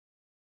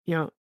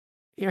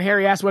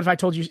 Harry asked, what if I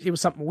told you it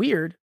was something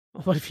weird?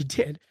 Well, what if he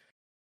did?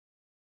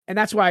 And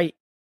that's why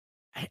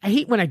I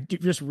hate when I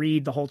just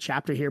read the whole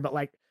chapter here, but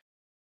like,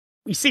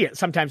 we see it.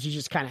 Sometimes you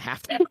just kind of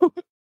have to.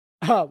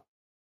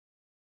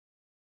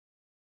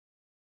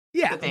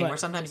 Yeah. The thing where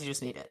sometimes you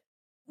just need it.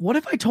 What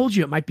if I told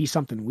you it might be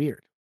something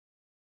weird?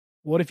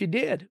 What if you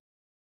did?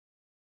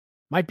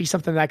 Might be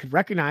something that I could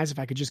recognize if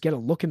I could just get a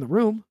look in the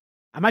room.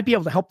 I might be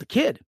able to help the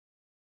kid.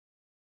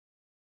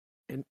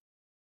 And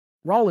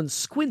Rollins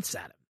squints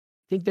at him.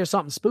 Think there's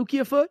something spooky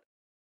afoot?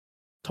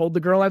 Told the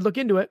girl I'd look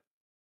into it.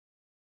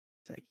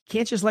 It's like,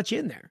 can't just let you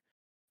in there.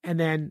 And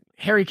then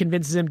Harry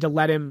convinces him to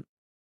let him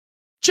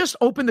just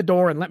open the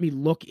door and let me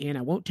look in.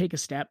 I won't take a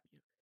step.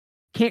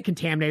 Can't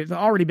contaminate it. There's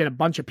already been a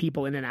bunch of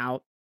people in and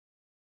out.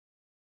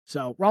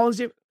 So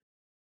Rollins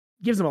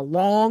gives him a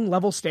long,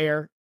 level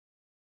stare,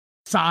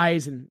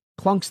 sighs, and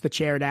clunks the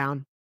chair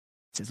down.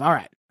 Says, all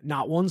right,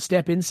 not one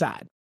step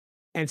inside.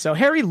 And so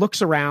Harry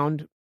looks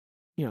around.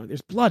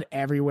 There's blood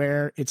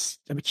everywhere. There's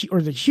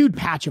a huge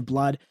patch of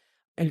blood,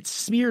 and it's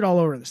smeared all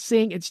over the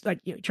sink. It's like,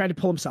 he tried to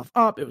pull himself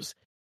up. It was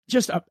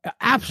just a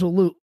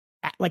absolute,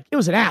 like, it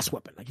was an ass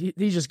whooping. Like,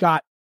 he just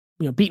got,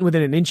 beaten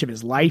within an inch of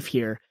his life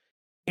here.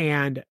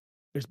 And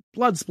there's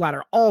blood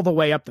splatter all the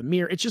way up the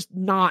mirror. It's just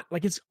not,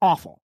 like, it's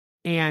awful.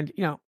 And,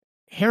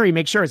 Harry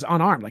makes sure it's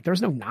unarmed. Like, there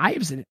was no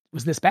knives and it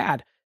was this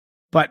bad.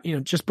 But,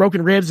 just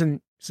broken ribs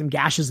and some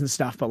gashes and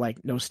stuff, but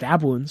like no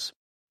stab wounds.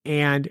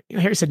 And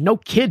Harry said, no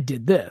kid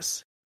did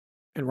this.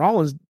 And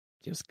Rollins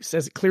just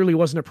says it clearly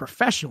wasn't a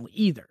professional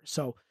either.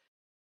 So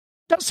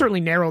does certainly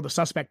narrow the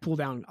suspect pool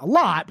down a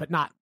lot, but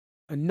not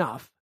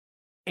enough.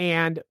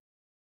 And,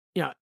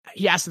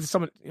 he asks if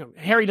someone,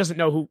 Harry doesn't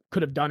know who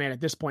could have done it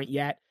at this point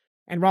yet.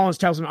 And Rollins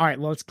tells him, all right,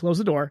 well, let's close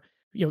the door.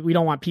 We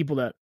don't want people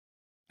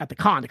at the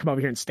con to come over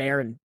here and stare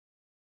and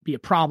be a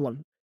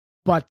problem.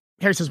 But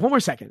Harry says, one more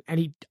second. And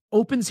he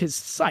opens his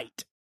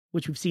sight,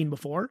 which we've seen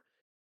before.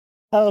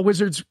 All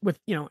wizards with,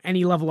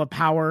 any level of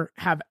power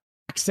have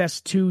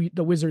access to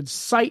the wizard's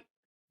sight,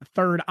 a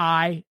third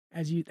eye,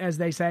 as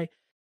they say.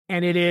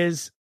 And it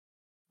is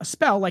a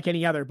spell like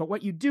any other. But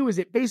what you do is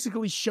it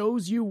basically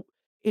shows you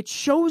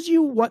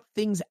what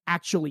things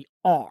actually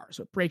are.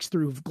 So it breaks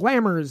through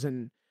glamours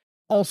and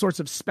all sorts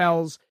of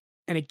spells.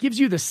 And it gives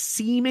you the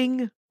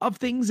seeming of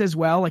things as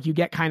well. Like, you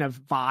get kind of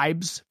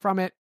vibes from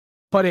it,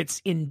 but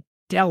it's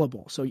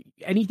indelible. So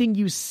anything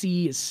you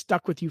see is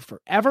stuck with you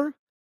forever.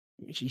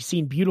 He's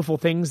seen beautiful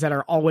things that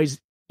are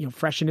always,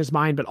 fresh in his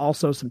mind, but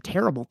also some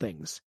terrible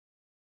things.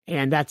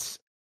 And that's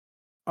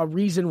a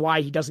reason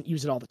why he doesn't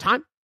use it all the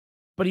time.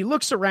 But he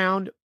looks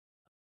around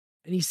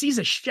and he sees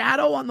a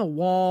shadow on the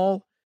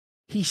wall.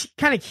 He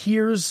kind of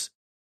hears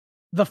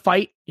the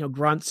fight,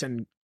 grunts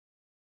and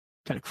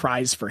kind of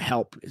cries for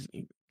help.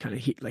 Kind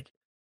of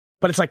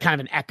but it's like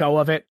kind of an echo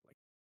of it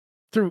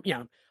through,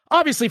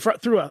 obviously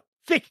through a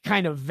thick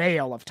kind of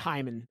veil of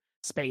time and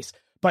space.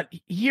 But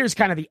here's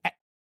kind of the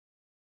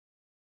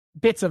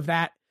bits of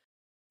that.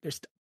 There's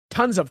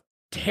tons of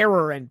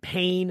terror and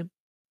pain,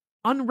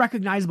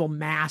 unrecognizable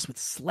mass with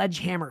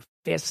sledgehammer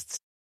fists,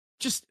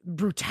 just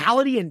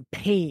brutality and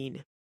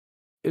pain.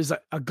 It was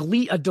a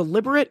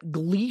deliberate,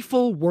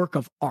 gleeful work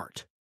of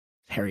art,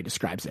 Harry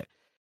describes it.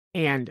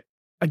 And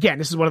again,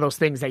 this is one of those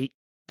things that he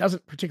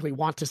doesn't particularly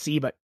want to see,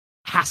 but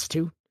has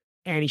to.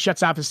 And he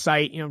shuts off his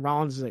sight.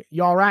 Rollins is like,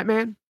 you all right,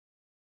 man?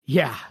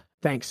 Yeah,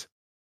 thanks.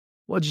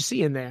 What'd you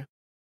see in there?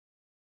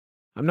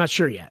 I'm not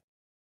sure yet.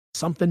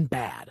 Something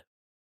bad.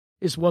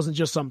 This wasn't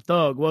just some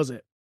thug, was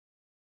it?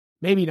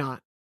 Maybe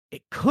not.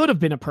 It could have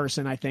been a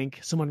person, I think.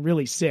 Someone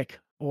really sick.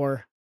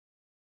 Or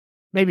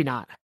maybe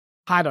not.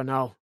 I don't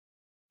know.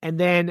 And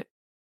then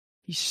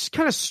he's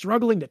kind of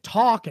struggling to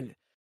talk, and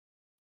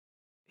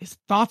his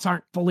thoughts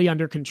aren't fully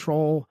under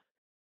control.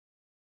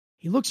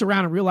 He looks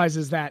around and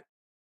realizes that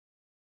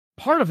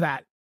part of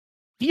that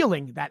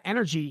feeling, that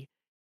energy,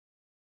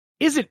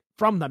 isn't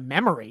from the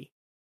memory.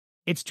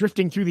 It's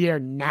drifting through the air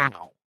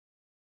now.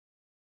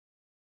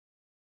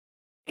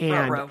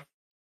 And,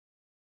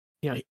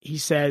 he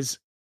says,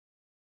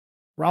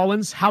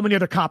 Rollins, how many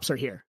other cops are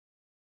here?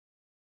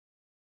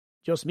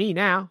 Just me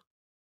now.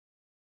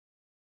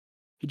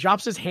 He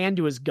drops his hand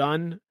to his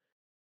gun.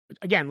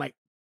 Again, like,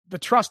 the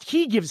trust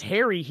he gives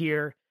Harry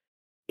here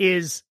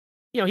is,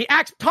 he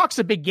talks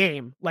a big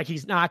game like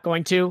he's not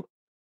going to.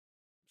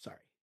 Sorry.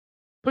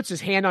 Puts his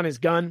hand on his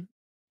gun.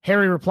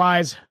 Harry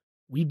replies,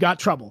 we've got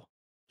trouble.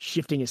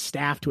 Shifting his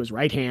staff to his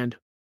right hand.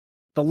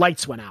 The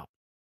lights went out.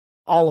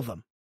 All of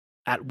them.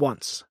 At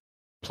once.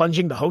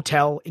 Plunging the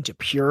hotel into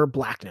pure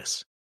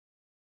blackness.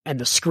 And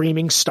the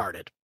screaming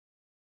started.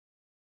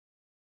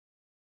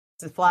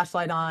 It's a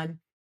flashlight on.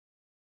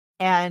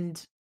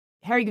 And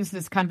Harry gives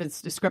this kind of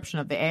this description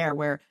of the air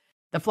where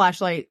the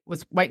flashlight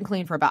was white and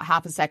clean for about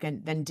half a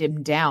second, then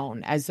dimmed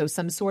down as though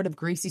some sort of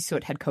greasy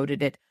soot had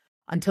coated it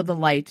until the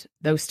light,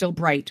 though still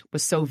bright,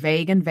 was so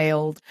vague and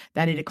veiled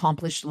that it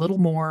accomplished little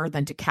more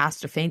than to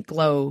cast a faint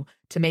glow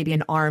to maybe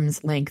an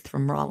arm's length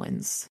from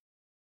Rollins.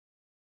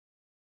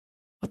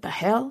 "What the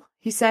hell?"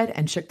 he said,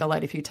 and shook the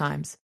light a few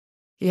times.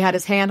 He had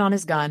his hand on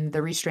his gun,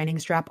 the restraining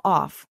strap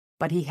off,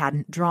 but he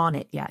hadn't drawn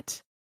it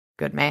yet.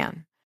 Good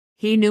man.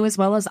 He knew as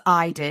well as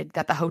I did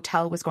that the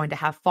hotel was going to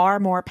have far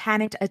more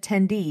panicked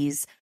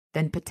attendees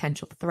than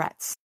potential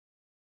threats.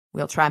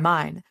 "We'll try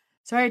mine."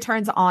 So he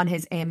turns on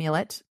his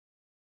amulet,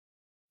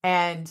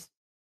 and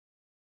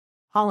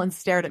Hollins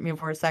stared at me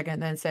for a second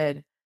and then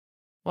said,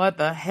 "What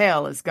the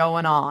hell is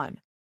going on?"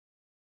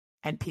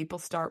 And people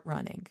start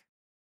running.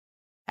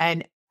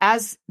 And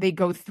as they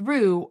go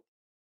through,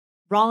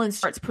 Rollins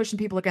starts pushing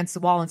people against the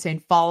wall and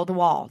saying, "Follow the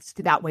wall. It's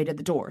that way to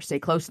the door. Stay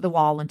close to the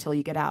wall until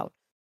you get out."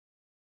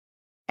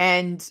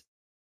 And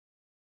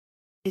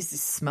is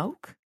this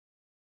smoke?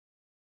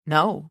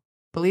 No.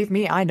 Believe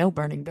me, I know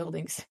burning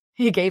buildings.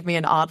 He gave me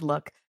an odd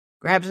look,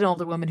 grabbed an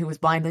older woman who was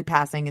blindly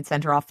passing, and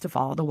sent her off to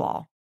follow the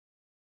wall.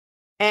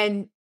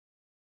 And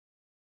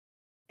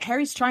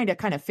Harry's trying to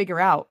kind of figure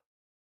out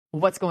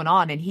what's going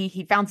on, and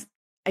he found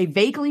a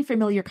vaguely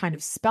familiar kind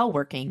of spell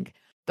working,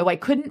 though I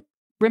couldn't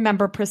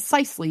remember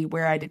precisely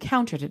where I'd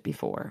encountered it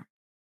before.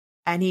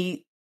 And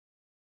he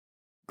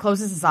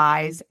closes his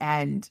eyes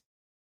and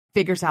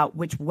figures out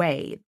which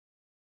way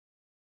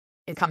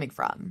it's coming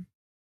from.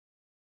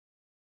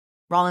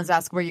 Rollins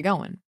asks, "Where are you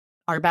going?"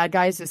 "Our bad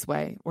guys this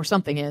way, or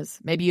something is.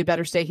 Maybe you'd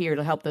better stay here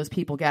to help those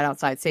people get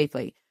outside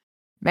safely."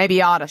 "Maybe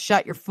you ought to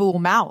shut your fool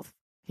mouth,"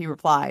 he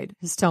replied,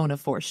 his tone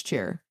of forced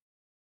cheer.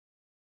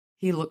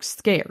 He looked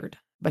scared,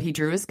 but he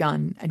drew his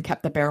gun and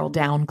kept the barrel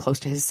down close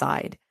to his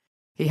side.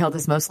 He held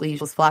his mostly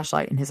useless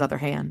flashlight in his other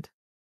hand.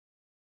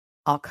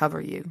 "I'll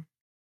cover you."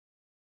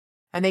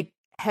 And they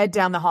head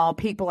down the hall.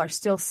 People are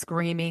still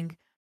screaming,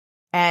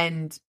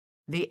 and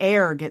the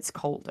air gets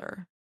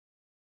colder.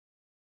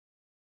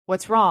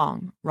 "What's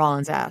wrong?"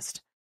 Rollins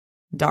asked.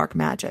 "Dark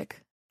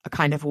magic, a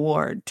kind of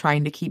ward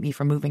trying to keep me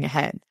from moving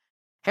ahead.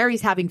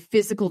 Harry's having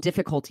physical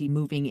difficulty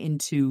moving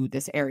into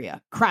this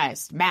area.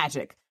 Christ,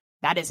 magic,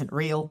 that isn't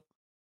real.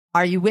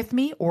 Are you with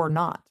me or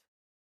not?"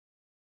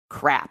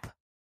 "Crap.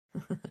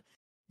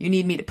 You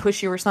need me to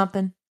push you or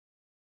something?"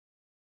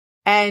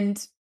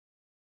 And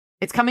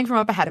it's coming from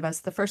up ahead of us,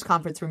 the first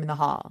conference room in the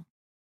hall.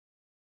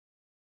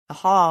 The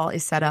hall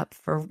is set up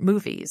for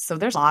movies, so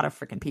there's a lot of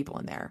freaking people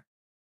in there.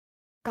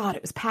 God,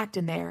 it was packed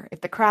in there. If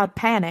the crowd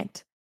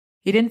panicked.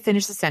 He didn't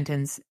finish the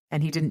sentence,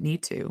 and he didn't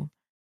need to.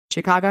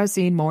 Chicago's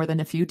seen more than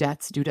a few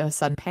deaths due to a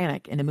sudden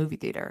panic in a movie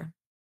theater.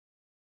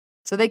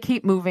 So they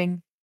keep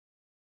moving,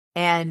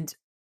 and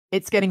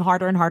it's getting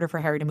harder and harder for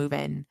Harry to move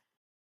in.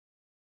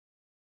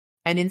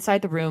 And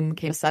inside the room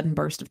came a sudden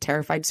burst of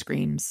terrified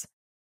screams.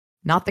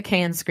 Not the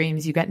canned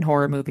screams you get in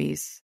horror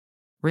movies.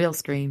 Real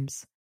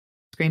screams.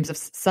 Screams of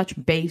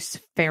such bass,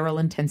 feral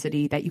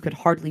intensity that you could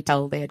hardly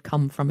tell they had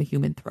come from a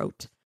human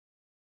throat.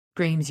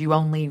 Screams you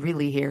only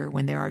really hear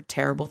when there are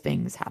terrible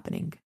things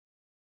happening.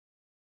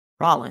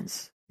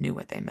 Rollins knew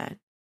what they meant.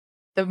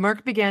 The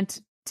murk began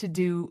to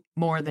do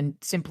more than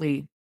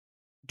simply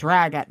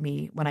drag at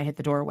me when I hit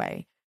the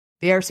doorway.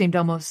 The air seemed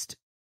almost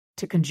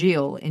to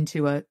congeal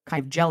into a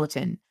kind of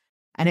gelatin,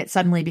 and it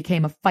suddenly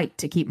became a fight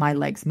to keep my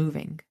legs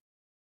moving.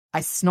 I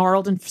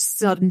snarled in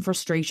sudden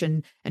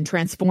frustration and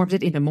transformed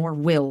it into more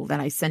will that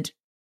I sent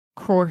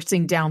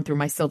coursing down through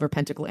my silver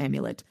pentacle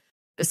amulet.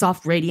 The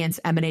soft radiance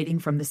emanating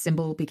from the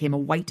symbol became a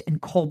white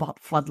and cobalt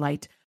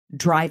floodlight,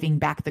 driving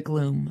back the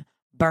gloom,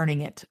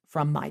 burning it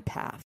from my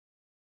path.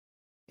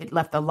 It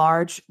left the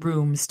large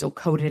room still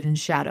coated in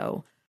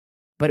shadow,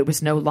 but it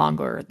was no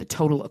longer the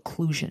total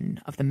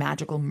occlusion of the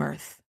magical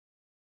mirth.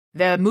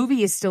 The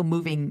movie is still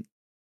moving.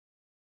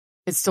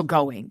 It's still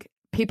going.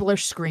 People are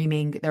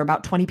screaming. There are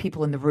about 20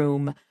 people in the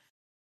room.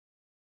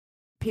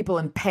 People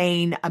in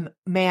pain. A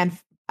man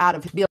out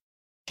of his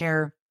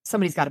chair.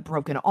 Somebody's got a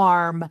broken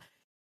arm.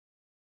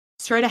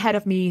 Straight ahead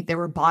of me, there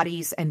were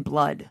bodies and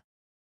blood.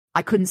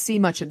 I couldn't see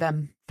much of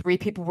them. 3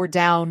 people were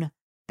down.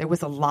 There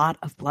was a lot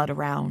of blood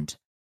around.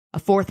 A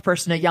 4th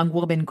person, a young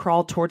woman,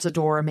 crawled towards the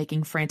door,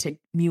 making frantic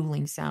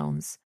mewling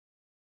sounds.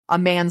 A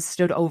man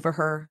stood over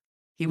her.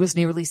 He was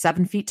nearly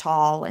 7 feet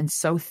tall and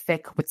so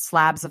thick with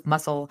slabs of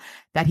muscle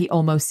that he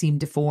almost seemed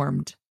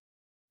deformed.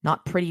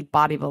 Not pretty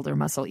bodybuilder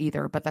muscle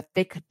either, but the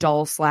thick,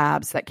 dull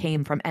slabs that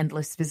came from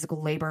endless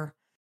physical labor.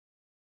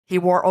 He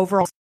wore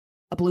overalls,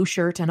 a blue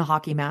shirt, and a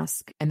hockey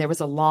mask, and there was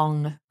a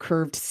long,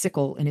 curved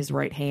sickle in his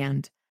right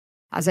hand.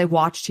 As I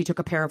watched, he took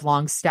a pair of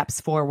long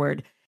steps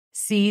forward,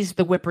 seized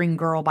the whimpering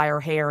girl by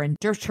her hair, and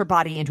jerked her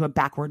body into a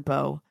backward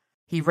bow.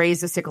 He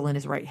raised the sickle in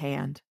his right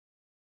hand.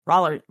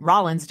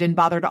 Rollins didn't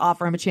bother to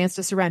offer him a chance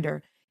to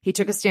surrender. He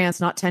took a stance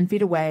not 10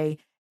 feet away,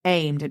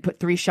 aimed, and put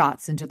 3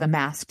 shots into the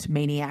masked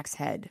maniac's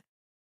head.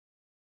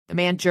 The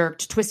man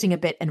jerked, twisting a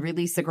bit, and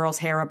released the girl's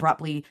hair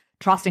abruptly,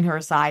 tossing her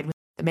aside.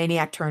 The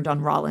maniac turned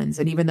on Rollins,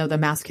 and even though the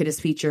mask hid his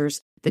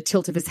features, the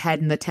tilt of his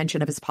head and the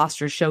tension of his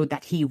posture showed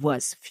that he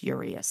was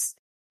furious.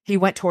 He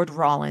went toward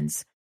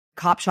Rollins.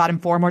 The cop shot him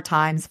 4 more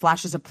times,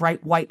 flashes of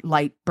bright white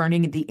light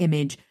burning the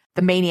image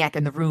the maniac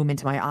in the room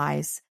into my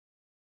eyes.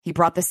 He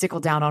brought the sickle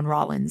down on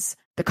Rollins.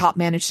 The cop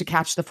managed to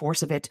catch the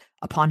force of it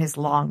upon his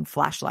long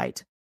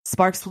flashlight.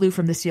 Sparks flew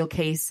from the steel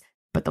case,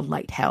 but the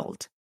light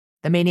held.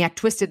 The maniac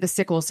twisted the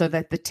sickle so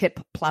that the tip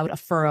plowed a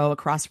furrow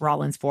across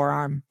Rollins'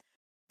 forearm.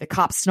 The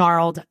cop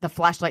snarled. The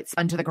flashlight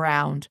spun to the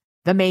ground.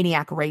 The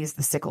maniac raised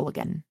the sickle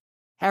again.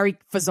 Harry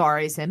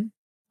Fazara's him.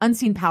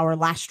 Unseen power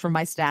lashed from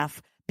my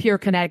staff, pure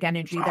kinetic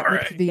energy that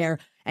ripped through the air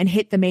and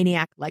hit the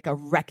maniac like a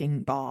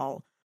wrecking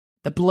ball.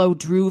 The blow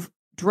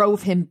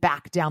drove him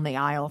back down the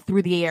aisle,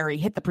 through the air. He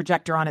hit the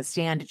projector on its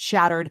stand. It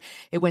shattered.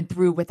 It went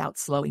through without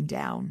slowing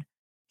down.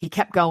 He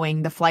kept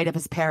going, the flight of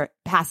his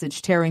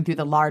passage tearing through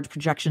the large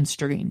projection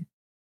screen,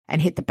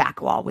 and hit the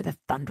back wall with a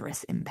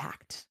thunderous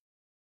impact.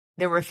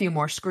 There were a few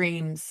more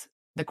screams,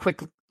 the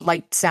quick,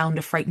 light sound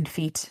of frightened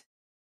feet,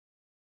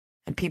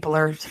 and people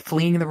are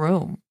fleeing the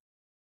room.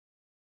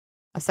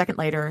 A second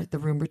later, the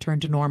room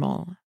returned to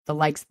normal. The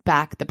lights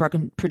back, the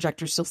broken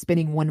projector still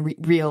spinning one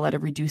reel at a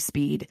reduced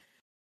speed.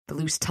 The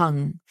loose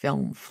tongue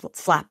film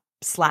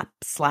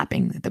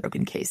slapping the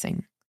broken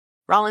casing.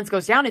 Rollins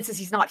goes down and says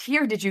he's not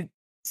here. Did you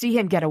see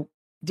him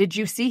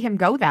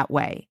go that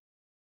way?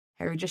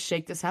 Harry just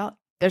shaked his head.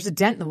 There's a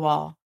dent in the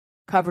wall,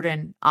 covered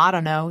in, I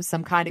don't know,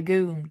 some kind of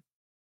goon.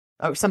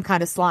 Or some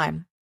kind of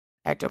slime.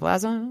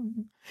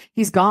 Ectoplasm.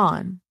 He's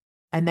gone.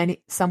 And then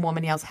some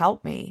woman yells,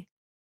 help me.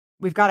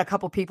 We've got a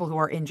couple people who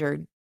are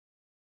injured.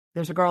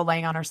 There's a girl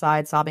laying on her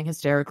side, sobbing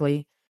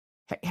hysterically.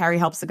 Harry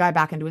helps the guy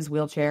back into his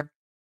wheelchair.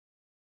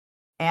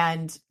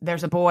 And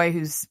there's a boy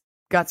whose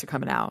guts are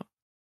coming out.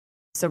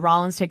 So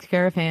Rollins takes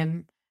care of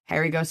him.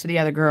 Harry goes to the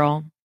other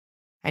girl.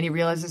 And he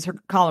realizes her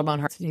collarbone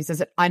hurts. And he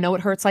says, I know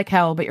it hurts like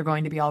hell, but you're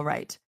going to be all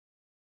right.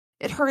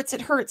 It hurts,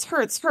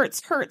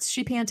 hurts,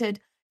 she panted.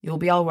 You'll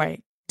be all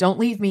right. Don't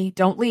leave me.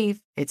 Don't leave.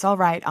 It's all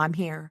right. I'm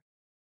here.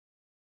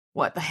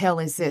 What the hell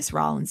is this?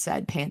 Rollins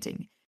said,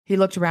 panting. He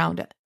looked around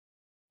him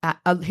at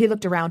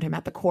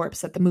the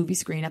corpse, at the movie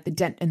screen, at the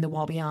dent in the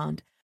wall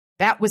beyond.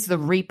 That was the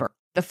Reaper,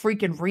 the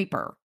freaking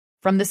Reaper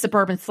from the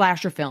suburban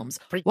slasher films.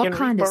 What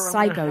kind of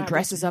psycho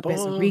dresses up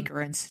as a Reaper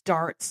and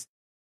starts?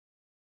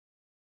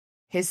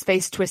 His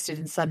face twisted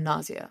in sudden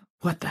nausea.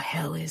 What the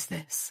hell is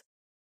this?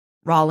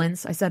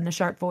 Rollins, I said in a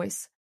sharp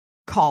voice.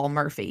 Call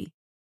Murphy.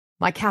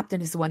 My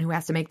captain is the one who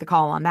has to make the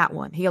call on that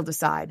one. He'll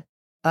decide.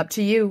 Up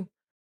to you.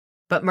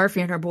 But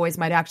Murphy and her boys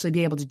might actually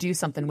be able to do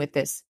something with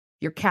this.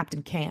 Your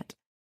captain can't.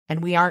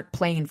 And we aren't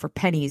playing for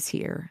pennies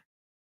here.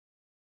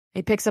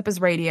 He picks up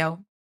his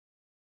radio.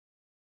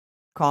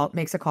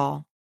 Makes a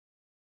call.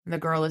 And the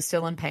girl is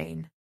still in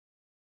pain.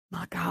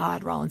 My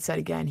God, Rollins said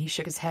again. He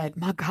shook his head.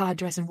 My God,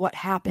 Dresden, what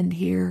happened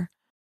here?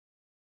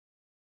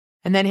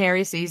 And then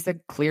Harry sees the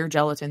clear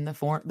gelatin,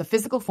 the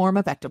physical form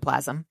of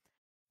ectoplasm.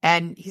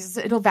 And he says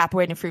it'll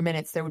evaporate in a few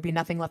minutes. There would be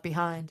nothing left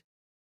behind.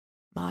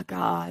 My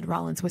God,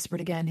 Rollins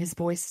whispered again, his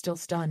voice still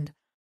stunned.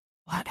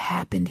 What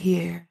happened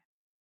here?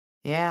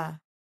 Yeah.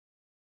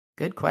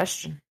 Good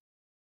question.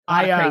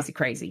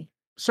 Crazy.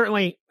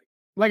 Certainly,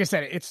 like I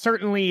said, it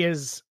certainly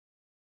is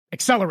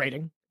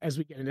accelerating as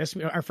we get in this.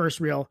 Our first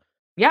real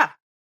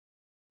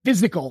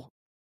physical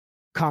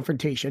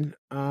confrontation.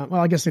 Well,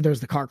 I guess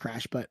there's the car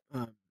crash, but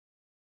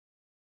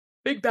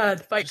big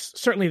bad fight.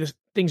 Certainly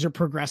things are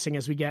progressing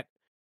as we get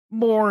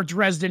more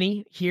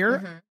Dresden-y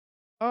here.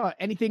 Mm-hmm.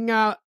 Anything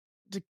to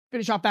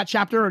finish off that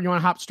chapter, or you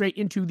want to hop straight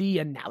into the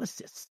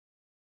analysis?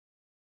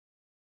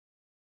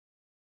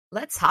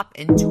 Let's hop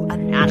into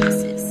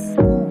analysis.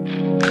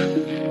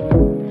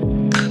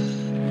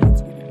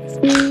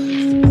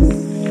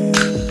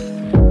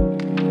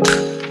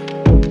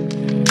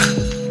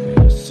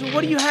 So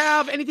what do you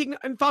have? Anything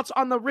and thoughts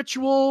on the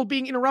ritual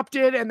being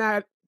interrupted and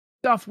that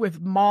stuff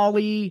with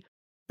Molly,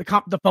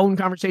 the phone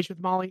conversation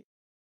with Molly?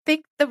 I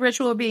think the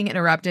ritual being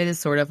interrupted is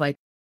sort of like,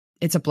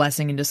 it's a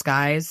blessing in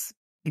disguise,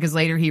 because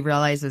later he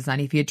realizes that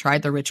if he had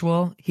tried the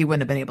ritual, he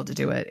wouldn't have been able to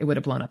do it. It would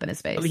have blown up in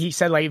his face. He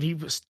said, like, if he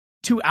was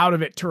too out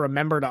of it to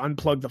remember to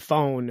unplug the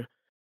phone,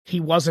 he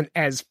wasn't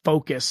as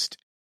focused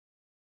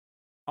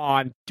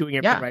on doing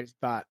everything right as he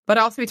thought. But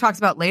also he talks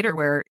about later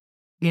where,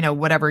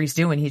 whatever he's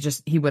doing,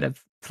 he would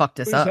have fucked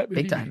us up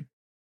big time.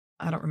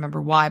 I don't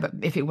remember why, but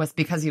if it was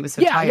because he was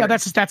so tired. Yeah,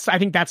 that's I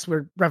think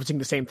we're referencing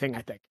the same thing,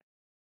 I think.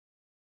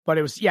 But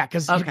it was,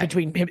 because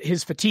between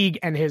his fatigue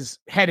and his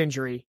head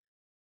injury,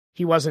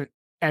 he wasn't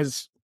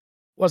as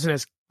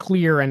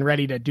clear and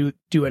ready to do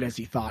it as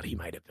he thought he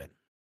might have been.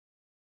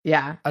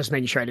 Yeah. I was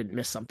making sure I didn't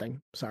miss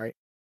something. Sorry.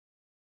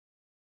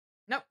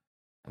 Nope.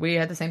 We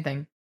had the same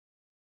thing.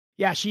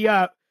 Yeah, she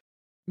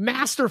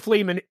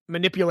masterfully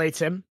manipulates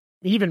him.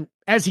 Even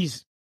as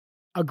he's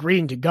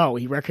agreeing to go,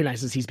 he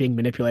recognizes he's being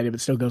manipulated, but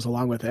still goes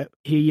along with it.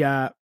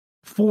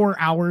 4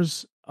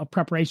 hours of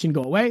preparation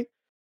go away,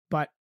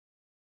 but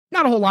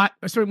not a whole lot.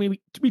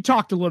 Certainly, we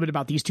talked a little bit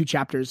about these two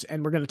chapters,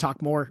 and we're going to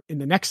talk more in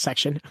the next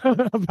section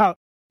about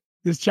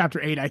this chapter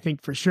 8, I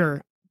think, for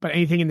sure. But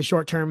anything in the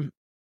short term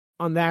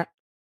on that?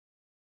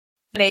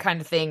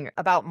 Kind of thing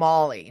about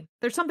Molly.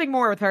 There's something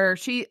more with her.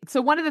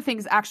 So one of the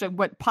things, actually,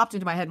 what popped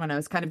into my head when I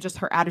was kind of just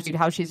her attitude,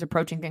 how she's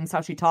approaching things,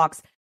 how she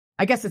talks.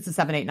 I guess it's a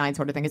 7, 8, 9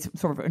 sort of thing. It's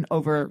sort of an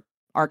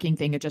overarching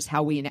thing of just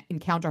how we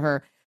encounter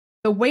her.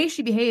 The way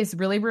she behaves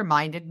really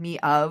reminded me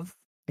of,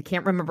 I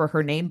can't remember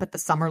her name, but the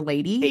summer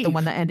lady, Maeve. the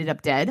one that ended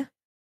up dead.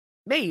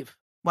 Maeve.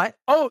 What?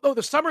 Oh,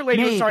 the summer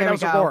lady. Maeve, Sorry, that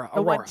was Aurora.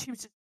 The one, she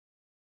was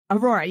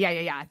Aurora.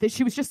 Yeah.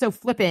 She was just so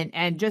flippant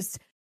and just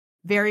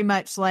very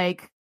much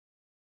like,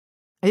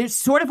 it's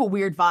sort of a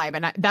weird vibe.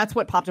 And that's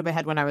what popped up my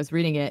head when I was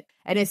reading it.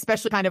 And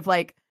especially kind of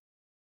like,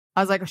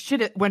 I was like,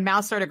 shit, when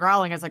Mouse started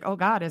growling, I was like, oh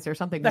God, is there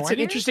something That's more an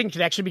here? interesting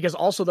connection because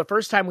also the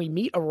first time we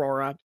meet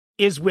Aurora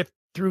is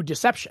through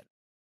deception.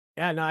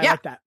 Yeah, no, I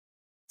like that.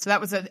 So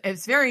that was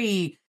it's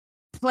very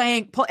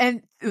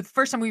and the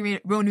first time when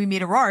we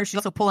meet Aurora, she's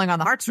also pulling on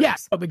the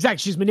heartstrings. Yeah, exactly.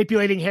 She's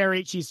manipulating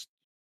Harry. She's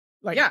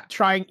like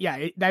trying.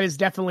 Yeah, that is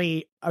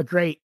definitely a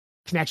great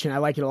connection. I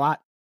like it a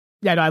lot.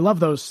 Yeah, no, I love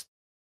those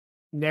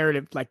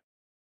narrative, like,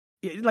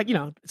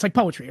 it's like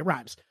poetry. It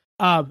rhymes.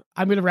 I'm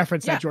going to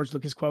reference that George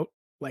Lucas quote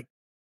like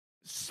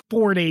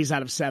 4 days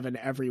out of 7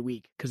 every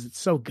week because it's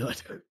so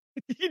good.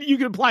 You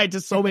can apply it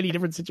to so many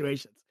different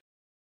situations.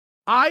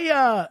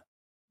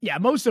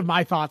 Most of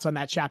my thoughts on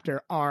that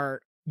chapter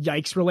are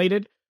yikes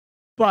related,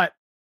 but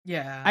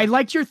I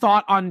liked your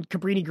thought on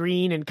Cabrini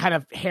Green and kind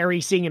of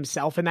Harry seeing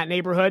himself in that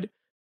neighborhood.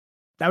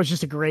 That was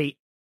just a great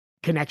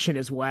connection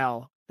as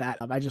well that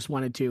I just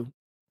wanted to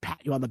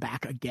pat you on the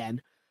back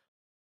again.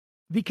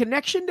 The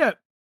connection to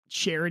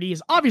Charity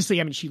is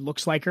obviously, I mean, she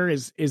looks like her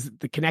is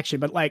the connection,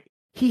 but like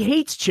he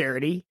hates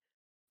Charity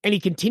and he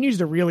continues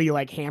to really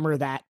like hammer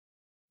that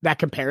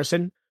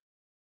comparison.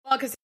 Well,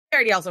 because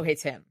Charity also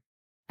hates him.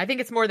 I think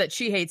it's more that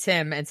she hates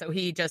him. And so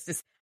he just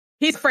is,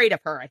 he's afraid of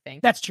her, I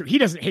think. That's true. He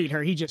doesn't hate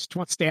her. He just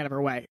wants to stay out of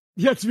her way.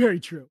 That's very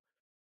true.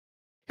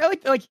 I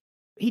like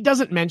he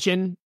doesn't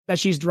mention that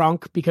she's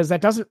drunk because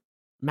that doesn't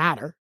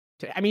matter.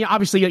 I mean,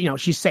 obviously,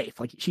 she's safe.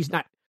 Like she's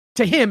not,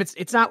 to him,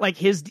 it's not like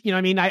his,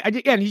 I mean,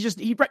 again,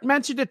 he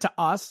mentioned it to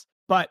us,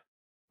 but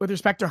with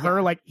respect to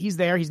her, like he's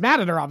there, he's mad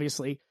at her,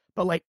 obviously,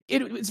 but like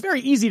it's very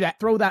easy to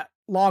throw that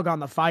log on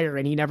the fire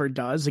and he never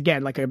does.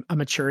 Again, like a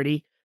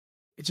maturity.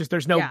 It's just,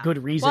 there's no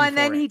good reason. Well, and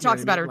then he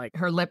talks about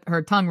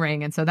her tongue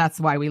ring. And so that's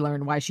why we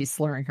learn why she's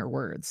slurring her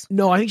words.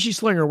 No, I think she's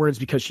slurring her words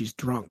because she's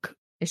drunk.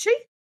 Is she?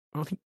 I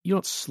don't think you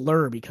don't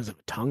slur because of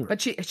a tongue ring.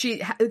 But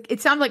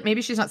it sounded like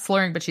maybe she's not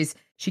slurring, but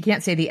she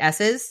can't say the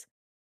S's.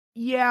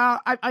 Yeah,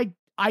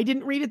 I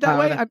didn't read it that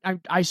way.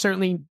 I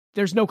certainly,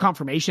 there's no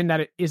confirmation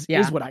that it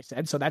is what I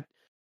said. So that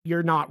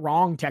you're not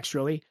wrong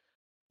textually.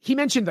 He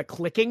mentioned the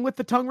clicking with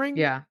the tongue ring.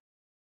 Yeah.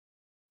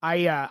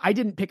 I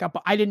didn't pick up,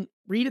 I didn't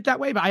read it that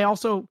way, but I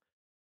also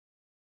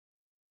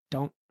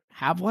don't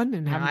have one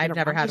and haven't. I've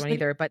never had one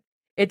either, but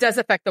it does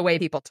affect the way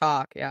people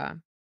talk. Yeah.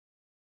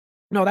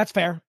 No, that's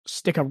fair.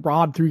 Stick a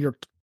rod through your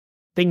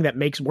thing that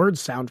makes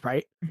words sound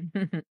right.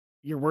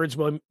 Your words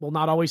will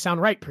not always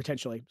sound right,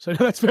 potentially. So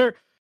that's fair.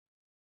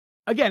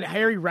 Again,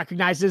 Harry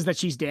recognizes that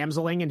she's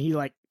damseling and he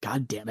like,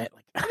 God damn it.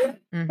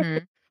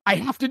 Like, I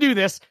have to do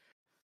this.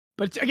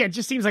 But again, it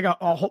just seems like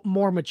a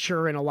more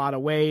mature in a lot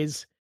of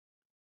ways.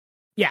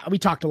 Yeah, we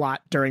talked a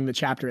lot during the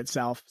chapter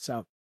itself.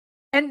 So.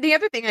 And the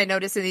other thing I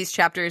noticed in these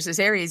chapters is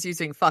Harry is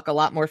using fuck a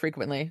lot more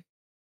frequently.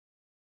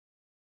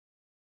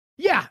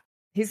 Yeah.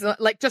 He's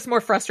like just more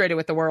frustrated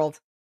with the world.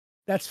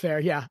 That's fair.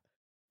 Yeah.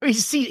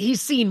 He's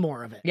seen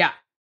more of it. Yeah.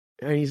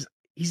 And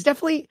he's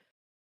definitely,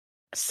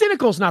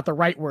 cynical is not the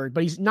right word,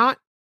 but he's not,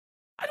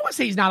 I don't want to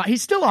say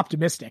he's still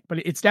optimistic, but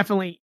it's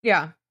definitely,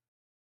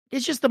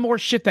 it's just the more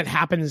shit that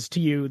happens to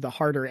you, the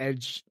harder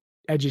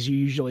edges you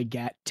usually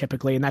get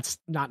typically. And that's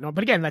not,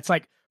 but again, that's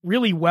like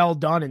really well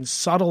done and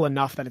subtle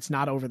enough that it's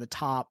not over the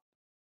top.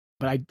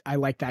 But I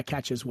like that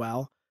catch as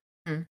well.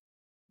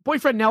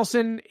 Boyfriend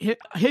Nelson,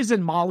 his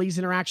and Molly's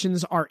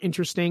interactions are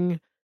interesting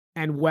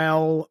and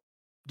well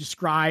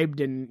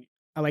described. And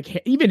I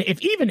like,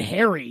 even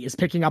Harry is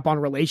picking up on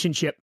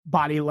relationship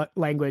body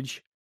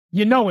language,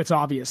 it's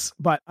obvious,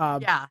 but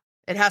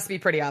it has to be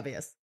pretty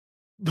obvious.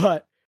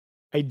 But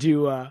I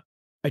do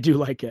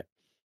like it.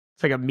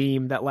 It's like a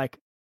meme that like,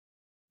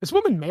 this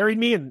woman married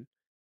me and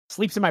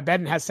sleeps in my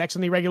bed and has sex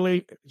with me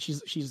regularly.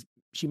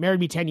 She married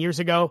me 10 years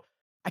ago.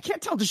 I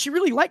can't tell. Does she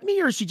really like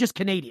me or is she just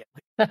Canadian?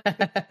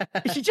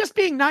 Is she just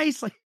being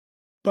nice? Like,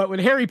 but when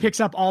Harry picks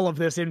up all of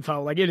this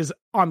info, like it is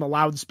on the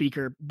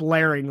loudspeaker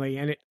blaringly,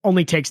 and it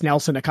only takes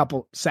Nelson a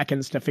couple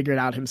seconds to figure it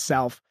out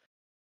himself.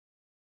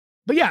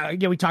 But yeah,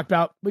 again, we talked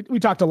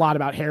a lot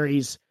about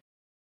Harry's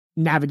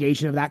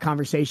navigation of that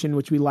conversation,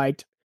 which we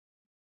liked.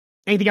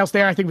 Anything else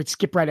there? I think we'd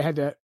skip right ahead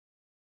to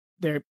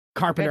their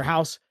carpenter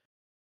house.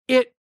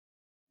 It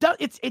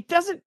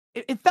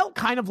felt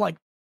kind of like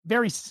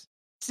very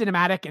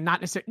cinematic and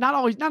not necessarily, not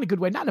always, not in a good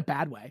way, not in a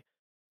bad way,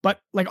 but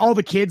like all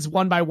the kids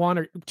 1 by 1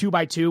 or 2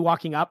 by 2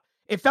 walking up.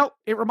 It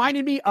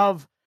reminded me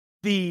of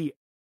the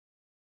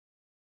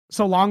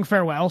So Long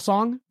Farewell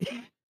song.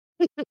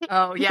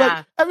 Oh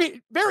yeah. But, I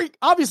mean, very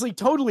obviously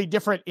totally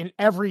different in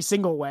every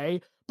single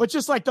way, but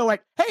just like the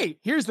like, hey,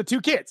 here's the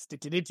 2 kids.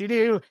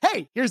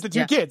 Hey, here's the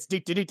 2 kids.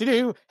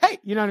 Hey,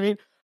 you know what I mean?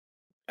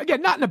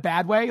 Again, not in a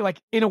bad way,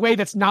 like in a way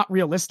that's not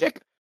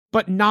realistic,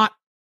 but not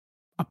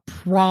a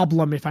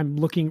problem if I'm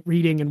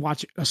reading and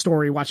watching a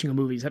story, watching a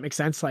movie. Does that make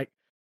sense? Like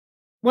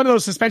one of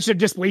those suspension of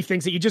disbelief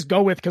things that you just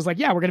go with because like,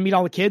 yeah, we're going to meet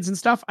all the kids and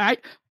stuff. I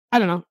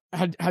don't know.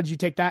 How'd you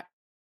take that?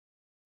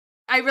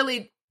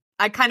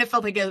 I kind of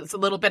felt like it was a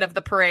little bit of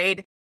the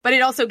parade, but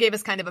it also gave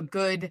us kind of a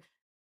good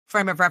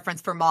frame of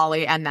reference for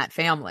Molly and that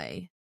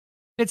family.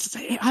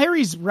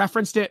 Harry's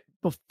referenced it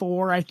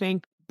before, I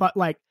think, but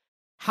like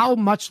how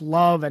much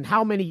love and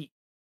how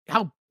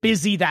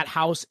busy that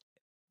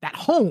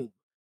home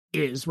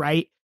is,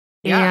 right?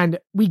 Yeah. And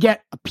we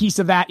get a piece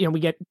of that, we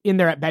get in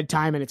there at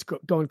bedtime and it's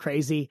going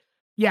crazy.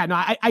 Yeah, no,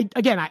 I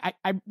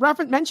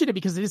mentioned it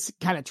because it is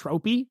kind of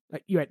tropey,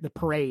 like you had the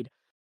parade,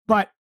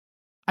 but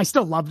I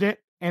still loved it.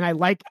 And I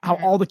like how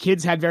all the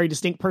kids had very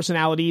distinct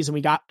personalities and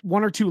we got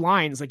one or two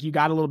lines, like you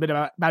got a little bit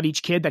about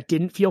each kid that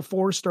didn't feel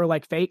forced or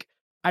like fake.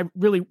 I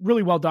really,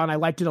 really well done. I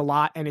liked it a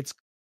lot. And it's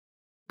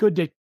good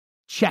to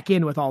check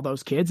in with all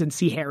those kids and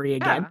see Harry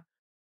again.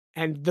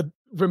 And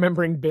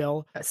remembering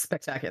Bill. That's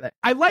spectacular.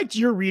 I liked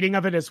your reading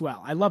of it as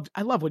well. I love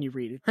when you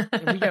read it.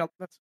 And we get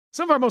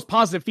some of our most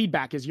positive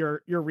feedback is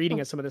your reading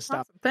of some of this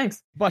stuff. Awesome.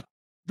 Thanks. But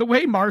the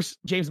way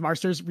James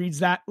Marsters reads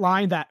that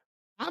line that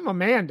I'm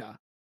Amanda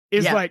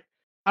is like,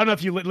 I don't know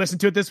if you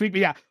listened to it this week, but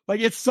yeah, like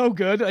it's so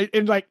good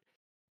and like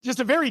just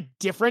a very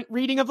different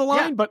reading of the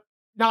line, but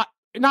not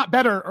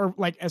better or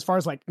like as far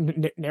as like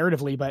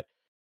narratively, but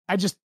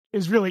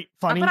is really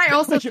funny. But I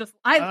also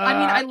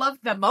I love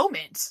the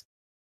moment.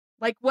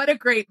 Like what a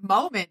great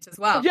moment as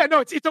well. Yeah,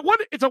 no,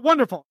 it's a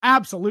wonderful,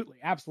 absolutely.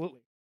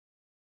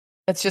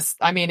 It's just,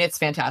 it's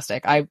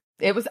fantastic.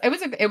 It was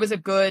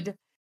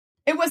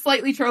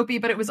slightly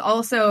tropey, but it was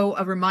also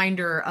a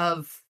reminder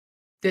of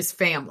this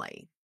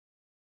family.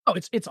 Oh,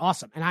 it's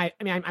awesome.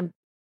 And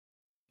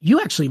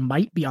you actually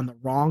might be on the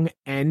wrong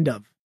end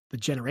of the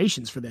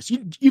generations for this.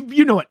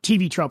 You know what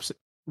TV Tropes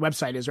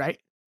website is, right?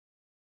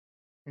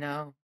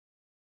 No.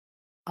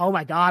 Oh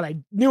my God, I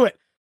knew it.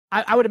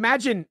 I would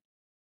imagine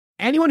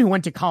anyone who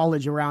went to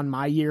college around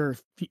my year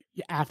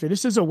after,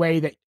 this is a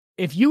way that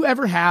if you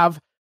ever have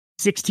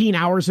 16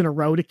 hours in a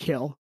row to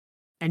kill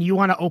and you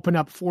want to open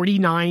up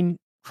 49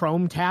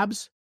 Chrome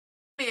tabs,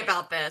 tell me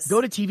about this.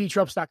 Go to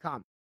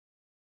tvtropes.com.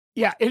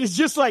 Yeah, it is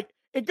just like,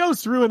 it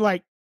goes through and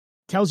like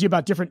tells you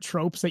about different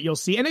tropes that you'll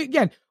see. And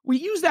again, we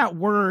use that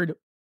word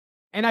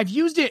and I've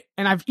used it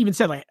and I've even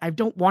said like, I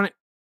don't want it.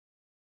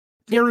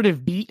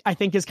 Narrative beat, I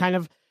think is kind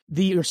of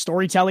or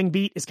storytelling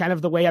beat is kind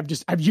of the way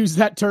I've used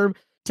that term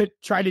to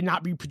try to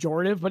not be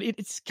pejorative, but it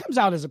comes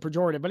out as a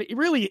pejorative, but it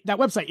really, that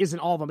website isn't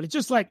all of them. But it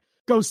just like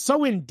goes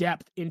so in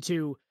depth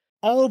into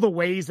all the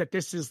ways that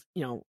this is,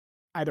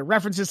 either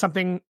references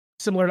something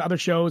similar to other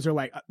shows or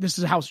like, this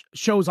is how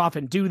shows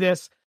often do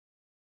this.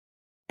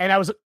 And I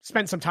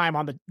spent some time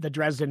on the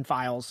Dresden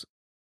Files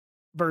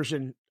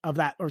version of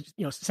that, or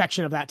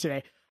section of that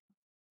today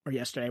or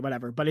yesterday,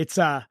 whatever. But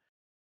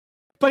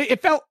but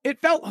it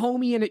felt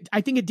homey, and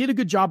I think it did a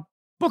good job.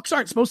 Books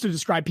aren't supposed to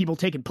describe people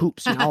taking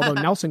poops, although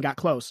Nelson got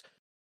close.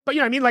 But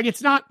like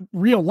it's not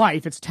real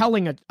life; it's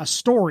telling a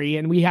story,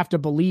 and we have to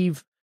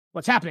believe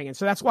what's happening. And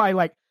so that's why,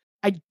 like,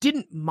 I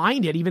didn't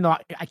mind it, even though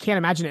I can't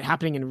imagine it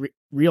happening in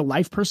real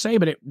life per se.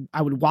 But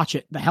I would watch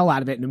the hell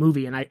out of it in a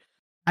movie, and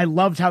I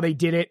loved how they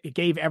did it. It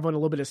gave everyone a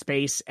little bit of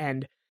space.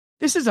 And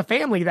this is a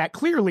family that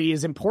clearly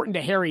is important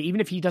to Harry, even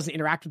if he doesn't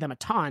interact with them a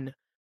ton,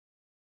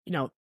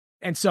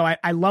 And so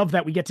I love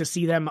that we get to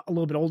see them a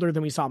little bit older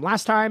than we saw them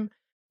last time.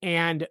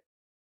 And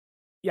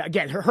yeah,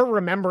 again, her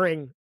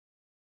remembering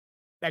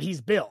that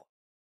he's Bill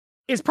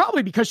is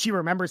probably because she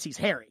remembers he's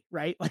Harry,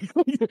 right?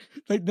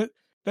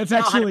 That's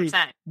actually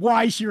 100%.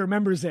 Why she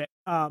remembers it,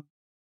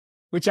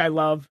 which I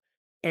love.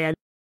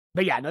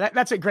 But yeah, no,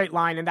 that's a great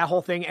line and that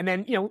whole thing. And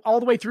then, all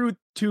the way through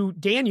to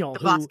Daniel, the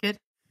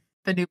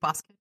new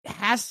boss kid,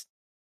 has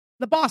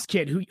the boss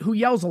kid who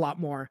yells a lot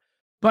more,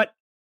 but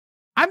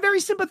I'm very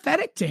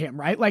sympathetic to him,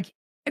 right? Like,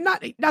 and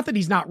not that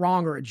he's not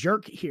wrong or a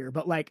jerk here,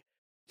 but like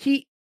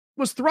he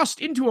was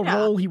thrust into a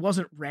role he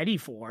wasn't ready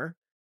for.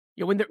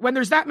 When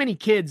there's that many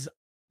kids,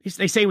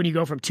 they say when you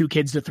go from 2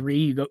 kids to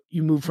 3,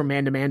 you move from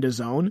man to man to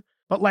zone,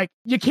 but like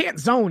you can't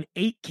zone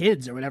 8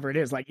 kids or whatever it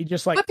is. Like you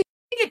just like. But the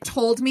thing it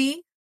told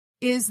me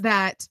is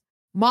that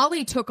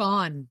Molly took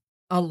on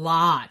a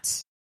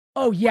lot.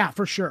 Oh yeah,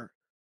 for sure.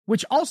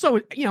 Which also,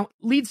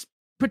 leads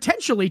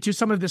potentially to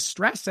some of this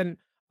stress and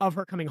of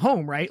her coming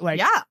home, right? Like,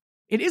 yeah,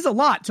 it is a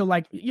lot to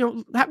like,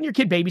 having your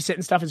kid babysit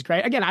and stuff is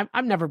great. Again, I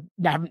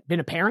haven't been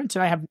a parent,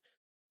 and I have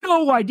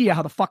no idea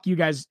how the fuck you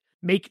guys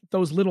make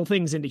those little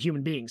things into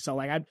human beings. So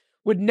like, I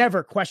would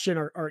never question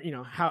or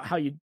how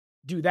you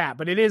do that.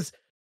 But it is,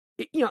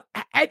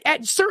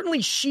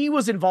 certainly she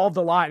was involved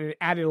a lot and it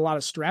added a lot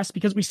of stress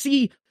because we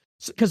see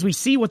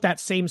what that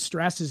same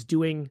stress is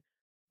doing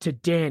to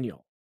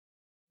Daniel,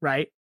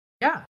 right?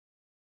 Yeah.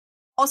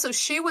 Also,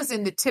 she was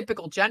in the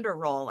typical gender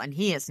role and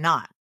he is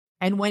not.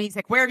 And when he's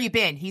like, where have you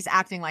been? He's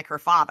acting like her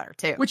father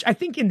too. Which I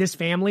think in this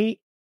family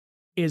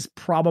is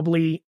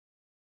probably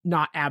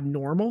not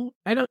abnormal.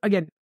 I don't,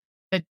 again.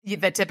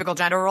 The typical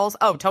gender roles?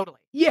 Oh, totally.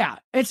 Yeah.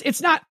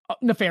 It's not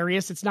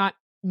nefarious. It's not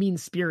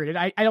mean-spirited.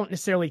 I don't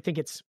necessarily think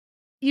it's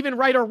even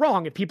right or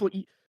wrong. If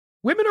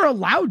women are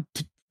allowed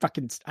to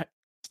fucking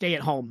stay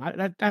at home,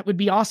 that would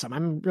be awesome.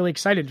 I'm really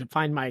excited to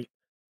find my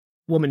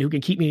woman who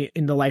can keep me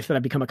in the life that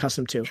I've become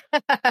accustomed to.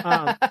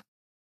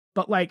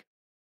 But like,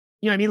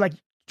 you know what I mean? Like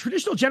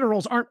traditional gender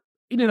roles aren't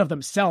in and of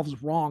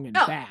themselves wrong and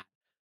bad.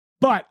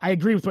 But I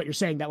agree with what you're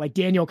saying that like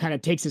Daniel kind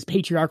of takes his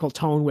patriarchal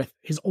tone with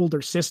his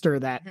older sister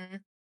that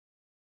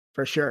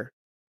for sure.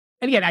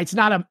 And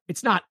again,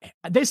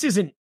 this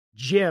isn't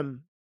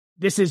Jim.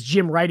 This is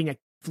Jim writing a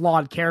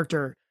flawed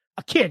character,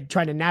 a kid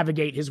trying to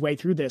navigate his way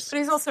through this. But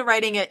he's also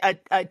writing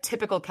a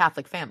typical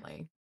Catholic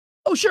family.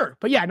 Oh, sure.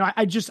 But yeah, no,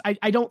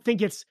 I don't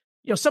think it's,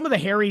 some of the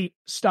Harry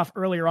stuff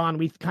earlier on,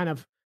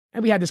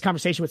 and we had this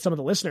conversation with some of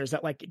the listeners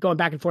that like going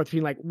back and forth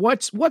between like,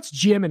 what's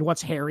Jim and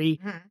what's Harry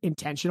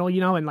intentional,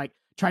 and like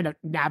trying to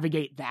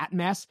navigate that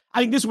mess.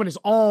 I think this one is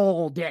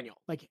all Daniel.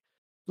 Like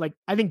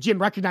I think Jim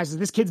recognizes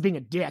this kid's being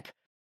a dick,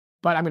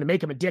 but I'm going to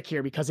make him a dick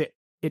here because it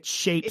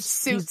shapes. It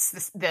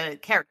suits the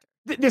character.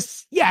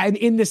 And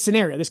in this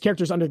scenario, this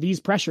character's under these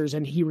pressures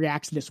and he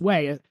reacts this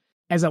way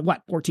as a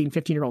 14,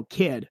 15-year-old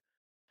kid.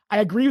 I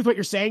agree with what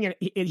you're saying,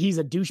 and he's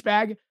a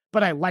douchebag,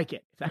 but I like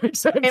it, if that makes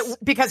sense.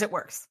 Because it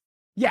works.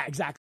 Yeah,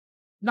 exactly.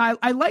 No,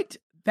 I liked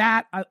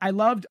that. I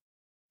loved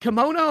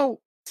Kimono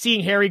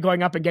seeing Harry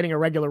going up and getting a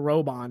regular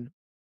robe on.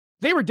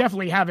 They were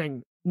definitely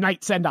having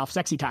night send-off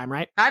sexy time,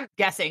 right? I'm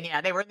guessing,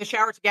 yeah. They were in the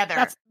shower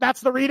together.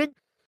 That's the reading?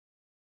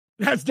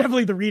 That's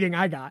definitely the reading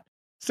I got.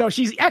 So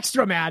she's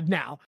extra mad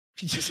now.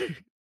 She just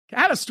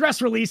had a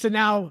stress release and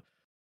now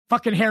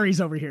fucking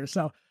Harry's over here.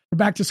 So we're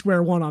back to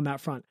square one on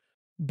that front.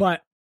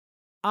 But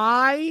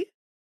I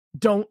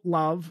don't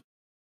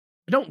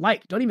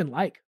even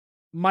like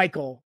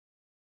Michael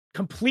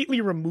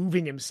completely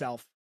removing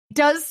himself.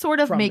 Does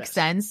sort of make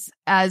sense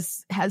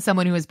as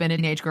someone who has been a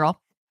teenage girl.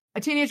 A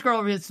teenage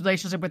girl's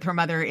relationship with her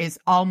mother is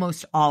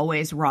almost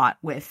always wrought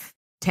with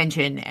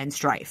tension and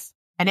strife.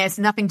 And it has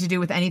nothing to do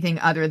with anything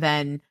other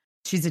than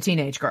she's a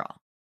teenage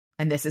girl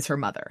and this is her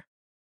mother.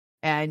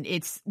 And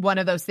it's one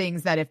of those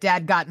things that if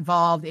dad got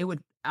involved, it would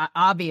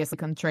obviously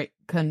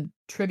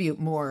contribute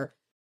more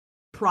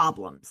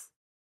problems.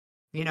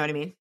 You know what I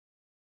mean?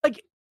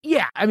 Like,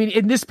 yeah. I mean,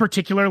 in this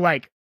particular,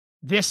 like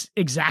this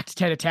exact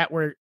tete-a-tete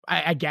where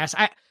I guess,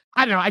 I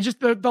don't know. I just,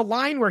 the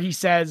line where he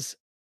says,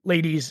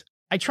 ladies,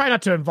 I try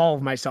not to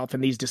involve myself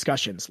in these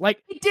discussions.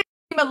 Like, it did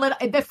seem a little.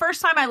 The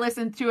first time I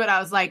listened to it, I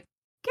was like,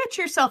 "Get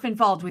yourself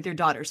involved with your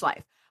daughter's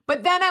life."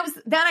 But then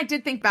I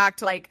did think back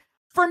to like,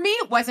 for me,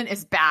 it wasn't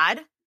as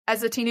bad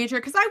as a teenager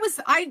because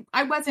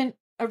I wasn't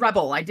a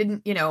rebel. I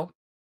didn't,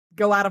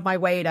 go out of my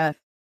way to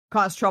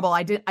cause trouble.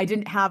 I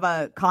didn't have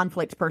a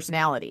conflict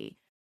personality,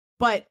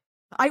 but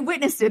I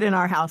witnessed it in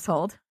our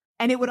household.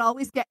 And it would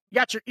always get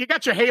you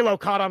got your halo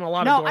caught on a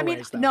lot of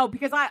doorways. No,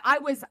 because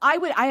I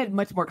had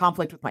much more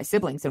conflict with my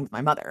siblings than with my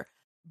mother.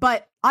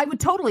 But I would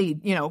totally,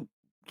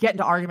 get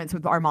into arguments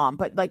with our mom.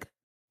 But like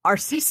our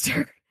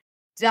sister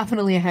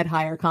definitely had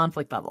higher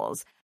conflict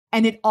levels.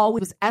 And it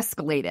always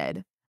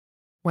escalated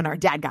when our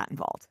dad got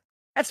involved.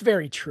 That's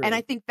very true. And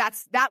I think that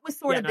was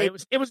sort of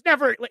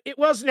it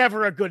was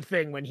never a good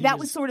thing when that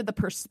was sort of the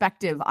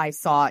perspective I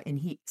saw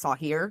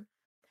here.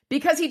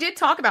 Because he did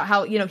talk about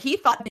how, he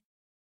thought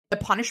the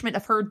punishment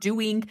of her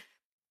doing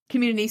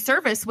community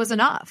service was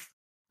enough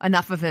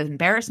of an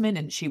embarrassment,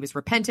 and she was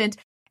repentant.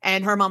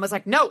 And her mom was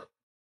like, no,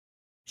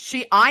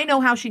 I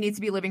know how she needs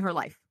to be living her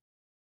life.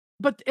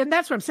 And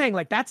that's what I'm saying.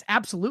 Like, that's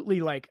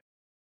absolutely like,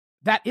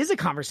 that is a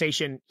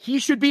conversation he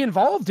should be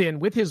involved in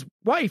with his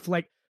wife.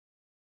 Like,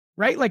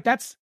 right. Like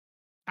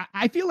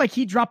I feel like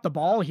he dropped the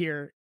ball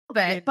here.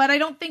 But I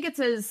don't think it's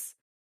as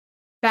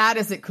bad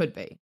as it could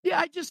be.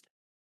 Yeah.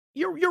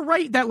 You're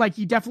right that like,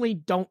 you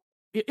definitely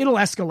it'll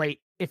escalate.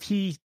 If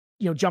he,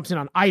 jumps in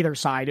on either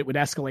side, it would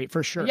escalate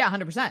for sure. Yeah,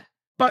 100%.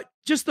 But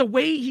just the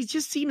way he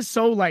just seems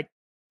so like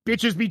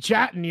bitches be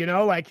chatting,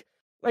 like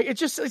it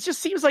just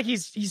seems like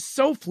he's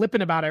so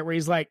flippant about it, where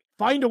he's like,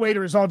 find a way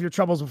to resolve your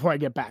troubles before I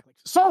get back. Like,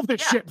 solve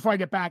this shit before I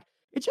get back.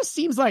 It just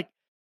seems like,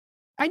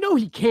 I know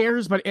he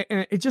cares, but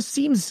it just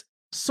seems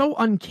so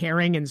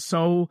uncaring and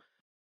so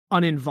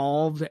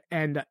uninvolved.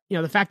 And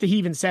the fact that he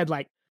even said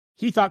like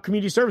he thought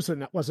community service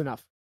was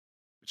enough,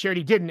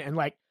 Charity didn't, and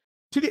like.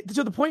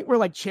 To the point where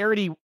like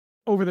Charity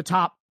over the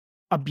top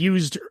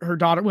abused her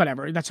daughter,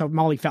 whatever. That's how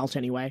Molly felt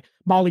anyway.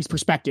 Molly's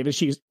perspective is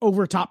she's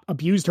over top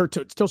abused her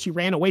till she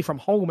ran away from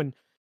home and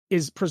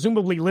is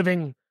presumably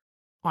living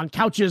on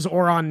couches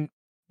or on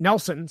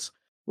Nelson's.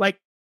 Like,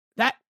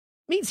 that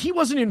means he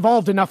wasn't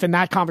involved enough in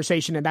that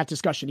conversation and that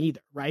discussion either,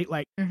 right?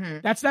 Like,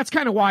 that's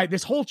kind of why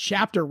this whole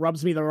chapter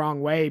rubs me the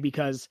wrong way,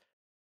 because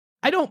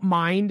I don't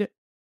mind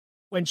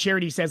when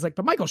Charity says like,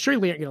 but Michael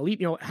surely aren't going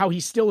to leave, how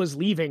he still is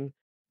leaving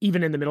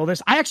even in the middle of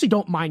this. I actually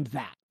don't mind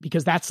that,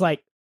 because that's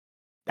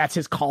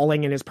his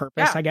calling and his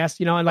purpose, I guess,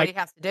 and like what he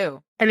has to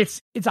do. And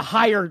it's a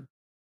higher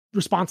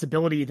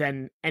responsibility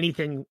than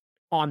anything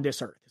on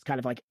this earth. It's kind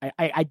of like,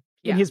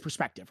 in his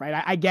perspective,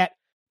 right? I get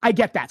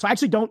that. So I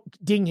actually don't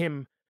ding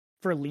him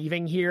for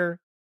leaving here.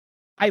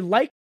 I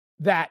like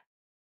that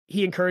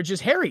he encourages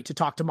Harry to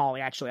talk to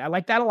Molly. Actually, I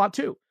like that a lot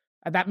too.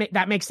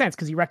 That makes sense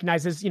because he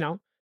recognizes,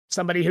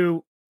 somebody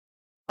who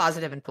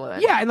positive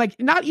influence. Yeah, and like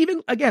not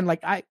even again,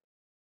 like I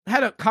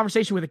had a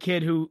conversation with a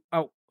kid who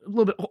a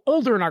little bit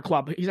older in our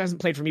club. He hasn't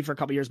played for me for a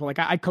couple years, but like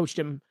I coached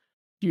him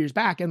a few years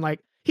back, and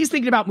like he's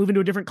thinking about moving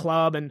to a different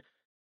club. And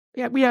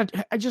yeah,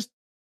 I just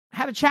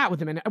had a chat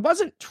with him, and I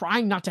wasn't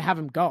trying not to have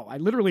him go. I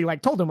literally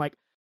like told him like,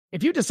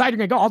 if you decide you're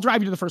gonna go, I'll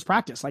drive you to the first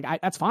practice. Like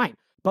that's fine.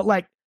 But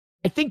like,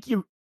 I think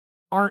you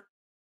aren't.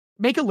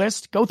 Make a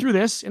list, go through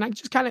this, and I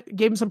just kind of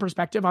gave him some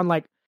perspective on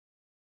like,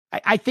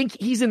 I think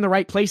he's in the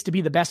right place to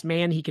be the best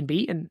man he can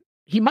be, and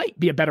he might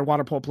be a better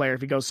water polo player if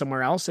he goes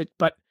somewhere else.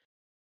 But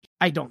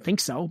I don't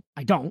think so.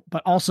 I don't.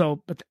 But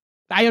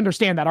I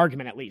understand that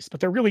argument at least. But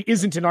there really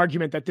isn't an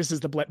argument that this is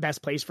the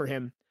best place for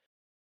him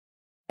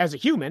as a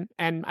human.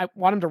 And I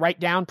want him to write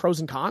down pros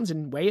and cons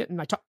and weigh it.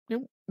 And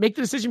make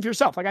the decision for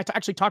yourself. Like I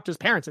actually talked to his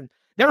parents, and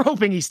they're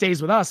hoping he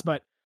stays with us,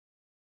 but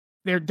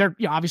they're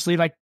obviously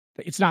like.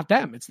 It's not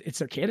them. It's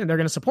their kid, and they're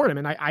going to support him.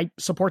 And I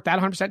support that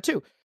 100%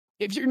 too.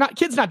 If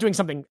kid's not doing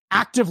something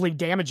actively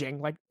damaging,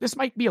 like this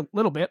might be a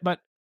little bit, but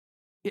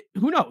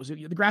who knows?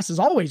 The grass is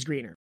always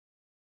greener.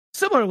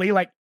 Similarly,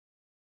 like,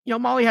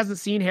 Molly hasn't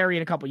seen Harry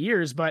in a couple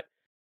years, but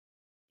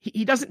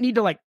he doesn't need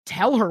to like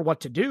tell her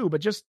what to do, but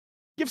just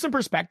give some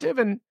perspective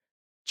and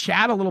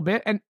chat a little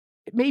bit. And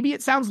maybe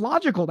it sounds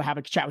logical to have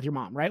a chat with your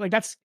mom, right? Like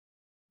that's,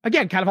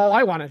 again, kind of all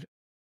I wanted.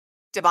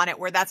 On it,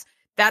 where that's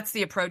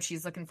the approach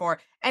he's looking for.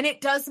 And it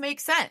does make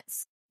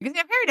sense. Because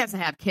Harry doesn't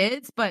have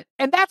kids,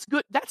 and that's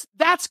good.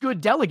 That's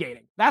good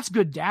delegating. That's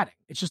good dadding.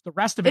 It's just the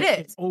rest of it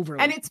is over.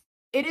 And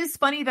it is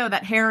funny though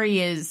that Harry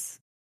is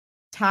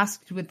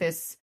tasked with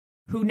this,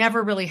 who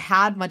never really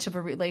had much of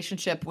a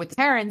relationship with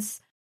parents,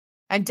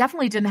 and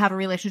definitely didn't have a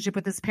relationship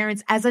with his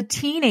parents as a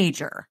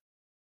teenager.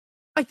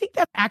 I think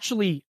that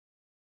actually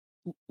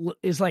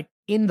is like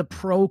in the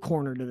pro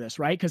corner to this,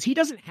 right? Because he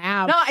doesn't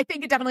have. No, I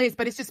think it definitely is,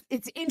 but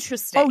it's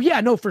interesting. Oh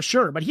yeah, no, for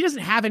sure. But he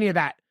doesn't have any of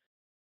that.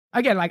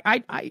 Again, like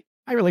my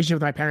relationship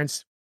with my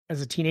parents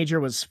as a teenager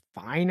was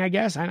fine, I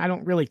guess. I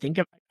don't really think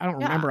of. I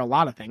don't remember a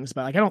lot of things,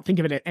 but like I don't think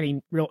of it as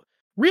any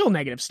real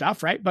negative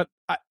stuff, right? But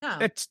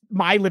it's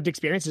my lived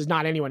experience, is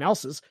not anyone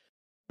else's.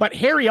 But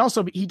Harry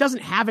also, he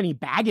doesn't have any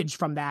baggage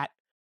from that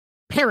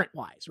parent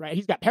wise, right?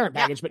 He's got parent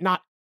baggage, but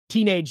not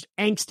teenage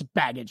angst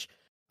baggage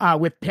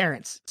with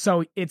parents.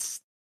 So it's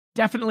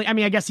definitely, I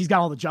mean, I guess he's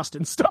got all the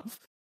Justin stuff,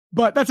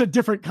 but that's a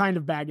different kind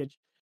of baggage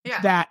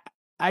that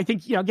I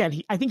think,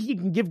 again, I think he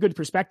can give good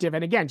perspective.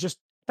 And again, just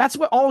that's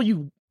what all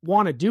you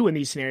want to do in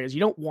these scenarios. You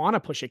don't want to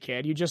push a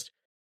kid. You just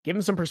give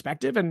them some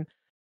perspective and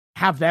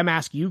have them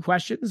ask you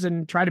questions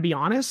and try to be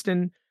honest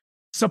and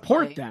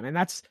support them. And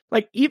that's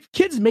like, if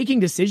kids making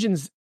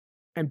decisions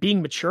and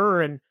being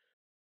mature and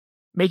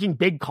making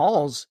big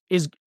calls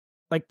is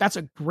like, that's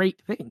a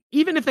great thing.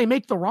 Even if they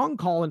make the wrong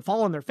call and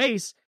fall on their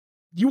face,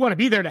 you want to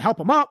be there to help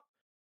them up.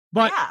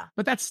 But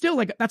that's still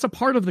like, that's a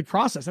part of the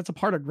process. That's a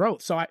part of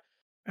growth. So I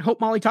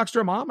hope Molly talks to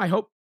her mom. I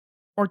hope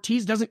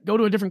Ortiz doesn't go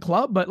to a different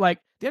club, but like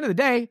at the end of the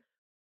day,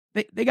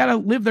 they got to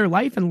live their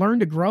life and learn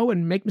to grow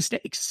and make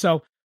mistakes.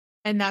 So,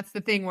 and that's the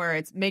thing where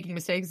it's making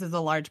mistakes is a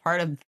large part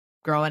of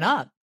growing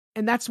up.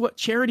 And that's what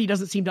Charity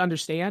doesn't seem to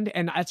understand.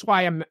 And that's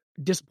why I'm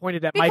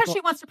disappointed that because Michael.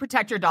 She wants to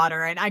protect her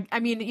daughter. And I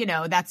mean,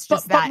 that's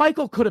just that. But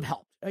Michael could have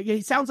helped.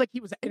 He sounds like he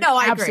was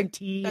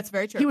absentee. Agree. That's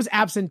very true. He was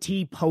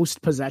absentee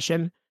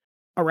post-possession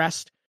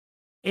arrest.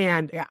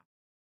 And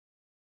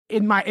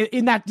in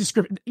that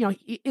description,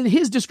 in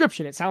his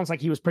description, it sounds like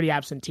he was pretty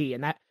absentee.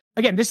 And that,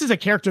 again, this is a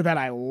character that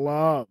I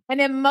love.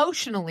 And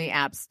emotionally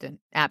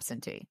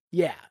absentee.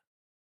 Yeah.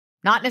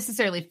 Not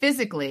necessarily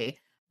physically,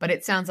 but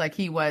it sounds like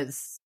he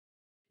was.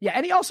 Yeah,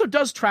 and he also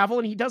does travel,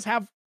 and he does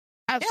have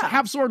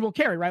Sword will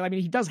carry, right? I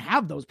mean, he does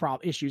have those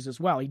issues as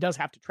well. He does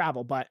have to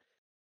travel, but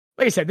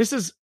like I said, this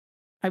is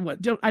I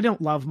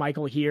don't love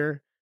Michael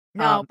here.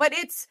 No, but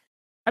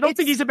I don't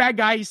think he's a bad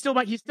guy. He's still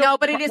no,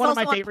 but it is one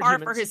also of my a favorite par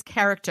humans. for his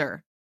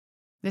character.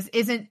 This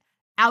isn't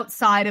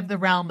outside of the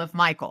realm of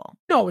Michael.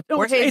 No,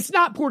 it's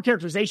not poor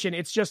characterization.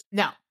 It's just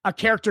a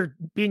character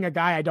being a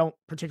guy I don't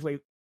particularly.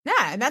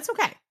 Yeah, and that's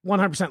okay.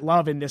 100%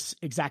 love in this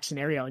exact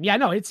scenario. And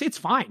it's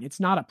fine. It's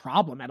not a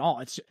problem at all.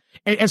 It's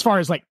as far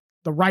as like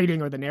the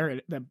writing or the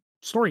narrative, the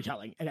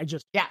storytelling. And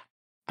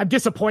I'm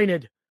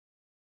disappointed.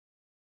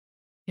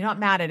 You're not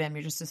mad at him.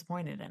 You're just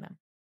disappointed in him.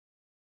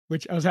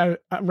 Which I was having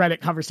a Reddit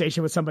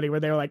conversation with somebody where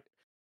they were like,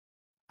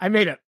 I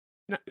made a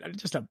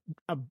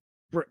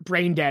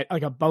brain dead,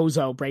 like a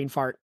bozo brain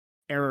fart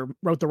error,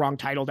 wrote the wrong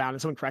title down,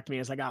 and someone corrected me.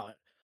 It's like,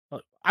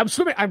 I'm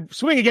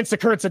swimming against the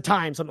currents of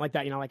time, something like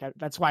that.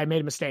 That's why I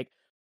made a mistake.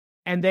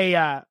 And they,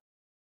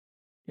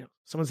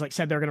 someone's like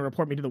said they're going to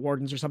report me to the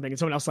wardens or something. And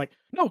someone else like,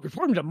 no,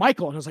 report him to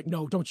Michael. And I was like,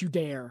 no, don't you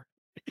dare.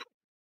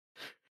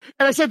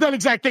 And I said that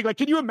exact thing. Like,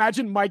 can you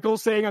imagine Michael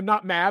saying, I'm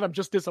not mad, I'm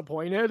just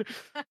disappointed?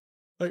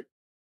 Like,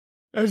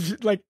 it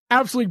was like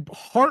absolutely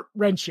heart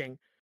wrenching.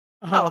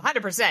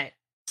 100%.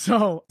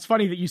 So it's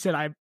funny that you said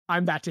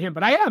I'm that to him,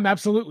 but I am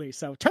absolutely.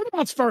 So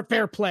turnabout's for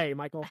fair play,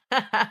 Michael.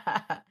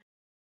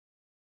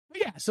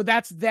 Yeah, so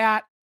that's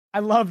that. I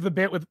love the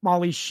bit with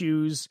Molly's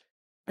shoes.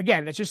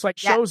 Again, it's just like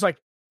shows like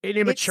an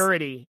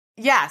immaturity.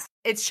 Yes,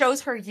 it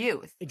shows her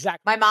youth.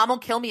 Exactly. My mom will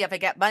kill me if I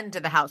get mud into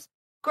the house.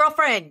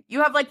 Girlfriend,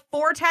 you have like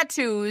 4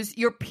 tattoos.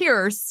 You're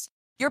pierced.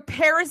 Your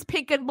hair is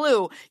pink and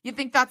blue. You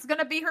think that's going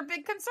to be her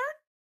big concern?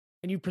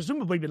 And you've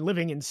presumably been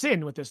living in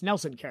sin with this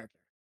Nelson character.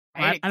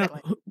 Right,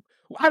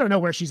 I don't know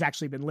where she's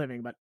actually been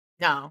living, but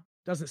no,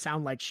 doesn't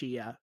sound like she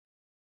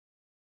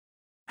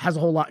has a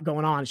whole lot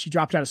going on. She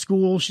dropped out of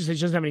school. She said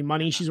she doesn't have any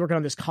money. She's working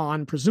on this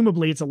con.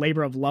 Presumably, it's a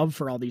labor of love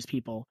for all these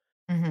people.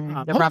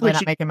 Mm-hmm. They're probably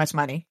not making much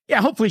money.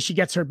 Yeah, hopefully she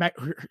gets her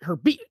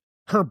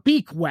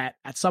beak wet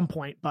at some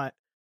point. But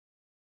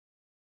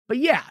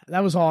yeah,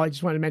 that was all. I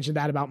just wanted to mention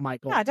that about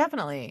Michael. Yeah,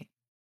 definitely.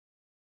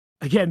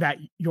 Again, that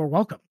you're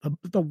welcome.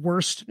 The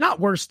worst, not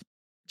worst,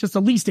 just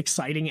the least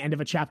exciting end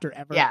of a chapter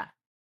ever. Yeah.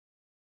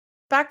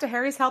 Back to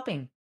Harry's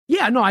helping.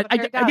 Yeah, no, I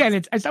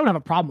don't have a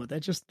problem with it.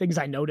 It's just things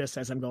I notice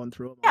as I'm going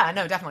through them. Yeah,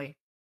 no, definitely.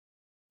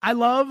 I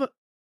love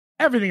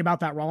everything about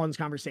that Rollins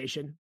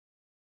conversation.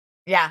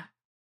 Yeah.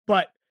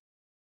 But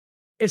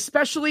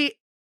especially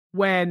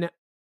when,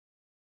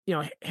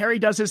 Harry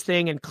does his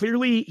thing and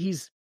clearly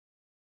he's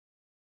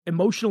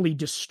emotionally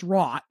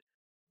distraught,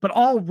 but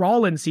all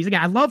Rollins sees,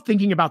 again, I love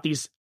thinking about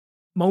these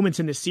moments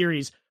in this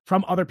series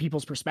from other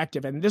people's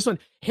perspective. And this one,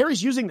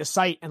 Harry's using the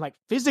sight and like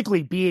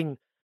physically being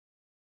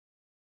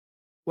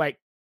like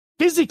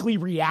physically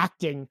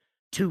reacting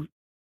to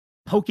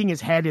poking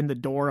his head in the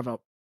door of a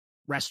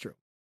restroom.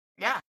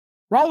 Yeah.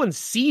 Rollins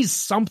sees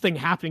something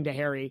happening to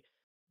Harry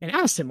and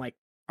asks him, like,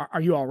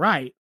 are you all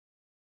right?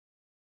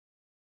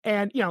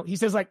 And, he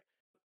says, like,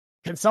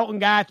 consultant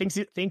guy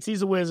thinks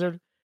he's a wizard.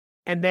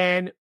 And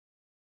then,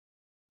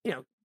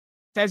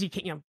 says he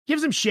can't,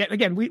 gives him shit.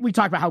 Again, we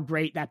talk about how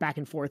great that back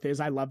and forth is.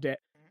 I loved it.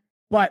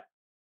 But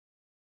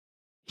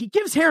he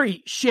gives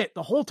Harry shit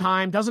the whole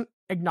time, doesn't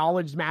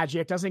acknowledge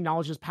magic, doesn't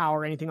acknowledge his power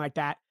or anything like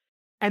that.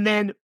 And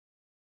then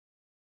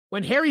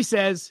when Harry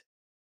says,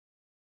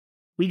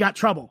 we got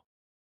trouble,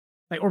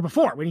 like, or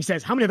before, when he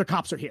says, how many other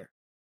cops are here?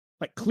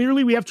 Like,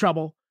 clearly we have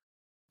trouble.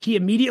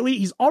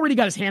 He's already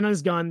got his hand on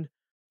his gun,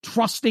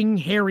 trusting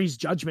Harry's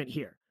judgment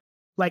here.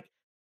 Like,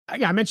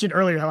 I mentioned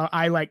earlier how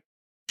I like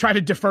try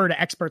to defer to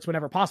experts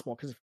whenever possible,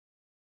 because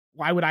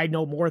why would I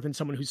know more than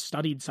someone who's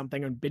studied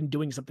something and been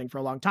doing something for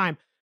a long time?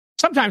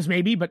 Sometimes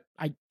maybe, but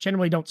I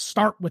generally don't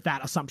start with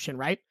that assumption,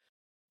 right?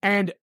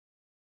 And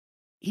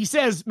he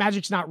says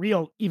magic's not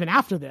real even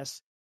after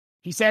this.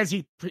 He says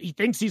he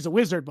thinks he's a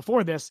wizard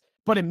before this,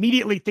 but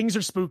immediately things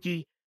are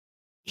spooky.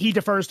 He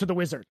defers to the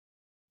wizard,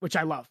 which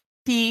I love.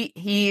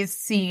 He's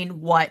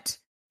seen what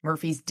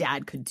Murphy's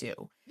dad could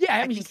do. Yeah,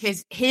 I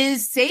think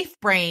his safe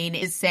brain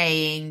is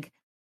saying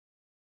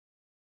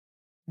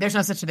there's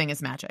no such a thing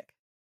as magic.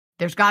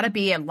 There's got to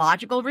be a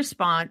logical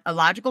response, a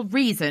logical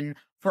reason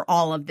for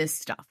all of this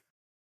stuff.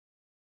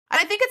 And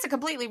I think it's a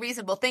completely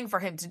reasonable thing for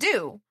him to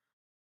do.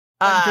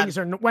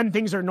 When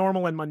things are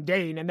normal and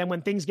mundane, and then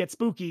when things get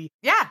spooky,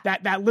 yeah,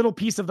 that little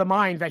piece of the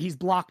mind that he's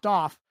blocked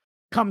off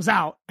comes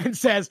out and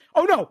says,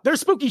 "Oh no,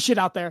 there's spooky shit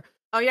out there."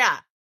 Oh yeah,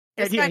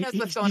 this guy knows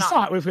what's going on. He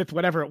saw it with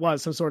whatever it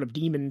was, some sort of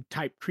demon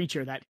type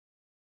creature that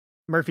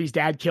Murphy's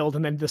dad killed,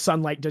 and then the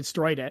sunlight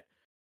destroyed it.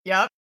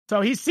 Yep. So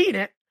he's seen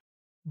it,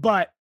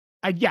 but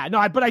I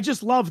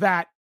just love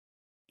that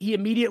he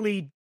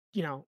immediately,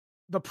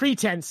 the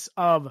pretense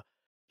of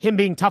him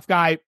being tough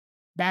guy,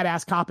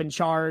 badass cop in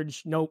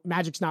charge, no,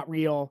 magic's not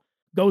real,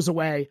 goes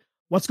away.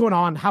 What's going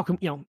on? How come,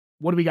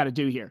 what do we got to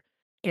do here?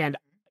 And,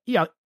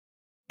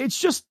 it's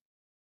just,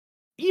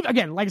 even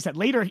again, like I said,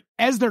 later,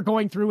 as they're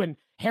going through and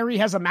Harry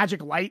has a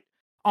magic light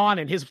on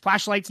and his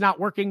flashlight's not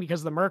working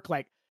because of the Merc,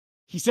 like,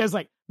 he says,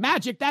 like,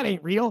 magic, that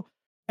ain't real.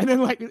 And then,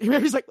 like,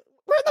 Harry's like,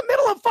 we're in the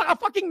middle of a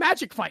fucking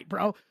magic fight,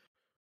 bro.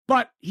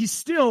 But he's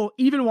still,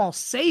 even while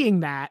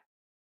saying that,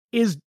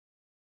 is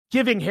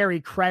giving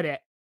Harry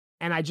credit.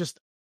 And I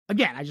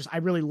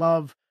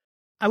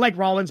like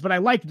Rollins, but I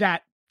like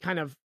that kind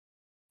of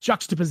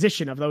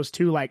juxtaposition of those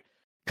two, like,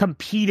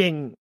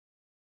 competing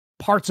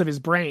parts of his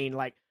brain.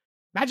 Like,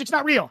 magic's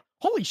not real.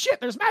 Holy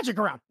shit, there's magic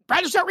around.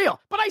 Magic's not real,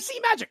 but I see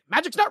magic.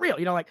 Magic's not real.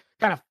 Like,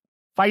 kind of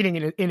fighting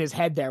in his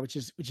head there, which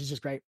is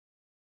just great.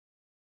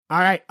 All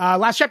right,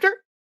 last chapter.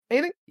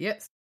 Anything?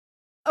 Yes.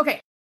 Okay.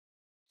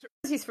 So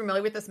he's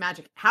familiar with this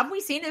magic. Have we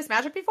seen this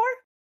magic before?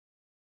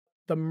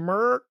 The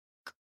Merc.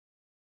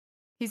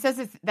 He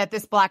says that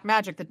this black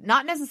magic, that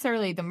not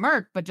necessarily the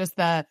Merc, but just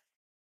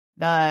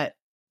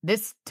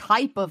this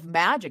type of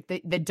magic,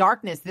 the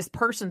darkness, this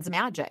person's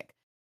magic.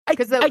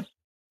 Sorry,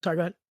 go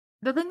ahead.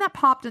 The thing that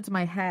popped into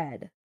my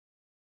head,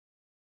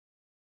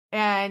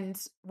 and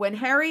when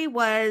Harry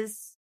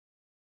was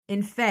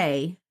in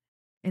Fae,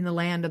 in the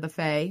land of the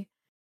Fae,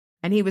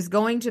 and he was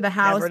going to the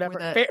house.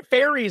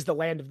 Fairy is the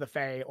land of the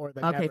Fae, or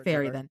the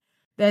Fairy.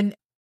 Then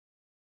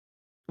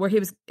where he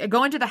was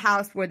going to the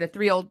house where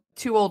the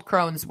two old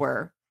crones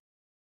were,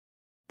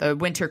 the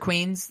Winter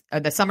Queens,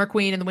 the Summer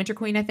Queen and the Winter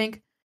Queen, I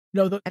think.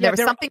 No,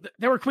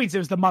 there were queens. It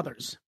was the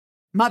mothers.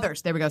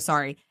 Mothers. There we go.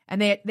 Sorry,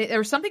 and there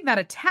was something that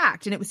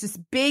attacked, and it was this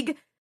big,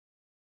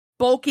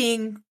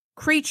 bulking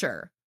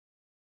creature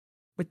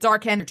with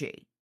dark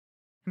energy.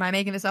 Am I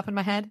making this up in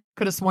my head?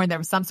 Could have sworn there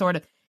was some sort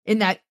of. in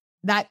that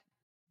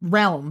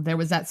realm, there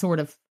was that sort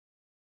of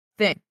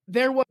thing.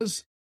 There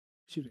was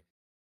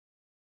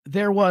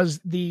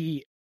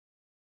the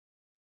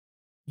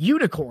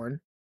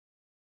unicorn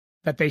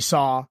that they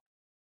saw.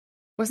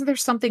 Wasn't there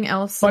something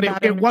else?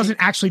 But it wasn't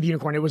actually the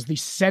unicorn. It was the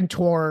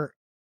centaur.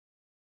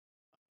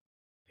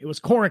 It was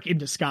Korok in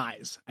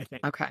disguise, I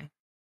think. Okay.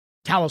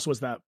 Talos was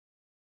the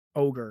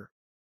ogre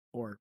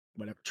or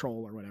whatever,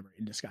 troll or whatever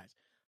in disguise.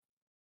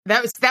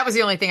 That was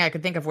the only thing I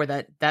could think of where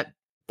that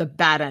the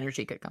bad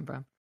energy could come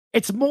from.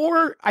 It's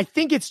more, I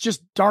think it's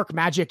just dark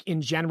magic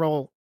in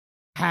general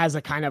has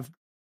a kind of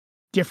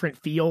different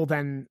feel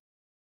than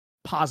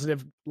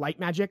positive light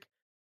magic.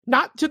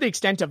 Not to the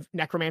extent of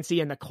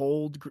necromancy and the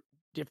cold.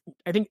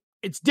 I think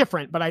it's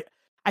different, but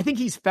I think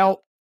he's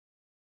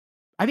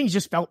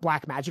just felt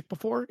black magic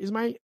before, is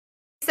my...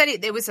 He said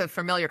it was a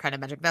familiar kind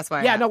of magic. That's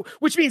why. Yeah, no,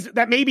 which means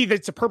that maybe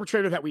that's a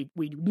perpetrator that we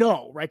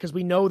know, right? Because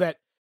we know that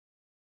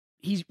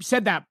he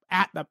said that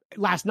at the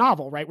last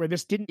novel, right? Where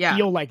this didn't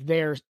feel like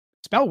their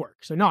spell work.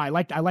 So no, I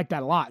like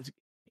that a lot. It's an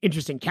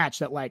interesting catch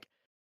that like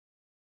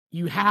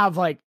you have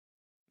like,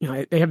 you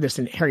know, they have this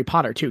in Harry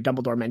Potter too.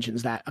 Dumbledore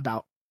mentions that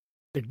about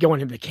they're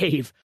going into the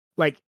cave.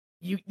 Like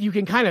you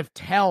can kind of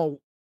tell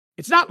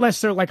it's not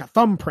necessarily like a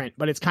thumbprint,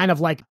 but it's kind of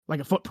like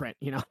a footprint,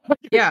 you know?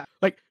 Yeah.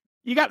 Like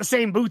you got the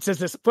same boots as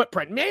this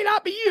footprint. May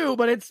not be you,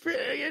 but it's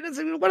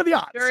what are the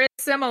odds? Sure,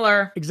 it's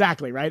similar.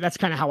 Exactly, right? That's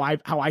kind of how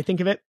I think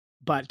of it.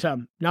 But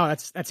no,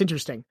 that's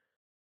interesting.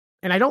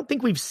 And I don't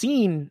think we've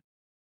seen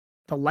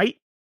the light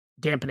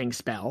dampening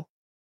spell.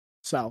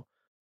 So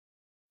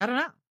I don't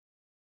know.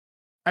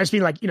 I just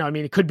mean like, you know, I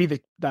mean, it could be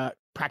the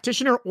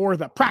practitioner or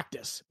the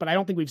practice, but I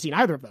don't think we've seen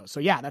either of those. So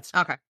yeah, that's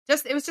okay.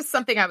 It was just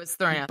something I was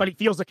throwing out. But he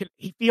feels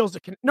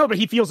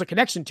a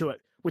connection to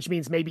it, which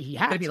means maybe he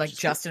has. Could it be like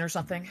Justin or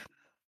something?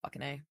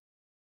 Fucking A.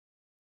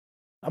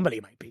 Somebody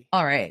might be.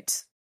 All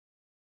right.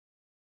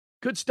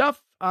 Good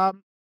stuff.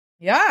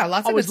 Yeah,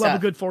 lots of always good love stuff.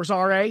 a good Force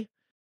RA.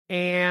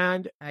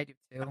 And I do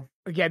too.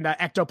 Again,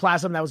 the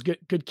ectoplasm, that was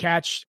good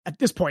catch. At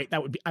this point,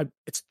 that would be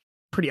it's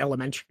pretty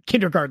elementary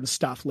kindergarten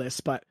stuff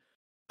list, but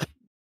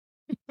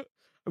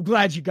I'm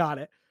glad you got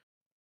it.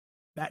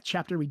 That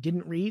chapter we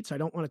didn't read, so I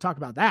don't want to talk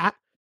about that.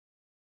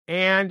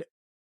 And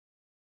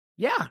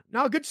yeah,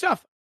 no, good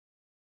stuff.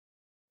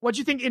 What'd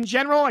you think in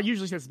general? I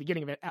usually say it's the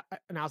beginning of it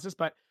analysis,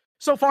 but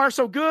so far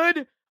so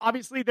good.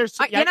 Obviously, there's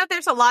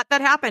there's a lot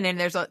that happened, and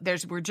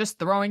we're just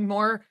throwing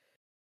more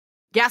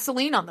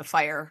gasoline on the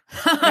fire.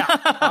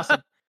 Yeah,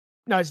 awesome.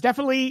 No, it's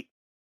definitely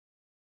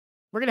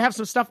we're gonna have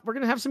some stuff. We're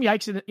gonna have some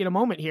yikes in a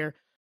moment here,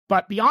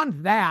 but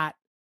beyond that,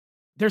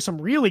 there's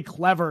some really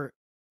clever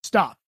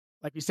stuff.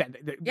 Like you said,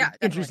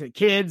 interesting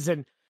kids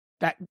and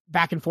that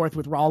back and forth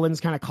with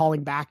Rollins kind of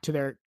calling back to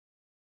their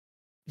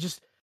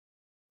just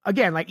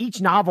again, like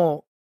each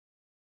novel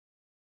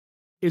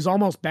is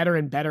almost better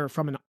and better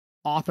from an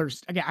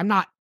author's. Again, I'm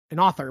not an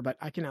author, but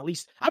I'm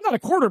not a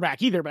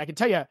quarterback either, but I can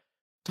tell you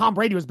Tom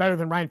Brady was better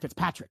than Ryan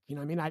Fitzpatrick. You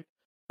know what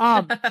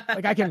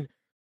I mean?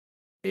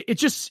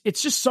 It's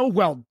just so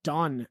well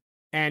done.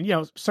 And, you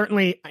know,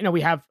 certainly I know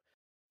we have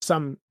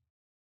some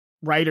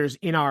writers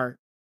in our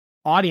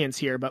audience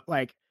here, but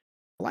like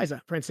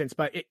Eliza, for instance,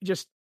 but it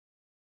just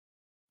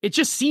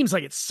seems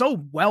like it's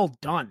so well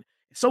done.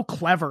 It's so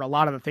clever. A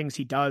lot of the things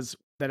he does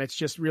that it's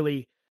just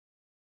really,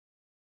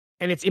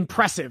 and it's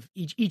impressive.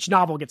 Each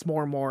novel gets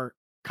more and more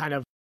kind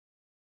of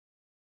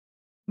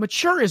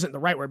mature isn't the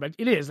right word, but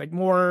it is like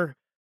more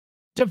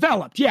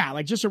developed. Yeah.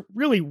 Like just a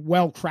really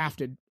well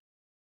crafted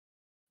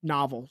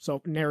novel.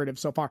 So narrative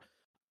so far.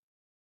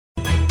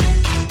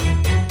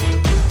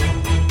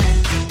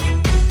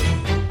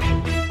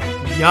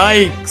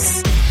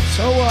 Yikes.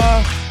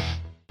 So,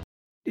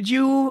 did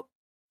you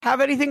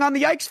have anything on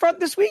the yikes front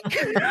this week?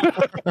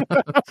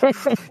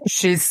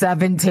 She's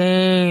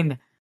 17.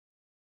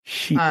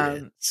 She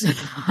is.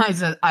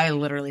 I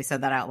literally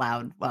said that out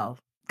loud. Well,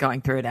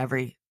 going through it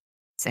every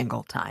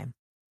single time.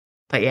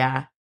 But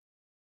yeah,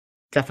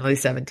 definitely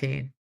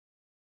 17.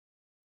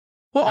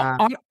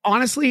 Well,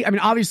 honestly, I mean,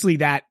 obviously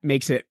that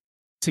makes it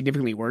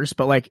significantly worse,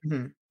 but like,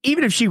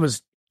 even if she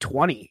was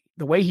 20,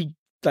 the way he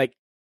like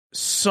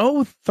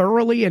so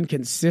thoroughly and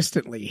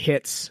consistently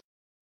hits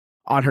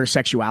on her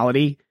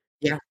sexuality.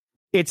 Yeah.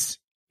 It's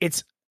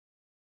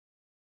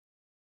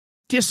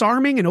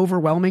disarming and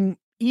overwhelming,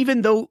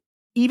 even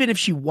if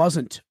she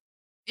wasn't.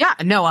 Yeah,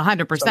 no,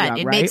 100%. So young,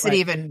 it right? makes it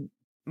even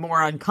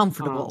more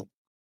uncomfortable.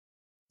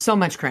 So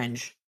much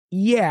cringe.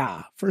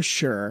 Yeah, for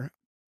sure.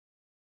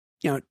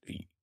 You know, you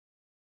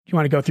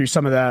want to go through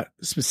some of the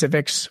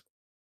specifics,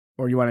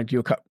 or you want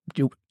to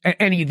do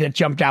any that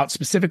jumped out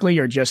specifically,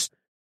 or just?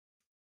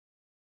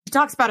 She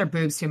talks about her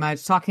boobs too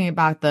much, talking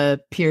about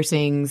the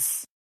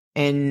piercings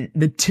in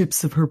the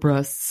tips of her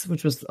breasts,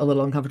 which was a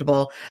little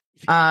uncomfortable.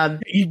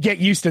 You get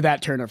used to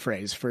that turn of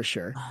phrase for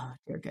sure. Oh,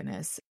 dear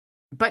goodness.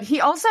 But he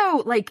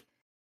also, like,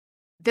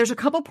 there's a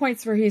couple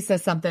points where he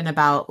says something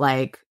about,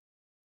 like,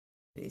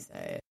 what did he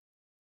say?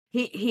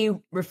 He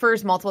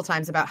refers multiple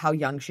times about how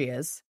young she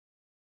is.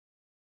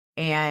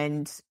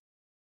 And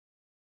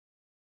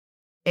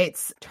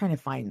it's trying to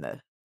find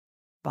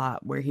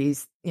spot where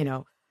he's,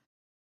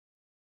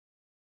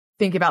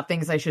 think about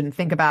things I shouldn't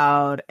think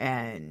about.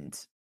 And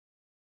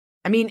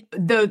I mean,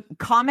 the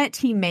comment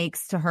he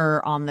makes to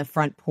her on the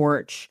front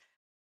porch,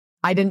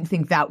 I didn't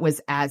think that was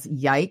as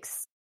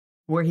yikes,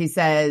 where he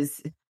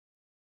says,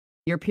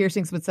 your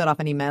piercings would set off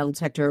any metal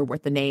detector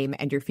worth the name,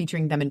 and you're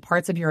featuring them in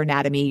parts of your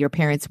anatomy your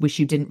parents wish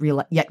you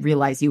didn't yet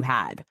realize you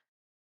had.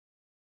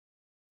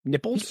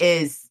 Nipples?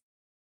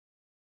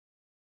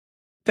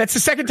 That's the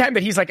second time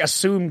that he's like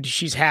assumed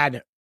she's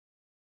had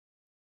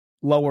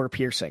lower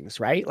piercings,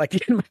 right? Like,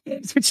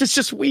 which is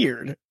just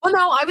weird. Well,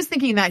 no, I was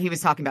thinking that he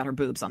was talking about her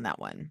boobs on that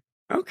one.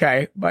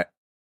 Okay, but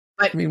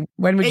I mean,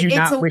 when would you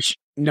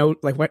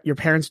what your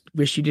parents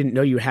wish you didn't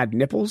know you had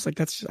nipples? Like,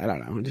 that's, I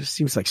don't know. It just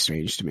seems like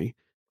strange to me.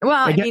 Well,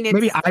 I mean,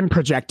 maybe I'm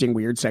projecting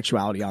weird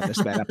sexuality on this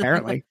then,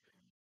 apparently.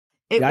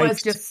 It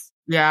was just,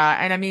 yeah.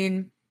 And I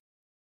mean,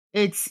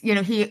 it's,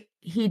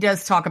 he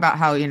does talk about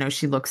how,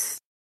 she looks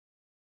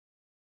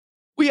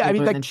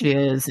older than she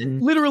is.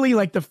 And literally,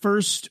 like, the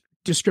first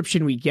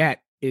description we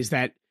get is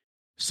that,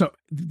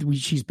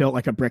 she's built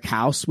like a brick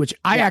house, which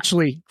I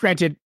actually,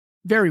 granted,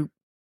 very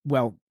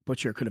well,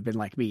 Butcher could have been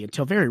like me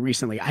until very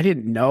recently. I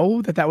didn't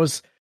know that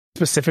was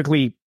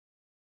specifically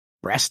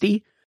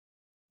breasty,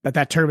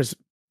 that term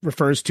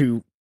refers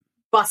to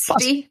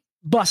busty.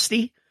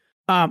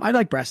 I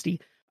like breasty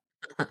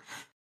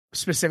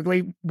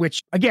specifically,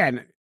 which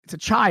again, it's a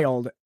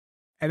child,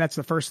 and that's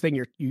the first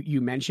thing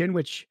you mention,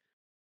 which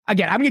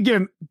again, I'm going to give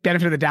him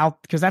benefit of the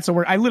doubt because that's a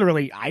word I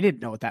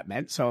didn't know what that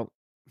meant. So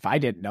if I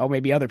didn't know,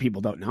 maybe other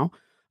people don't know,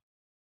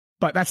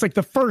 but that's like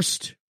the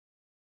first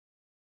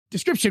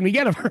description we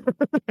get of her,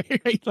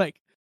 right? Like,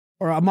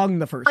 or among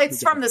the first.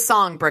 It's from the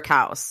song Brick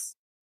House.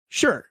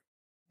 Sure.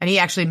 And he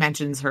actually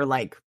mentions her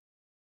like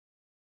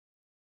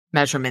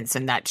measurements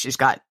and that she's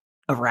got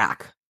a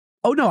rack.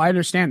 Oh no, I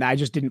understand that. I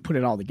just didn't put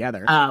it all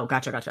together. Oh,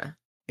 gotcha.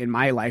 In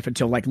my life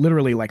until like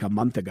literally like a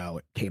month ago,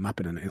 it came up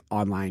in an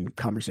online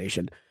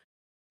conversation.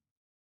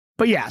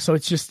 But yeah, so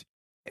it's just,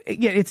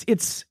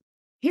 it's.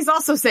 He's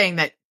also saying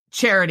that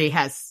Charity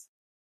has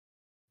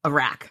a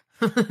rack.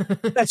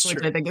 That's which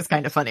true. I think is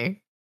kind of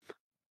funny.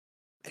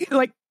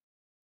 Like,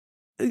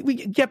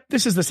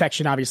 this is the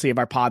section obviously of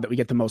our pod that we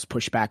get the most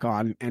pushback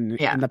on, and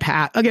in the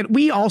past, again,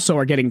 we also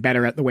are getting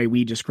better at the way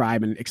we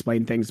describe and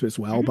explain things as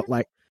well. Mm-hmm. But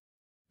like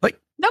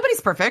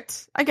nobody's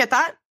perfect. I get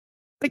that.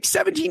 Like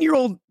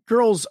 17-year-old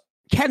girls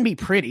can be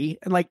pretty,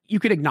 and like you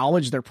could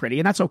acknowledge they're pretty,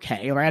 and that's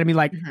okay, right? I mean,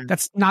 like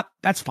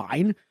that's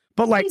fine.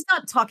 But like, he's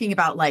not talking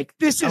about like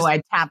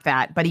I tap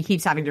that, but he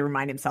keeps having to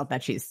remind himself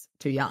that she's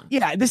too young.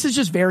 Yeah, this is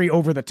just very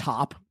over the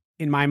top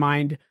in my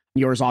mind.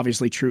 Yours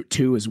obviously true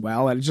too as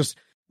well, and it's just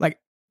like,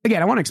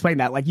 again, I want to explain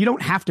that like you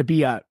don't have to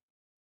be like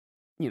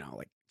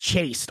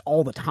chaste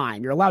all the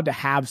time. You're allowed to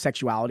have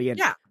sexuality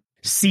and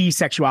see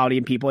sexuality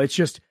in people. It's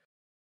just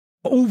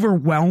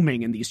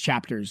overwhelming in these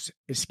chapters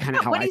is kind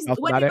of how I felt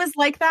about it. It was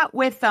like that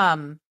with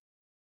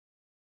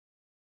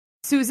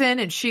Susan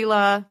and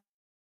Sheila.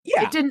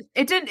 Yeah. It didn't,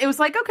 it was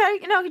like, okay,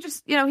 he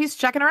just, he's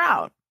checking her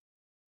out.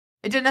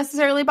 It didn't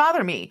necessarily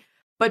bother me,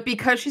 but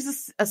because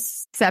she's a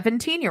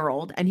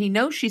 17-year-old and he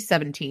knows she's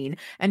 17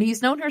 and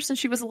he's known her since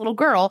she was a little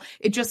girl,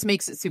 it just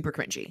makes it super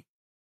cringy.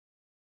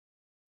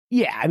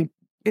 Yeah. I mean,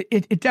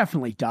 it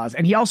definitely does.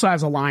 And he also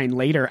has a line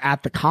later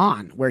at the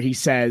con where he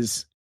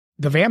says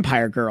the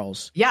vampire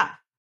girls. Yeah.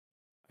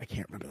 I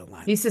can't remember the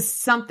line. He says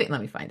something.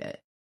 Let me find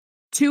it.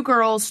 Two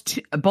girls,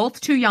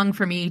 both too young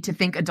for me to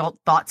think adult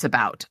thoughts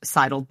about,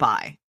 sidled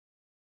by.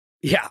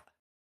 Yeah.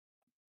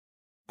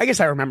 I guess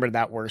I remembered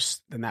that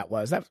worse than that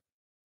was.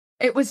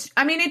 It was,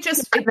 I mean, it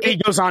just... He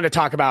goes on to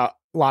talk about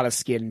a lot of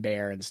skin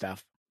bear and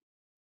stuff.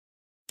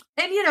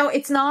 And,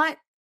 it's not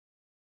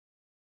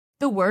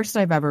the worst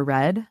I've ever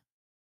read,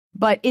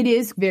 but it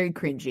is very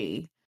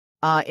cringy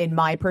in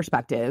my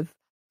perspective.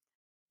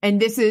 And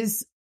this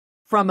is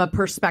from a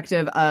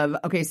perspective of,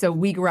 okay, so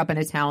we grew up in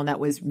a town that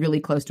was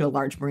really close to a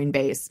large Marine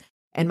base,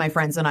 and my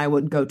friends and I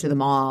would go to the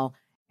mall,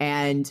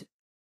 and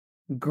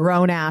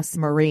grown-ass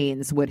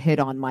Marines would hit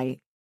on my,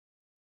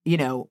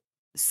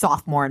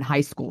 sophomore and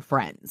high school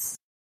friends.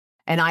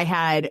 And I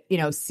had,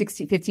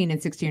 15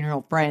 and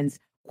 16-year-old friends,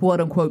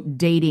 quote unquote,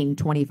 dating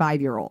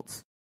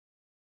 25-year-olds.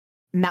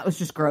 And that was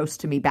just gross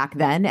to me back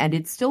then. And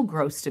it's still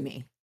gross to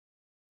me.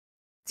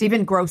 It's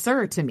even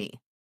grosser to me.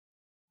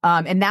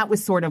 And that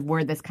was sort of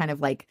where this kind of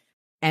like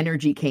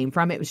energy came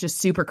from. It was just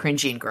super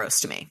cringy and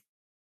gross to me.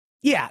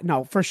 Yeah,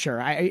 no, for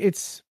sure.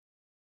 It's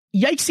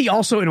yikesy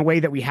also in a way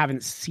that we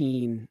haven't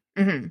seen.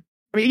 Mm-hmm.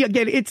 I mean,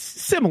 again, it's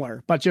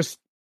similar, but just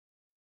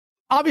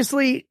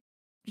obviously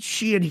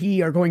she and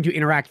he are going to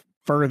interact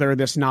further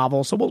this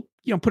novel. So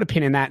we'll, put a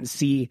pin in that and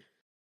see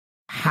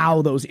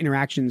how those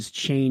interactions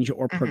change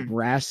or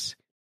progress.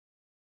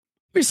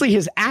 Obviously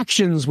his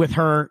actions with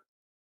her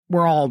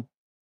were all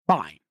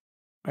fine.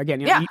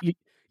 Again,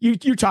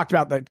 you talked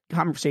about the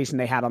conversation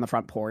they had on the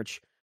front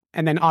porch,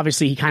 and then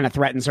obviously he kind of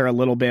threatens her a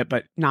little bit,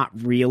 but not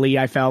really.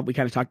 I felt we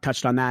kind of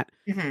touched on that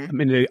a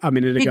minute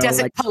ago. He does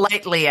it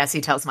politely, as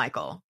he tells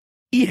Michael.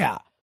 Yeah.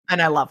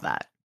 And I love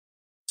that.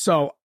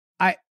 So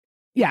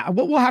yeah,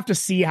 we'll have to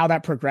see how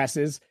that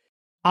progresses.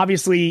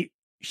 Obviously,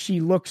 she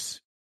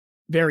looks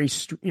very,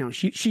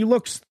 she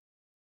looks.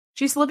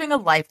 She's living a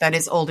life that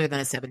is older than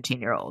a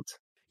 17-year-old.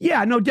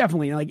 Yeah, no,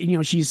 definitely. Like,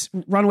 she's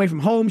run away from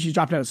home. She's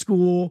dropped out of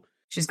school.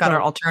 She's got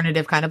her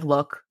alternative kind of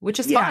look, which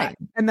is fine.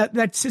 And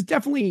that's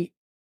definitely,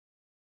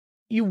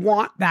 you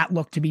want that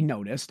look to be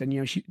noticed. And,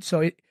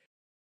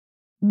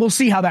 we'll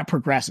see how that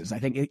progresses. I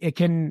think it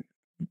can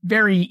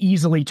very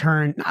easily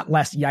turn not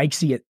less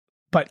yikesy,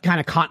 but kind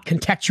of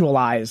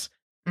contextualize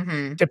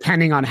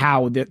depending on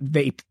how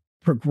they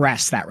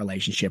progress that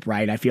relationship,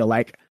 right? I feel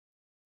like.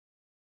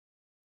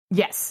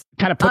 Yes.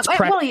 Kind of puts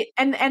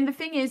and the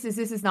thing is this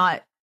is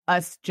not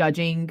us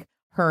judging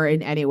her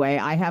in any way.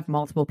 I have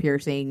multiple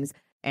piercings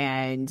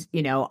and,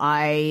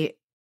 I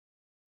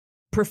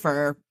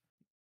prefer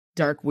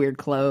dark, weird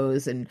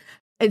clothes, and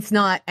it's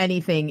not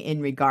anything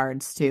in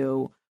regards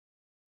to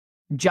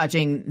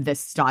judging the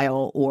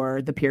style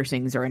or the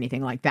piercings or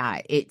anything like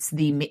that.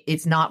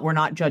 We're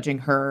not judging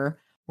her.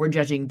 We're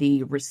judging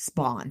the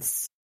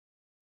response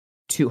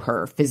to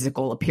her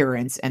physical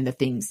appearance and the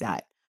things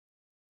that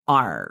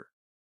are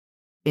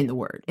in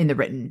the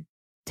written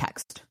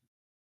text.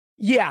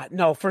 Yeah,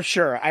 no, for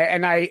sure. I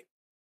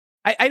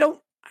don't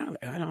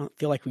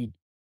feel like we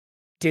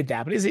did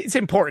that, but it's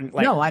important.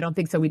 No, I don't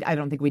think so. I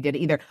don't think we did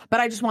either. But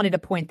I just wanted to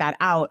point that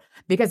out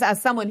because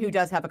as someone who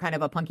does have a kind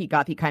of a punky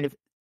gothy kind of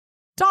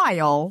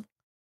style,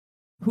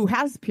 who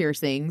has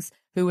piercings,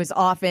 who is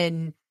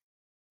often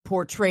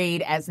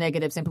portrayed as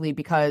negative simply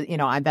because,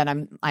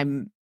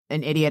 I'm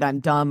an idiot, I'm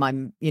dumb,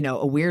 I'm, a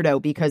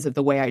weirdo because of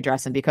the way I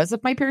dress and because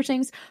of my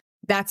piercings.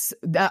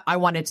 I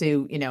wanted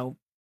to,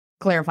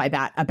 clarify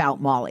that about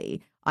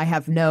Molly. I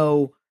have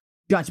no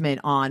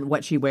judgment on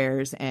what she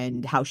wears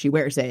and how she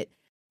wears it.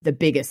 The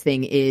biggest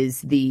thing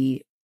is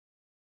the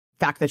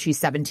fact that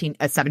she's a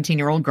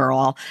 17-year-old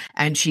girl,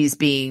 and she's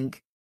being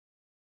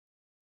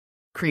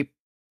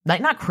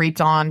not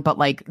creeped on, but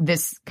like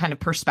this kind of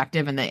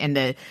perspective and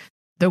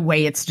the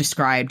way it's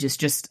described is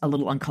just a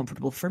little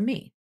uncomfortable for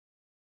me.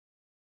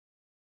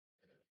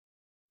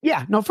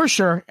 Yeah, no, for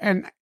sure.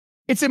 And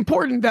it's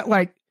important that,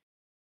 like,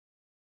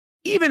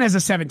 even as a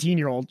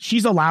 17-year-old,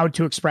 she's allowed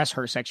to express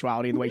her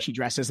sexuality in the way she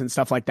dresses and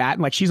stuff like that.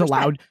 And like, she's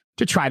allowed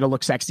to try to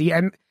look sexy.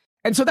 And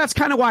so that's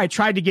kind of why I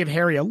tried to give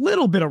Harry a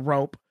little bit of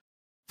rope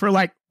for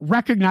like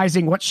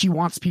recognizing what she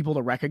wants people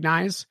to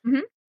recognize.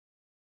 Mm-hmm.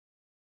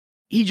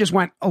 He just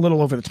went a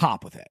little over the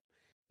top with it.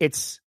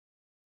 It's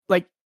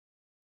like,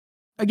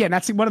 again,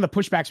 that's one of the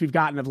pushbacks we've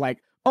gotten of like,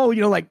 oh,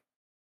 like,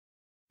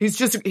 he's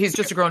just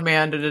a grown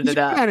man.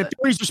 And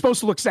he's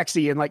supposed to look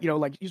sexy and like,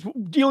 like he's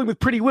dealing with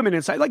pretty women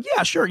inside. Like,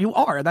 yeah, sure, you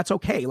are. That's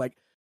okay. Like,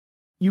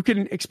 you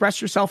can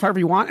express yourself however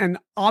you want. And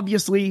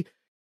obviously,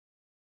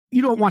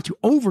 you don't want to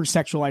over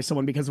sexualize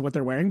someone because of what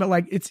they're wearing. But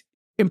like, it's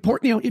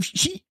important, if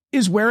she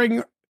is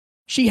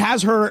she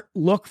has her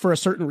look for a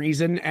certain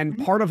reason. And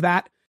part of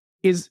that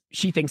is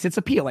she thinks it's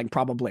appealing,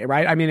 probably.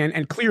 Right. I mean,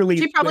 and clearly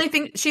she probably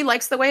thinks she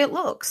likes the way it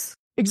looks.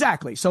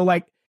 Exactly. So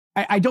like,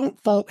 I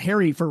don't fault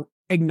Harry for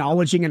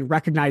acknowledging and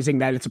recognizing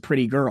that it's a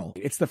pretty girl.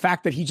 It's the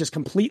fact that he just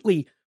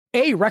completely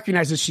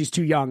recognizes she's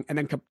too young and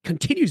then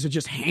continues to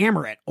just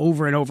hammer it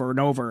over and over and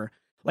over.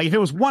 Like, if it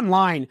was one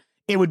line,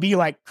 it would be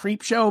like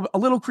a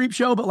little creep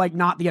show, but like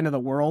not the end of the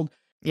world.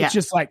 Yeah. It's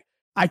just like,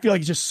 I feel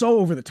like it's just so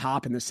over the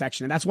top in this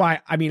section. And that's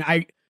why, I mean,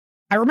 I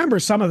remember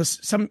some of the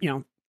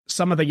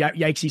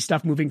yikesy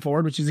stuff moving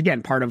forward, which is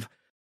again, part of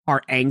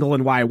our angle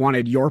and why I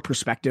wanted your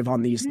perspective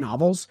on these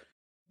novels,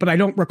 but I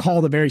don't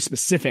recall the very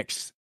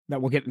specifics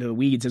that we'll get into the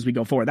weeds as we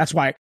go forward. That's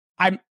why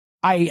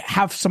I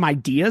have some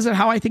ideas of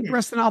how I think the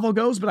rest of the novel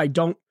goes, but I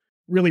don't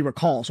really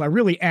recall. So I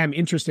really am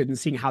interested in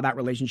seeing how that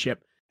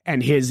relationship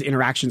and his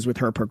interactions with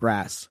her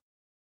progress.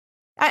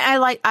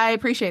 I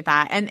appreciate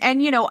that.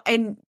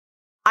 And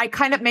I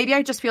kind of, maybe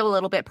I just feel a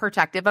little bit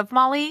protective of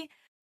Molly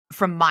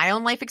from my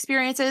own life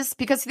experiences,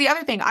 because the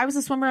other thing, I was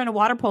a swimmer and a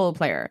water polo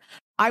player.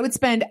 I would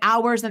spend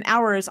hours and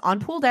hours on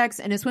pool decks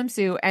in a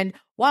swimsuit. And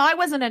while I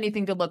wasn't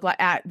anything to look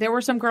at, there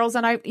were some girls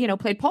that I,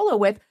 played polo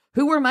with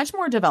who were much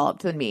more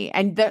developed than me.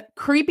 And the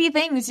creepy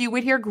things you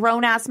would hear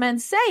grown ass men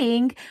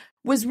saying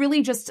was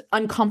really just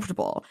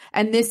uncomfortable.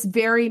 And this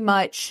very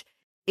much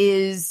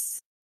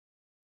is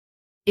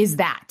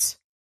that.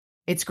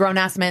 It's grown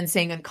ass men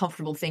saying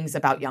uncomfortable things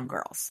about young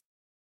girls.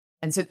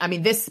 And so, I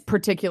mean, this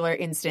particular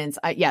instance,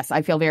 yes,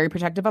 I feel very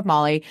protective of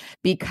Molly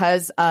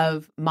because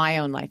of my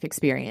own life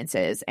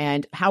experiences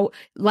and how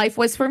life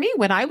was for me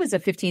when I was a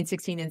 15,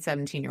 16, and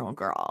 17-year-old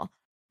girl.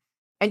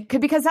 And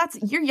because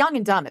you're young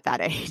and dumb at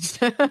that age.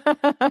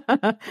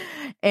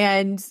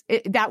 And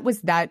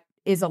that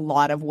is a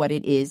lot of what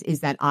it is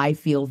that I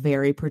feel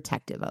very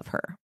protective of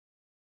her.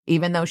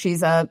 Even though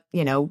she's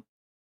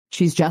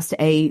she's just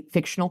a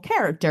fictional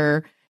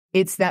character,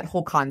 it's that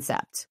whole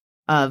concept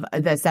of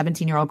the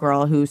 17-year-old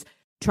girl who's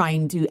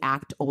trying to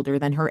act older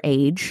than her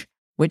age,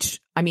 which,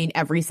 I mean,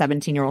 every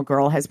 17-year-old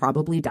girl has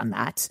probably done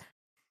that.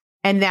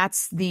 And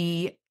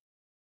it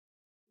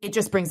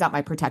just brings out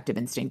my protective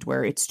instinct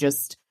where it's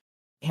just,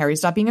 Harry,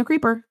 stop being a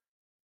creeper.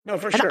 No,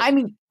 for sure. I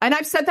mean, and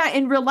I've said that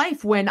in real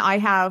life when I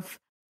have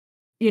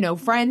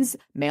friends,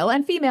 male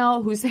and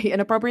female, who say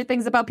inappropriate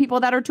things about people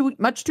that are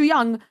too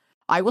young,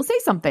 I will say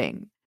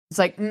something. It's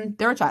like,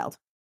 they're a child.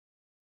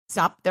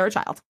 Stop, they're a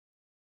child.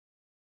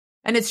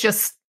 And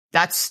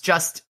that's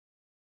just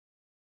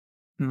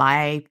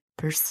my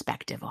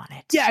perspective on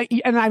it. Yeah,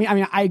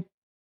 and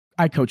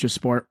I coach a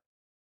sport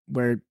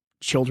where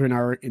children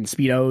are in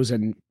Speedos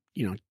and,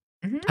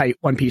 tight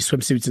one-piece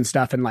swimsuits and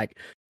stuff, and like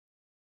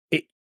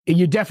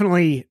you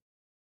definitely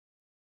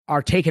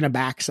are taken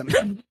aback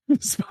sometimes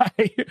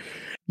by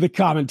the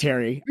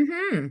commentary.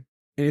 And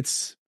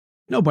it's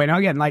no bueno.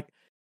 Again, like,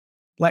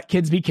 let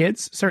kids be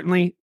kids.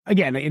 Certainly,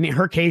 again, in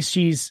her case,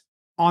 she's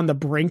on the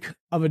brink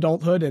of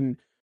adulthood, and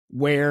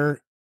where,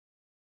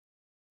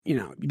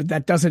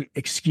 that doesn't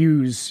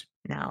excuse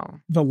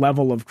the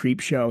level of creep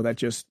show that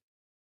just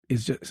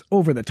is just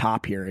over the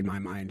top here in my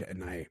mind.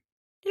 And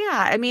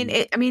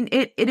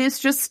it is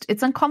just,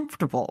 it's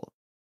uncomfortable.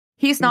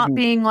 He's not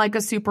being like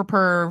a super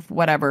perv,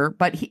 whatever,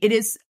 but it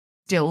is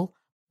still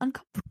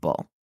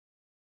uncomfortable.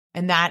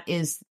 And that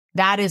is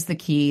the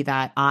key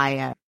that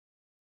I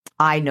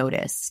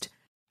noticed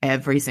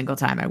every single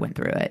time I went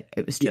through it.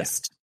 It was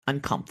just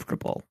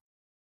uncomfortable.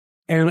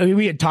 And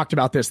we had talked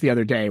about this the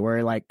other day,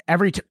 where like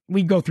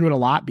we go through it a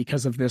lot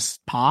because of this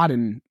pod,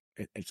 and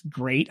it's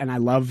great. And I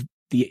love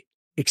the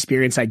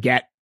experience I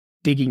get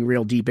digging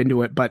real deep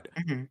into it, but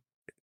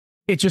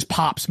it just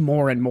pops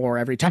more and more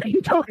every time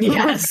you go through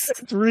it.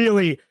 It's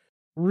really,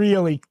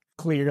 really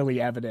clearly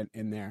evident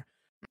in there.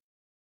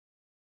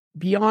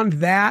 Beyond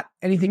that,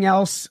 anything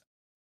else?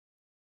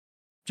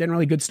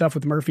 Generally good stuff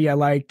with Murphy I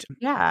liked.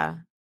 Yeah.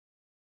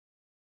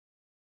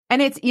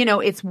 And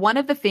it's one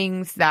of the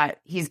things that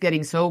he's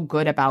getting so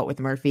good about with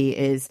Murphy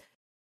is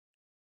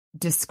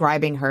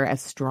describing her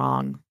as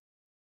strong,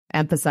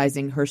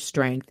 emphasizing her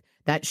strength,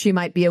 that she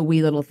might be a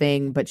wee little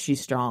thing, but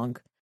she's strong.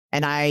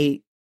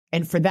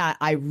 And for that,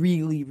 I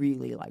really,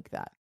 really like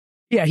that.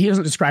 Yeah, he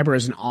doesn't describe her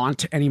as an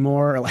aunt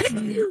anymore.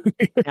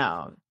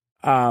 No.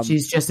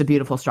 She's just a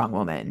beautiful, strong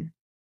woman.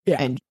 Yeah.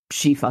 And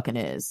she fucking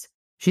is.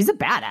 She's a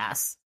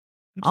badass.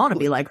 I want to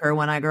be like her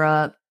when I grow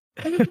up.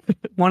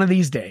 One of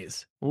these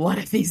days. One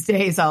of these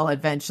days, I'll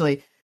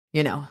eventually,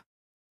 eat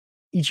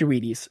your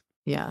Wheaties.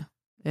 Yeah.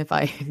 If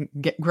I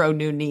grow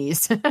new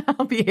knees,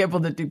 I'll be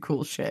able to do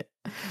cool shit.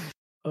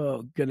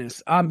 Oh,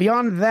 goodness.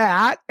 Beyond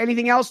that,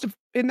 anything else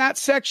in that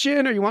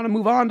section, or you want to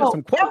move on to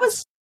some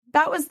quotes?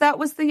 That was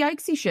the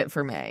yikesy shit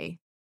for me.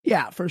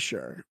 Yeah, for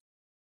sure.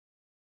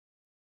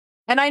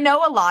 And I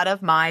know a lot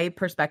of my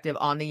perspective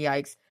on the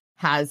yikes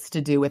has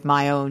to do with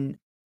my own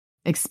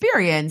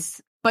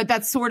experience, but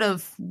that's sort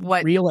of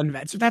what that's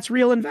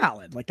real and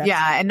valid.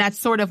 And that's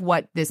sort of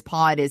what this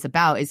pod is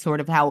about, is sort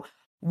of how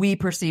we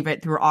perceive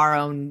it through our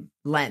own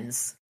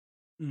lens.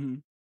 Mm-hmm.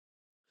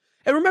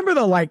 And remember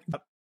though,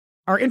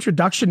 our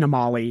introduction to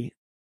Molly,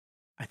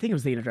 I think it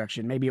was the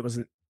introduction. Maybe it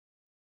wasn't.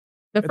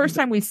 The first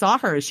time we saw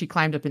her, she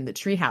climbed up in the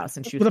treehouse,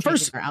 and she was the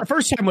first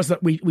time was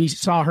that we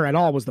saw her at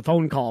all was the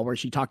phone call where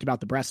she talked about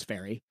the breast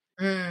fairy.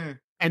 And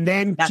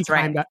then she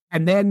climbed up,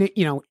 and then,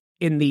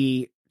 in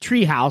the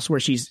treehouse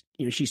where she's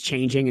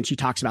changing and she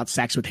talks about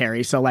sex with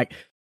Harry. So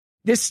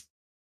this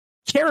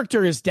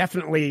character is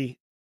definitely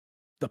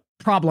the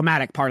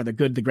problematic part of the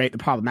good, the great, the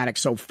problematic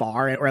so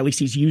far, or at least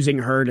he's using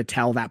her to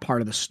tell that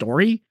part of the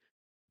story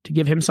to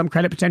give him some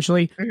credit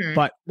potentially.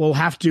 But we'll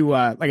have to,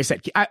 like I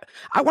said,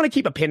 I want to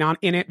keep a pin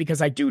in it,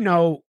 because I do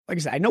know, like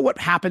I said, I know what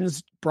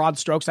happens, broad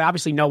strokes. I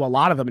obviously know a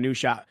lot of the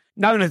minutia.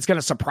 None of it's going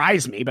to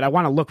surprise me, but I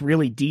want to look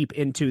really deep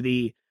into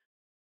the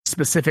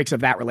specifics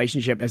of that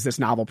relationship as this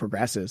novel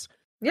progresses.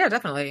 Yeah,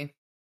 definitely.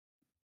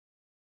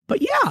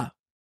 But yeah,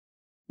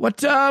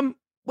 what'd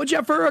you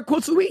have for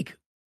quotes of the week?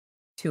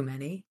 Too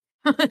many.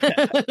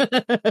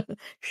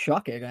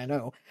 Shocking, I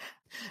know.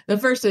 The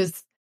first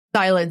is,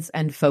 silence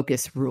and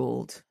focus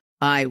ruled.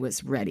 I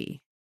was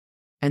ready.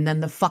 And then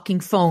the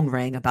fucking phone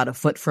rang about a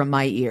foot from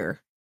my ear.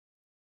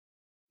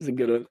 This is a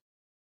good one.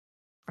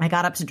 I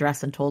got up to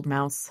dress and told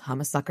Mouse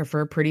I'm a sucker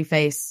for a pretty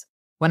face.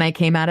 When I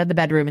came out of the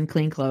bedroom in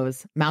clean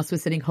clothes, Mouse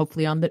was sitting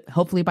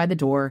hopefully by the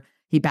door.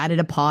 He batted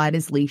a paw at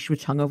his leash,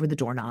 which hung over the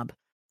doorknob.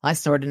 I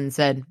snorted and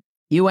said,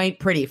 "You ain't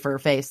pretty for a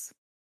face."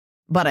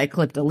 But I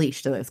clipped a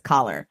leash to his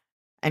collar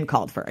and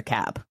called for a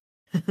cab.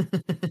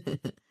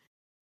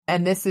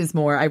 And this is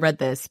more, I read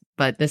this,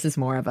 but this is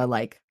more of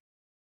a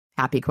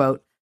happy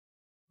quote.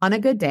 On a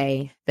good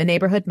day, the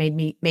neighborhood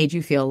made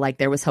you feel like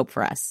there was hope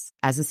for us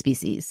as a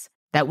species,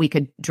 that we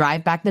could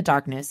drive back the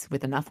darkness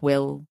with enough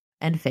will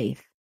and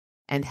faith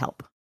and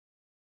help.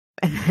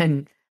 And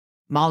then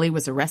Molly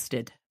was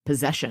arrested.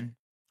 Possession.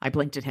 I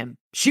blinked at him.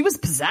 She was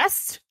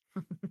possessed?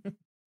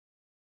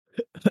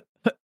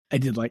 I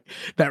did like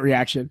that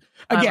reaction.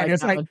 Again,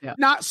 it's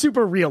not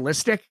super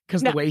realistic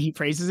because the way he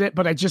phrases it,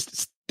 but I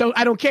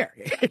don't care.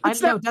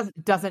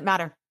 Doesn't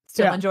matter.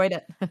 Still enjoyed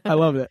it. I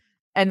love it.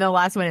 And the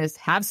last one is,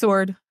 have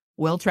sword,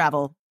 will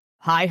travel,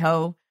 hi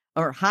ho,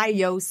 or hi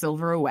yo,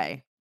 silver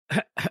away.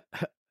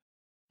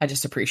 I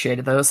just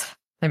appreciated those.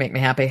 They make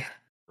me happy.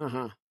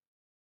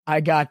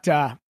 I got,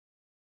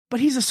 but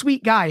he's a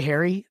sweet guy,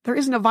 Harry. There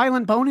isn't a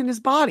violent bone in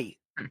his body.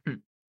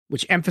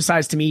 which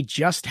emphasized to me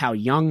just how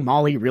young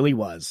Molly really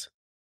was.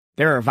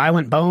 There are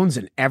violent bones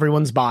in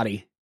everyone's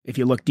body, if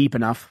you look deep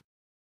enough.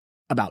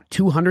 About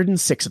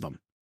 206 of them.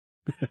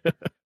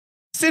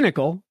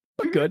 Cynical,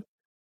 but good.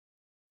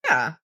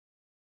 Yeah.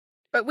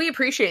 But we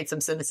appreciate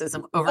some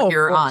cynicism over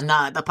here on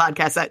the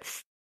podcast that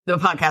the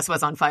podcast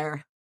was on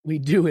fire. We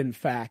do, in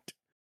fact.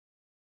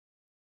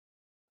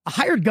 A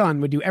hired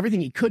gun would do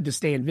everything he could to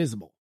stay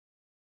invisible.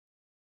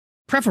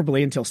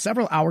 Preferably until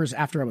several hours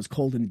after I was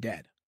cold and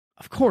dead.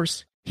 Of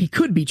course, he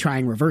could be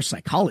trying reverse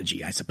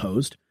psychology, I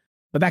supposed.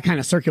 But that kind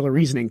of circular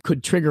reasoning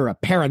could trigger a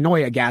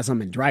paranoia-gasm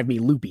and drive me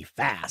loopy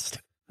fast.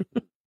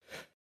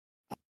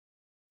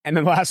 And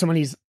then the last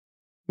one,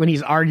 when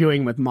he's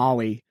arguing with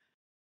Molly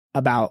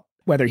about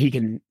whether he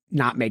can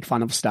not make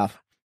fun of stuff.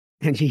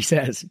 And he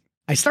says,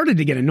 I started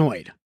to get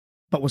annoyed,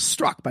 but was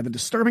struck by the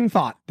disturbing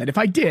thought that if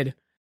I did,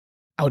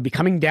 I would be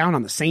coming down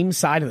on the same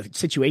side of the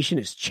situation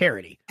as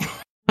Charity,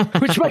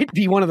 which might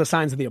be one of the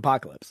signs of the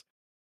apocalypse.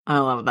 I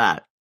love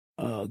that.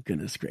 Oh,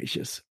 goodness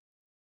gracious.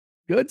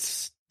 Good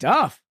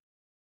stuff.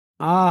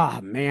 Ah,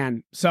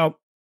 man. So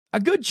a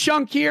good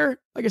chunk here.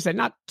 Like I said,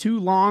 not too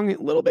long, a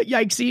little bit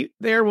yikesy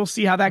there. We'll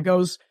see how that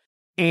goes.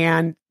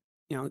 And,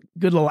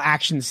 good little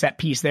action set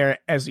piece there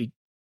as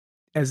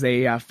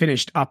they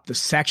finished up the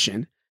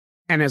section.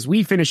 And as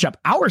we finish up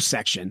our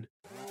section,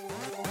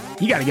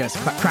 you got to get us a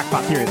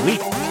crackpot theory of the week.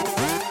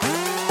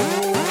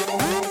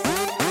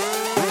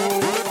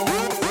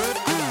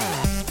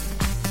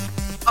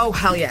 Oh,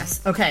 hell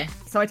yes. Okay.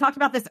 So I talked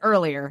about this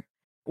earlier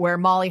where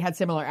Molly had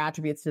similar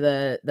attributes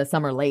to the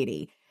summer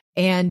lady.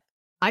 And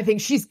I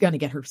think she's going to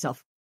get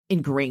herself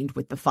ingrained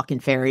with the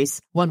fucking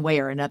fairies one way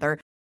or another.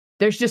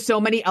 There's just so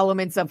many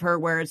elements of her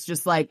where it's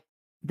just like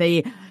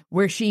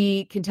where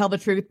she can tell the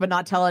truth, but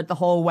not tell it the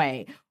whole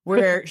way,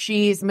 where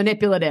she's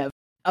manipulative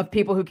of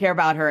people who care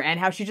about her and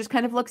how she just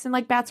kind of looks and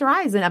like bats her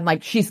eyes. And I'm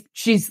like, she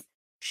is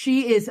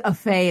a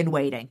fae in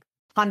waiting.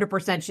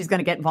 100% she's going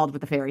to get involved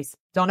with the fairies.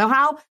 Don't know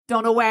how,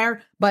 don't know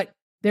where, but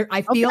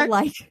I feel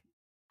like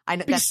I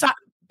know.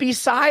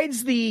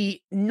 Besides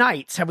the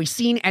knights, have we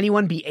seen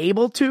anyone be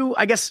able to?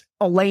 I guess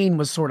Elaine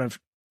was sort of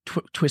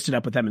twisted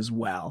up with them as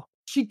well.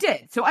 She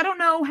did. So I don't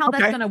know how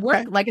that's going to work.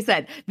 Okay. Like I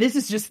said, this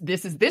is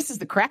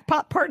the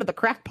crackpot part of the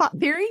crackpot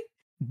theory.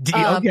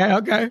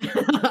 Okay.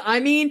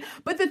 I mean,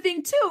 but the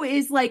thing too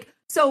is like,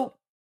 so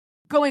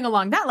going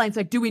along that line, it's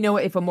like, do we know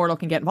if a mortal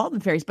can get involved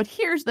in fairies? But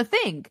here's the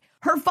thing.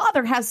 Her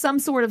father has some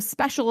sort of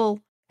special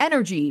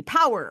energy,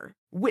 power,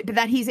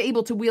 that he's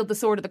able to wield the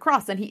sword of the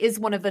cross, and he is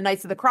one of the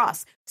Knights of the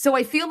Cross. So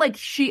I feel like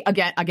she,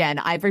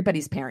 again,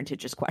 everybody's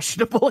parentage is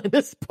questionable in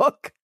this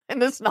book, in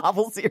this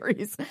novel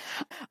series.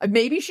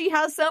 Maybe she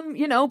has some,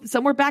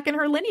 somewhere back in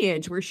her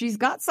lineage where she's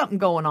got something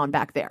going on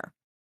back there.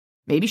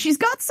 Maybe she's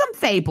got some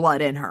fae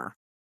blood in her.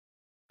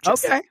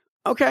 Okay.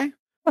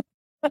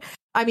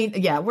 I mean,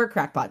 yeah, we're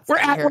crackpots. We're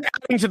adding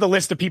to the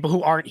list of people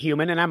who aren't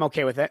human, and I'm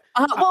okay with it.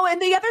 Well, and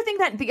the other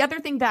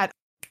thing that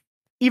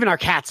even our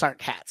cats aren't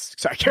cats.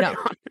 Sorry, carry on.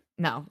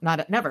 No,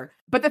 never.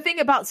 But the thing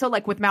about, so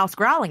like with Mouse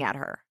growling at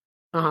her.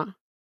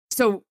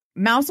 So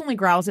Mouse only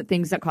growls at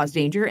things that cause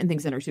danger and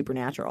things that are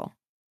supernatural.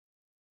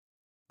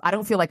 I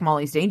don't feel like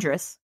Molly's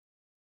dangerous.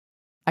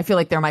 I feel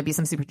like there might be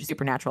some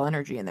supernatural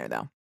energy in there,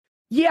 though.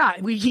 Yeah,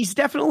 he's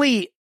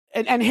definitely,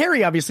 and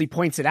Harry obviously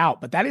points it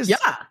out, but that is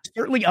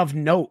certainly of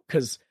note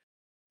because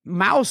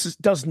Mouse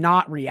does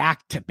not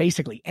react to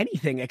basically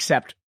anything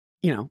except,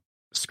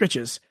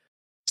 scritches.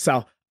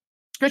 So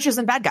scritches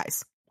and bad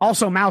guys.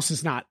 Also, Mouse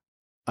is not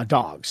a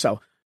dog. So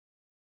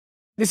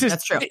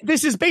that's true.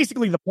 This is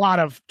basically the plot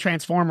of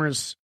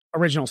Transformers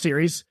original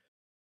series.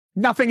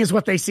 Nothing is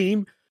what they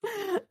seem.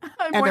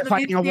 And they're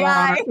fighting a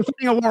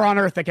war on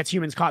Earth that gets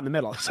humans caught in the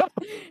middle. So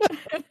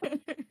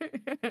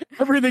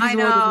everything's I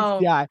know.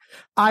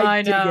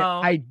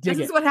 I dig it. This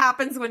is what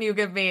happens when you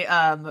give me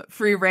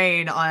free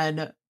reign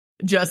on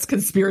just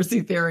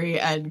conspiracy theory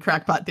and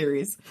crackpot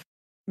theories.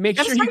 I'm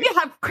starting to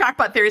have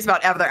crackpot theories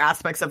about other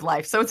aspects of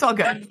life, so it's all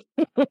good.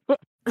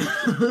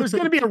 There's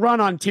going to be a run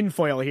on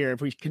tinfoil here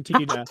if we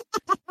continue to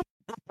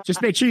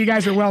just make sure you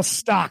guys are well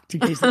stocked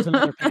in case there's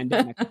another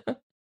pandemic.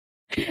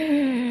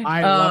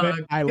 I love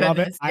it. I love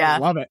it. Yeah. I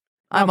love it.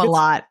 I'm a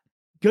lot.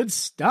 Good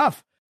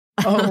stuff.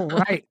 Oh,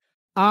 right.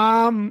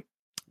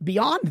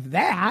 Beyond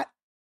that,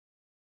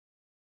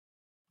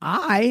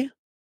 I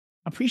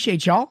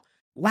appreciate y'all.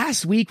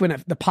 Last week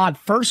when the pod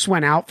first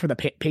went out for the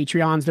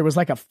Patreons, there was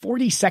like a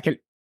 40-second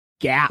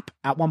gap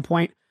at one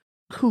point.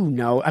 Who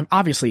knows?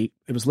 Obviously,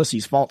 it was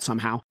Lissy's fault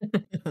somehow,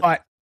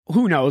 but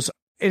who knows?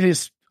 It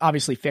is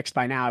obviously fixed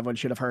by now. Everyone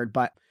should have heard,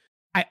 but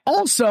I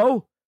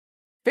also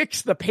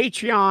fixed the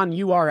Patreon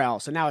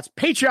URL. So now it's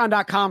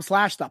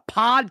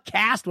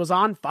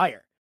patreon.com/thepodcastwasonfire,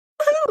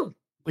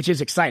 which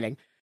is exciting.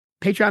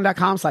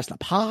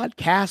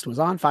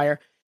 Patreon.com/thepodcastwasonfire.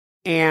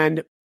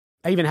 And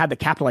I even had the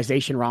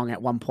capitalization wrong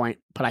at one point,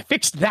 but I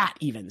fixed that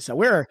even. So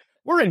we're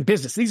in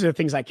business. These are the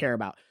things I care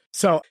about.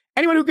 So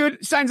anyone who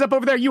signs up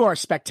over there, you are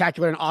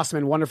spectacular and awesome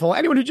and wonderful.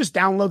 Anyone who just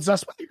downloads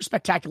us, well, you're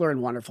spectacular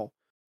and wonderful.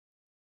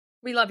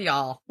 We love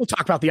y'all. We'll talk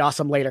about the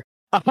awesome later.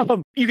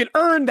 You can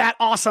earn that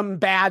awesome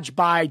badge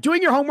by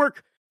doing your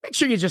homework. Make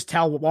sure you just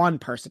tell one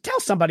person. Tell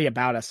somebody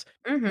about us.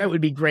 Mm-hmm. That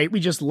would be great. We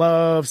just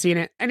love seeing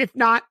it. And if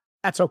not,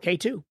 that's okay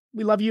too.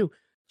 We love you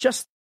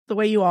just the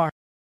way you are.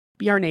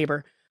 Be our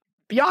neighbor.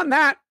 Beyond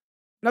that,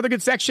 another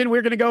good section.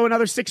 We're going to go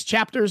another 6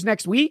 chapters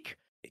next week.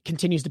 It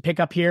continues to pick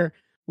up here.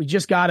 We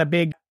just got a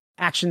big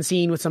action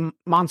scene with some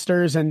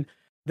monsters, and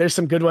there's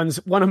some good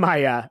ones. One of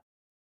my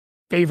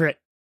favorite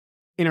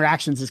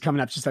interactions is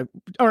coming up,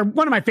 or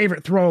one of my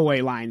favorite throwaway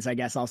lines, I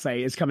guess I'll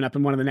say, is coming up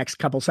in one of the next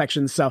couple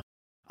sections. So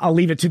I'll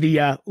leave it to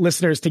the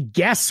listeners to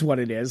guess what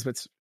it is, but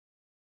it's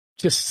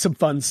just some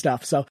fun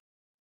stuff. So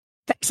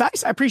thanks,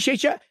 Ice. I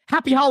appreciate you.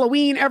 Happy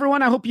Halloween,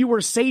 everyone. I hope you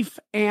were safe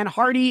and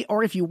hearty,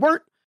 or if you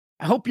weren't,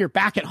 I hope you're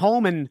back at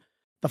home and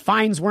the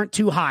fines weren't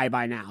too high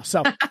by now.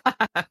 So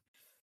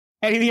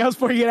anything else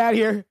before you get out of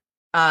here?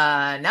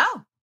 No.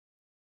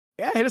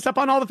 Yeah, hit us up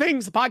on all the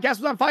things. The podcast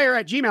was on fire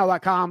at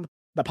gmail.com.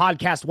 The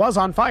podcast was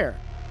on fire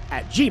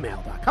at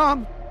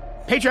gmail.com.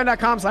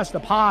 Patreon.com/the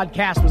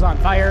podcast was on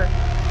fire.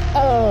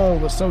 All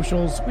the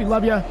socials. We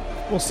love you.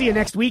 We'll see you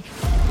next week.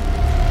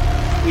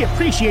 We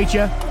appreciate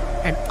you.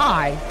 And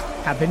I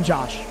have been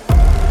Josh.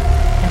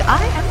 And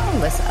I am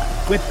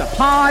Alyssa. With the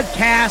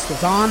podcast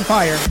was on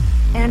fire.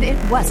 And it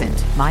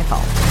wasn't my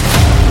fault.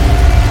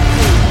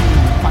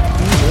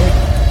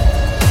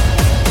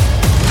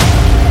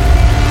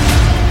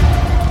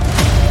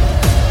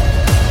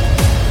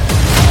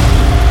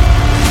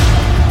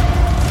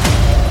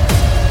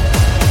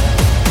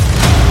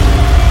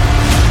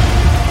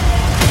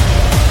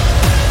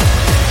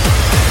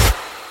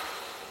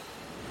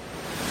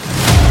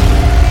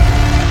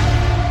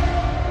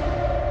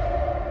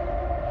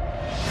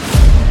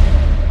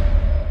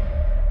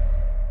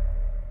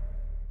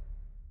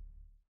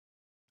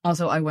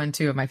 Also, I won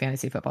 2 of my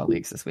fantasy football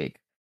leagues this week.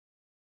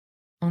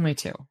 Only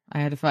 2. I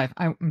had 5.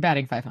 I'm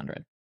batting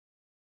 500.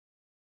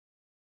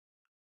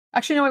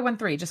 Actually, no, I won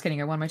 3. Just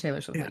kidding. I won my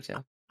Taylor Swift league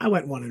too. I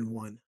went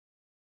 1-1.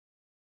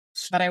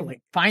 But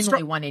I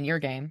finally won in your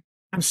game.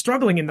 I'm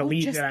struggling in the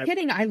league. Just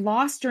kidding. I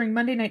lost during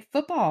Monday Night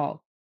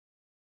Football.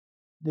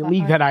 The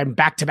league that I'm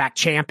back-to-back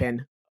champ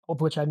in,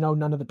 of which I know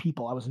none of the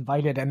people. I was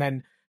invited, and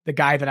then the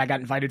guy that I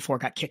got invited for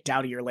got kicked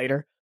out a year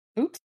later.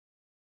 Oops.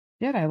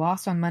 Yeah, I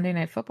lost on Monday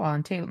Night Football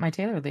in my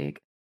Taylor League.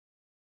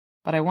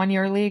 But I won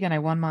your league and I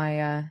won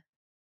my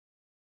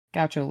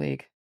Gaucho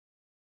League.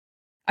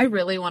 I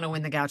really want to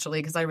win the Gaucho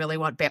League because I really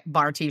want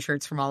bar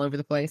t-shirts from all over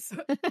the place.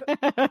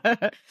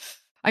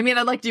 I mean,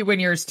 I'd like to win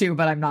yours too,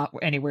 but I'm not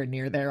anywhere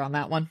near there on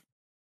that one.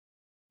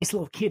 Nice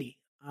little kitty.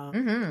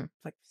 It's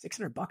like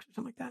 $600 or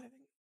something like that, I think.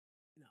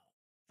 No,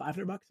 $500? I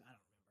don't know.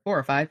 4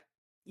 or 5.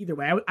 Either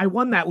way, I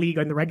won that league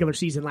in the regular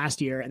season last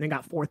year and then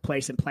got 4th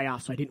place in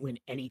playoffs, so I didn't win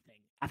anything.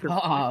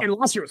 And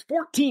last year was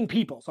 14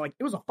 people, so like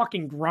it was a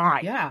fucking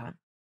grind. Yeah.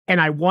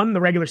 And I won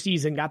the regular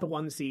season, got the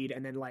 1 seed,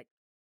 and then like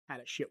had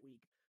a shit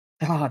week.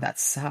 Oh, that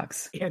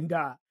sucks. And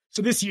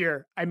so this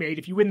year I made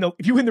if you win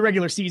the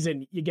regular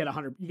season, you get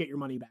 100, you get your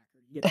money back.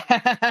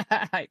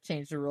 I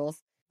changed the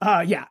rules.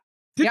 Yeah.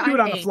 Didn't do it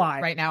on the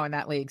fly right now in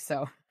that league.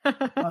 So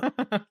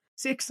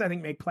 6, I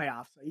think, make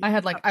playoffs. So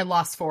I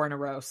lost 4 in a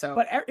row. So,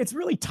 but it's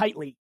really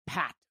tightly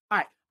packed. All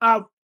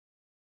right.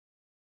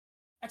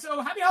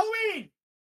 So happy Halloween.